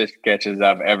clutchest fish catches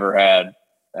I've ever had.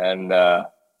 And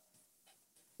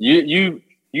you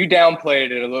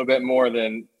downplayed it a little bit more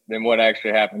than what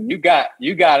actually happened. You got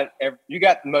it. You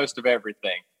got most of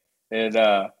everything. It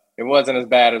wasn't as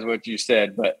bad as what you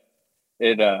said, but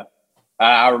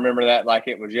I remember that like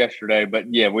it was yesterday.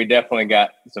 But yeah, we definitely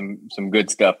got some good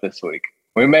stuff this week.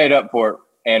 We made up for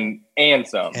it and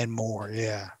some and more.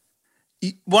 Yeah.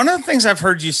 One of the things I've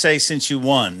heard you say since you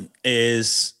won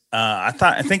is I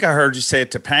think I heard you say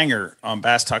it to Panger on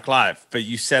Bass Talk Live, but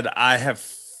you said I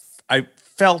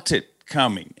felt it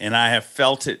coming and I have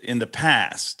felt it in the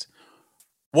past.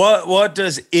 What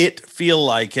does it feel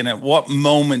like, and at what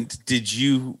moment did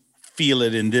you feel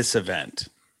it in this event?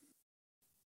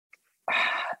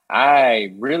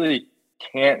 I really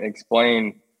can't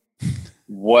explain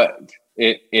what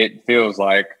it feels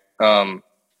like,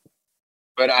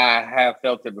 but I have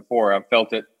felt it before. I've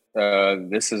felt it.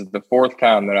 This is the fourth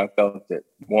time that I felt it.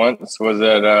 Once was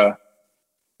at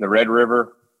the Red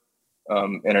River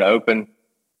in an open,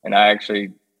 and I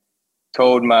actually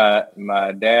told my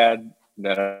dad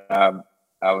that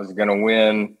I was going to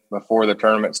win before the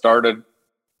tournament started.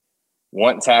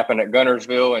 Once happened at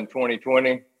Guntersville in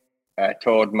 2020. I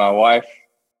told my wife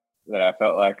that I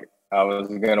felt like I was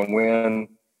going to win,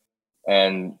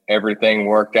 and everything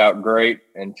worked out great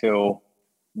until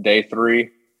day 3.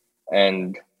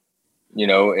 And,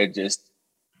 it just,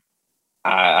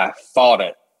 I fought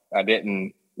it. I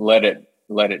didn't let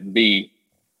it be.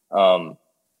 And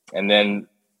then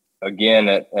again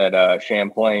at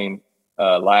Champlain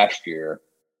last year,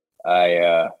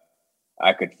 I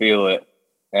could feel it,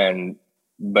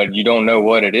 but you don't know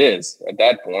what it is at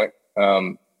that point.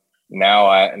 Now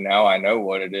I know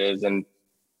what it is, and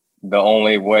the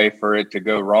only way for it to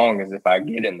go wrong is if I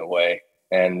get in the way.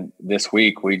 And this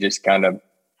week we just kind of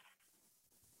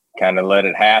let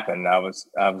it happen. I was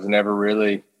never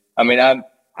really,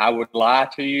 I would lie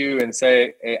to you and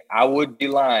say I would be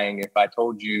lying if I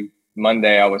told you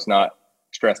Monday I was not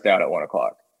stressed out at 1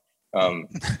 o'clock. I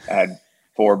had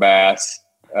 4 bass,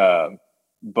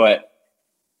 but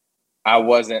I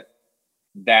wasn't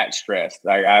that stressed.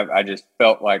 I just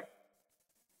felt like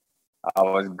I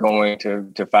was going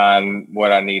to find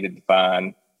what I needed to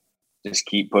find, just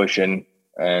keep pushing,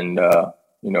 and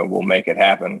we'll make it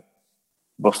happen.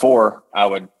 Before I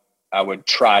would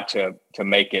try to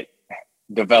make it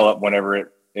develop whenever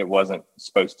it wasn't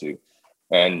supposed to,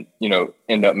 and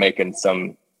end up making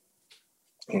some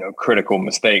critical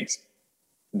mistakes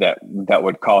that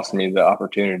would cost me the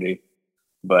opportunity.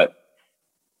 But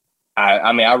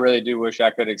I really do wish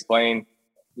I could explain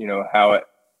how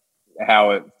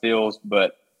it feels,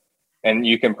 and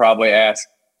you can probably ask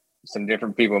some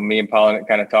different people. Me and Paul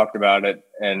kind of talked about it,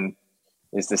 and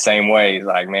it's the same way. It's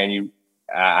like, man,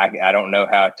 I don't know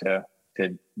how to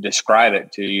describe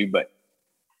it to you, but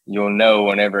you'll know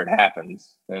whenever it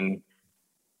happens. And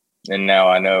now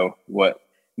I know what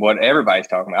everybody's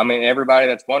talking about. Everybody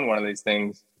that's won one of these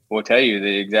things will tell you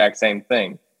the exact same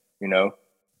thing.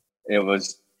 It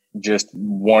was just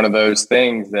one of those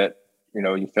things that,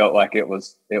 you felt like it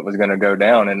was going to go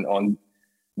down. And on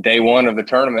day 1 of the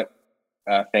tournament,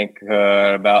 I think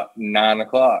about 9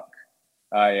 o'clock,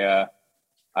 I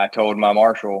told my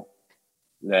marshal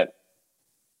that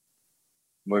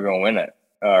we're going to win it.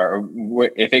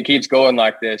 If it keeps going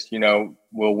like this, we'll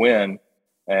win.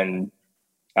 And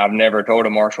I've never told a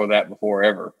marshal that before,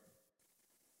 ever.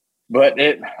 But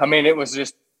it was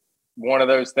just one of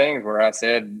those things where I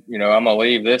said, I'm going to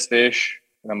leave this fish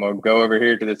and I'm going to go over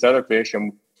here to this other fish.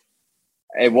 And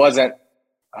it wasn't,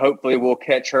 hopefully we'll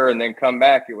catch her and then come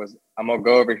back. It was, I'm going to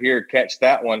go over here, catch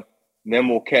that one, and then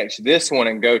we'll catch this one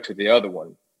and go to the other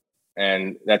one.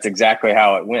 And that's exactly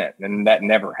how it went. And that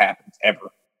never happens, ever.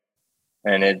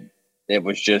 And it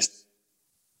was just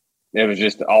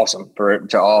awesome for it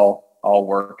to all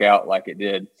work out like it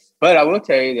did. But I will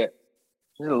tell you that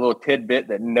there's a little tidbit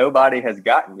that nobody has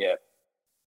gotten yet.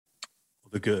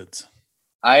 The goods.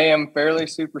 I am fairly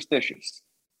superstitious.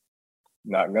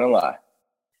 Not going to lie.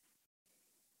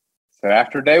 So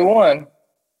after day 1,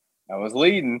 I was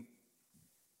leading.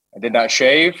 I did not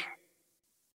shave.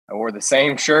 I wore the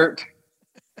same shirt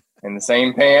and the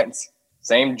same pants,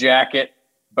 same jacket,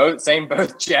 both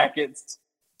jackets,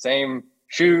 same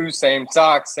shoes, same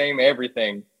socks, same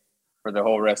everything for the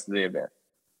whole rest of the event.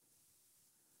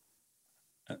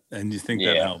 And you think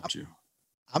that helped you?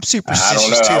 I'm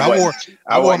superstitious too.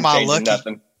 I wore my lucky.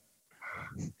 Nothing.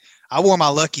 I wore my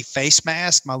lucky face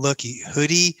mask, my lucky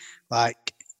hoodie.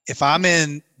 Like if I'm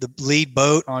in the lead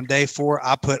boat on day 4,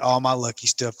 I put all my lucky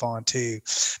stuff on too.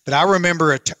 But I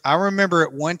remember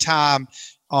at one time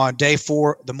on day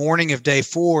 4, the morning of day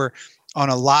 4, on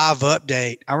a live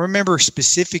update, I remember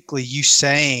specifically you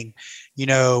saying, you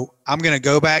know, I'm going to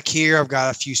go back here. I've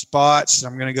got a few spots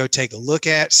I'm going to go take a look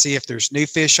at, see if there's new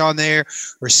fish on there,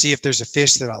 or see if there's a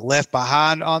fish that I left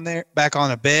behind on there, back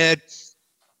on a bed.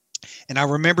 And I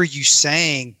remember you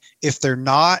saying, if they're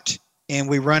not, and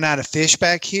we run out of fish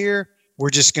back here, we're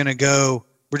just going to go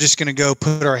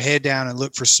put our head down and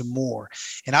look for some more.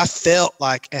 And I felt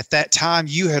like at that time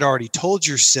you had already told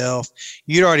yourself,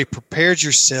 you'd already prepared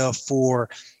yourself for,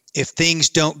 if things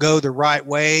don't go the right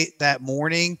way that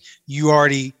morning, you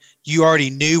already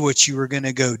knew what you were going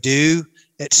to go do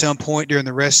at some point during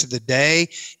the rest of the day.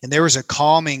 And there was a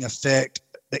calming effect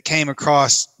that came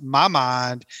across my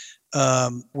mind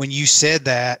when you said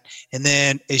that. And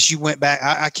then as you went back,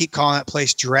 I keep calling that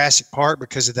place Jurassic Park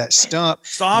because of that stump.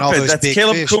 Stop it. That's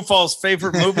Caleb Kufall's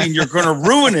favorite movie, and you're going to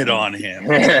ruin it on him.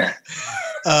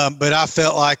 But I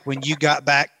felt like when you got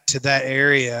back to that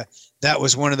area, that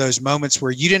was one of those moments where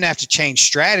you didn't have to change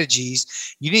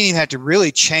strategies. You didn't even have to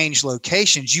really change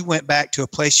locations. You went back to a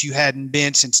place you hadn't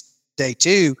been since day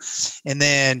 2, and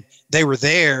then they were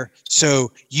there.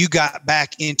 So you got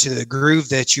back into the groove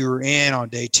that you were in on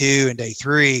day 2 and day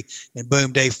 3, and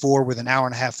boom, day 4 with an hour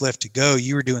and a half left to go,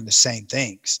 you were doing the same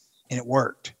things, and it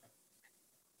worked.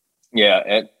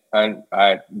 Yeah,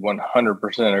 I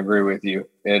 100% agree with you.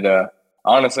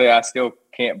 Honestly, I still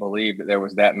can't believe that there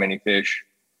was that many fish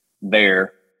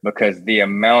there, because the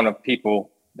amount of people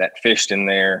that fished in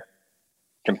there,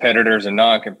 competitors and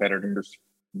non-competitors,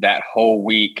 that whole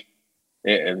week,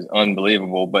 it was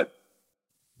unbelievable. But,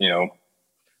 you know,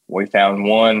 we found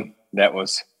one that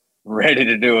was ready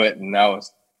to do it, and I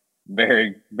was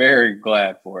very, very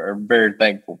glad for it, or very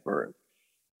thankful for it.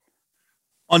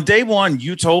 On day 1,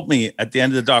 you told me at the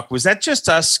end of the dock, was that just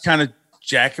us kind of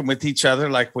jacking with each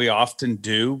other like we often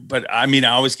do? But I mean,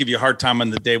 I always give you a hard time on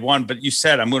the day 1, but you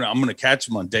said, I'm going to catch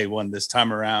him on day 1 this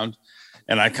time around.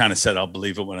 And I kind of said, I'll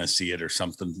believe it when I see it, or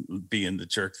something, being the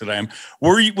jerk that I am.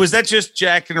 Was that just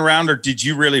jacking around, or did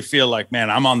you really feel like, man,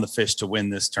 I'm on the fish to win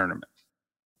this tournament?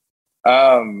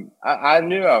 I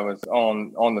knew I was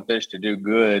on the fish to do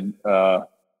good. But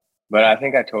I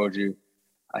think I told you,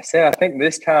 I said, I think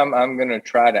this time I'm going to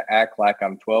try to act like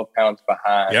I'm 12 pounds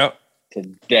behind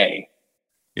today.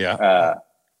 Yeah.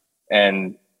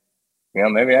 And, you know,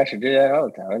 maybe I should do that all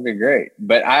the time. It'd be great.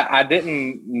 But I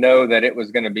didn't know that it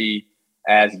was going to be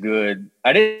as good.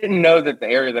 I didn't know that the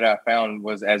area that I found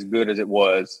was as good as it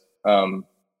was, you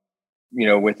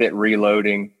know, with it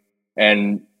reloading.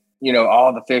 And, you know,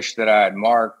 all the fish that I had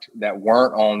marked that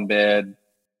weren't on bed,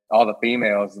 all the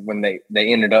females, when they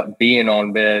ended up being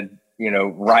on bed, you know,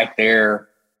 right there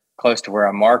close to where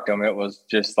I marked them, it was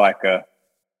just like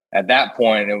at that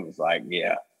point, it was like,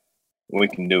 yeah, we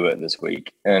can do it this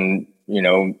week. And, you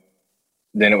know,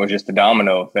 then it was just a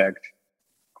domino effect.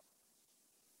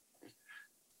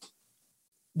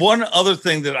 One other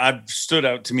thing that stood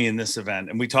out to me in this event,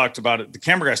 and we talked about it, the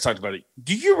camera guys talked about it.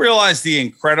 Do you realize the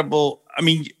incredible, I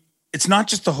mean, it's not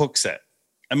just the hook set.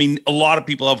 I mean, a lot of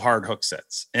people have hard hook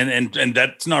sets, and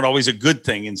that's not always a good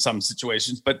thing in some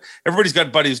situations, but everybody's got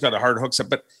a buddy who's got a hard hook set.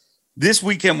 But this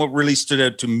weekend, what really stood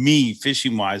out to me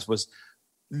fishing wise was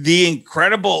the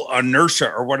incredible inertia,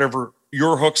 or whatever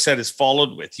your hook set is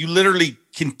followed with. You literally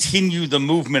continue the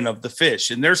movement of the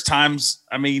fish. And there's times,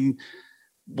 I mean,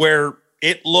 where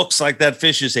it looks like that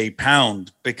fish is a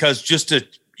pound, because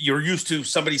you're used to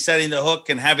somebody setting the hook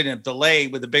and having a delay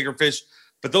with a bigger fish,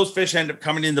 but those fish end up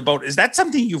coming in the boat. Is that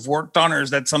something you've worked on, or is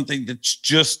that something that's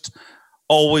just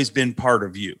always been part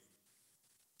of you?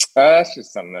 That's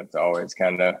just something that's always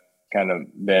kind of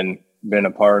been a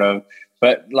part of.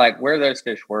 But like where those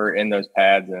fish were in those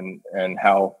pads, and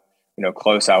how, you know,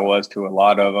 close I was to a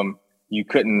lot of them, you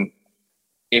couldn't,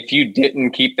 if you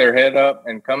didn't keep their head up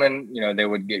and coming, you know, they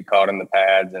would get caught in the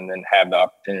pads and then have the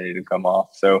opportunity to come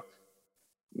off. So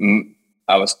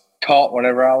I was taught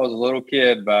whenever I was a little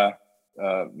kid by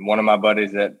one of my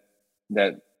buddies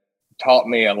that taught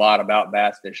me a lot about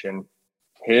bass fishing.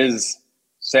 His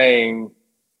saying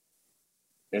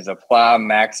is apply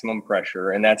maximum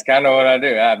pressure. And that's kind of what I do.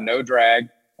 I have no drag.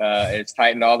 It's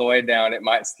tightened all the way down. It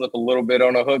might slip a little bit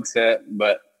on a hook set,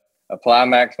 but apply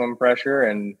maximum pressure.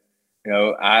 And, you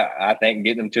know, I think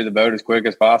getting them to the boat as quick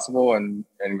as possible and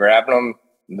grabbing them,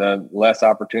 the less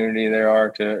opportunity there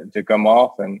are to come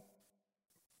off. And,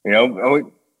 you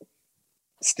know,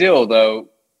 still though,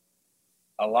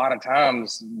 a lot of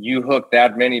times you hook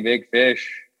that many big fish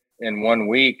in 1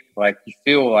 week, like you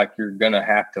feel like you're going to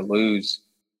have to lose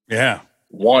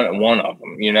one of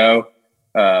them, you know?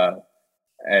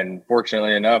 And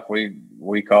fortunately enough,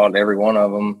 we called every one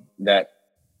of them that,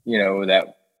 you know,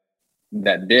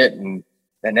 that bit, and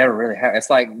that never really happened. It's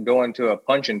like going to a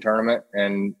punching tournament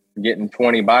and getting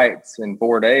 20 bites in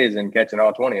 4 days and catching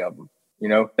all 20 of them. You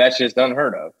know, that's just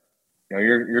unheard of. You know,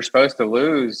 you're supposed to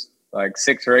lose like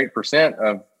 6 or 8%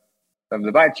 of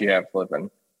the bites you have flipping.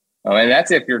 And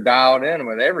that's if you're dialed in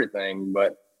with everything,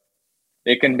 but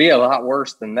it can be a lot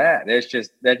worse than that.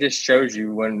 That just shows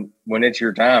you when it's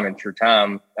your time, it's your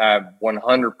time. I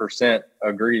 100%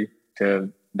 agree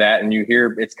to that. And you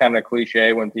hear, it's kind of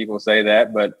cliche when people say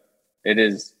that, but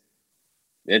it's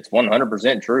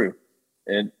 100% true.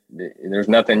 There's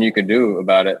nothing you could do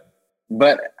about it.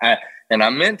 But I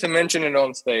meant to mention it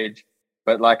on stage,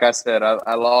 but like I said,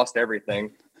 I lost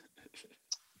everything.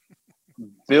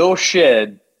 Bill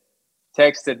Shedd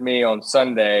texted me on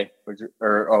Sunday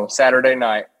or on Saturday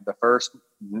night,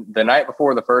 the night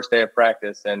before the first day of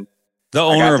practice, and the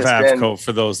owner of AFCO,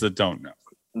 for those that don't know,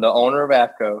 the owner of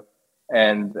AFCO,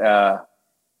 and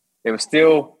it was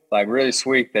still like really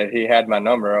sweet that he had my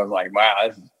number. I was like, wow,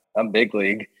 I'm big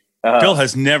league. Bill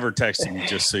has never texted me,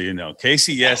 just so you know.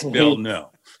 Casey, yes. Bill,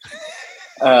 no.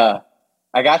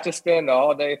 I got to spend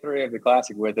all day 3 of the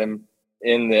Classic with him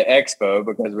in the expo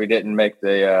because we didn't make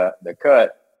the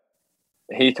cut.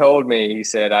 He told me, he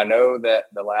said, I know that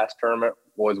the last tournament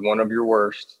was one of your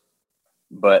worst,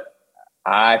 but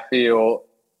I feel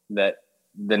that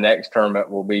the next tournament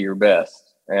will be your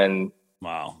best. And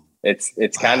wow,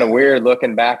 it's kind of weird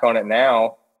looking back on it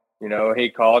now. You know, he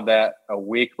called that a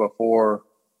week before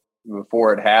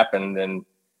it happened.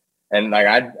 And like,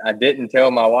 I didn't tell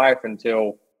my wife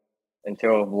until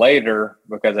later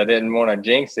because I didn't want to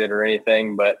jinx it or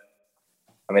anything. But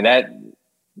I mean,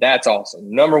 that's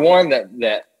awesome. Number one,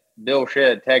 that Bill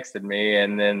Shedd texted me.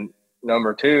 And then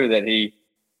number 2, that he,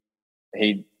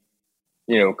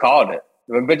 you know, called it,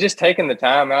 but just taking the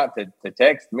time out to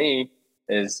text me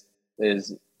is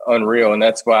unreal. And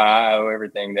that's why I owe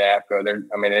everything to AFCO.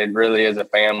 I mean, it really is a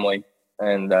family,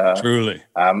 and truly,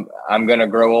 I'm going to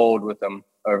grow old with them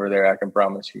over there. I can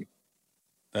promise you.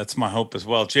 That's my hope as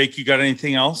well. Jake, you got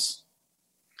anything else?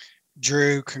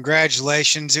 Drew,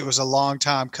 congratulations. It was a long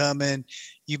time coming.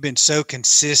 You've been so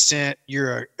consistent.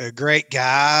 You're a great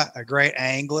guy, a great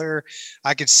angler.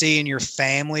 I could see in your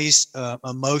family's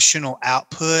emotional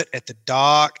output at the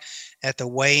dock, at the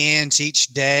weigh-ins each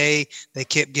day. They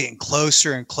kept getting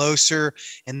closer and closer.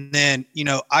 And then, you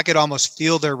know, I could almost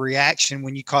feel their reaction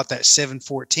when you caught that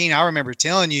 714. I remember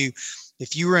telling you,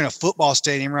 if you were in a football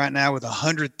stadium right now with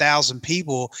 100,000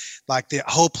 people, like the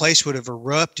whole place would have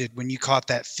erupted when you caught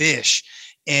that fish.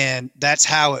 And that's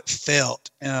how it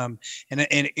felt. And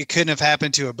it couldn't have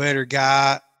happened to a better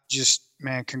guy. Just,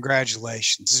 man,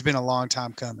 congratulations. It's been a long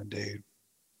time coming, dude.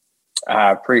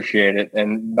 I appreciate it.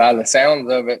 And by the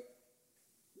sounds of it,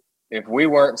 if we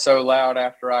weren't so loud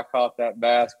after I caught that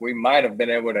bass, we might have been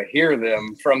able to hear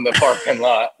them from the parking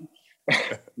lot.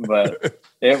 But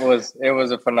it was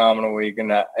a phenomenal week,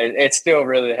 and it still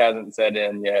really hasn't set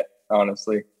in yet.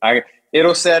 Honestly,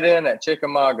 it'll set in at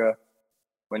Chickamauga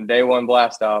when day 1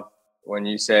 blast off. When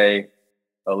you say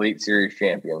Elite Series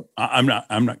champion, I'm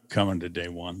not coming to day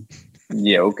 1.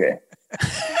 Yeah, okay.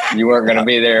 You weren't going to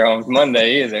be there on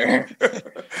Monday either.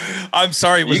 I'm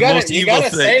sorry. It was the most evil thing. You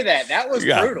got to say that. That was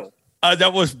brutal.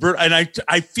 That was brutal, and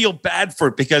I feel bad for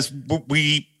it because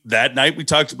that night we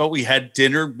talked about we had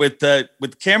dinner with the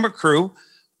camera crew.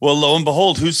 Well, lo and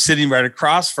behold, who's sitting right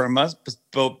across from us?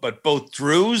 But both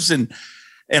Drews and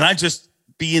I, just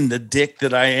being the dick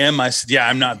that I am, I said, "Yeah,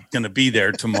 I'm not going to be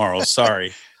there tomorrow.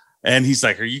 Sorry." And he's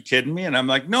like, "Are you kidding me?" And I'm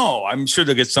like, "No, I'm sure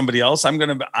they'll get somebody else. I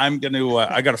got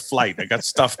a flight. I got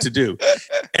stuff to do."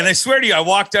 And I swear to you, I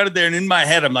walked out of there, and in my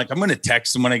head, I'm like, I'm going to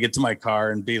text him when I get to my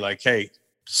car and be like, "Hey,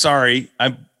 sorry,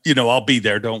 I'll be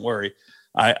there. Don't worry."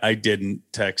 I didn't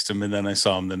text him, and then I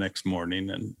saw him the next morning,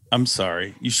 and I'm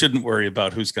sorry. You shouldn't worry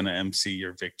about who's going to MC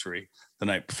your victory the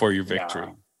night before your victory.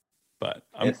 Nah, but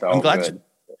I'm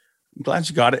glad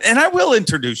you got it, and I will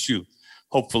introduce you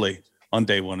hopefully on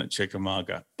day 1 at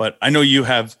Chickamauga. But I know you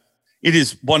have. It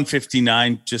is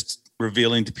 1:59. Just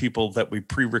revealing to people that we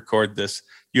pre-record this.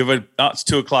 You have it's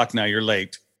 2:00 now. You're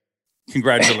late.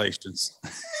 Congratulations.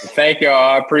 Thank you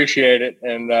all. I appreciate it.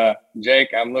 And Jake,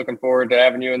 I'm looking forward to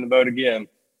having you in the boat again.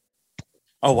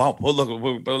 Oh, wow. Well,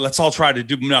 look, let's all try to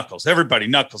do knuckles. Everybody,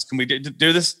 knuckles. Can we do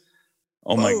this?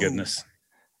 Oh, my goodness.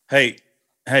 Hey,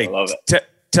 I love it.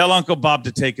 Tell Uncle Bob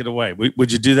to take it away.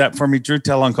 Would you do that for me, Drew?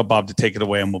 Tell Uncle Bob to take it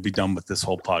away, and we'll be done with this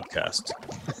whole podcast.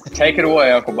 Take it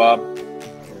away, Uncle Bob.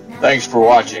 Thanks for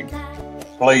watching.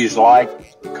 Please like,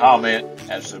 comment,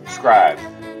 and subscribe,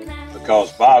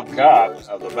 because Bob Cobb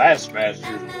of the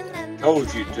Bassmaster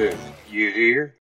told you to. You hear?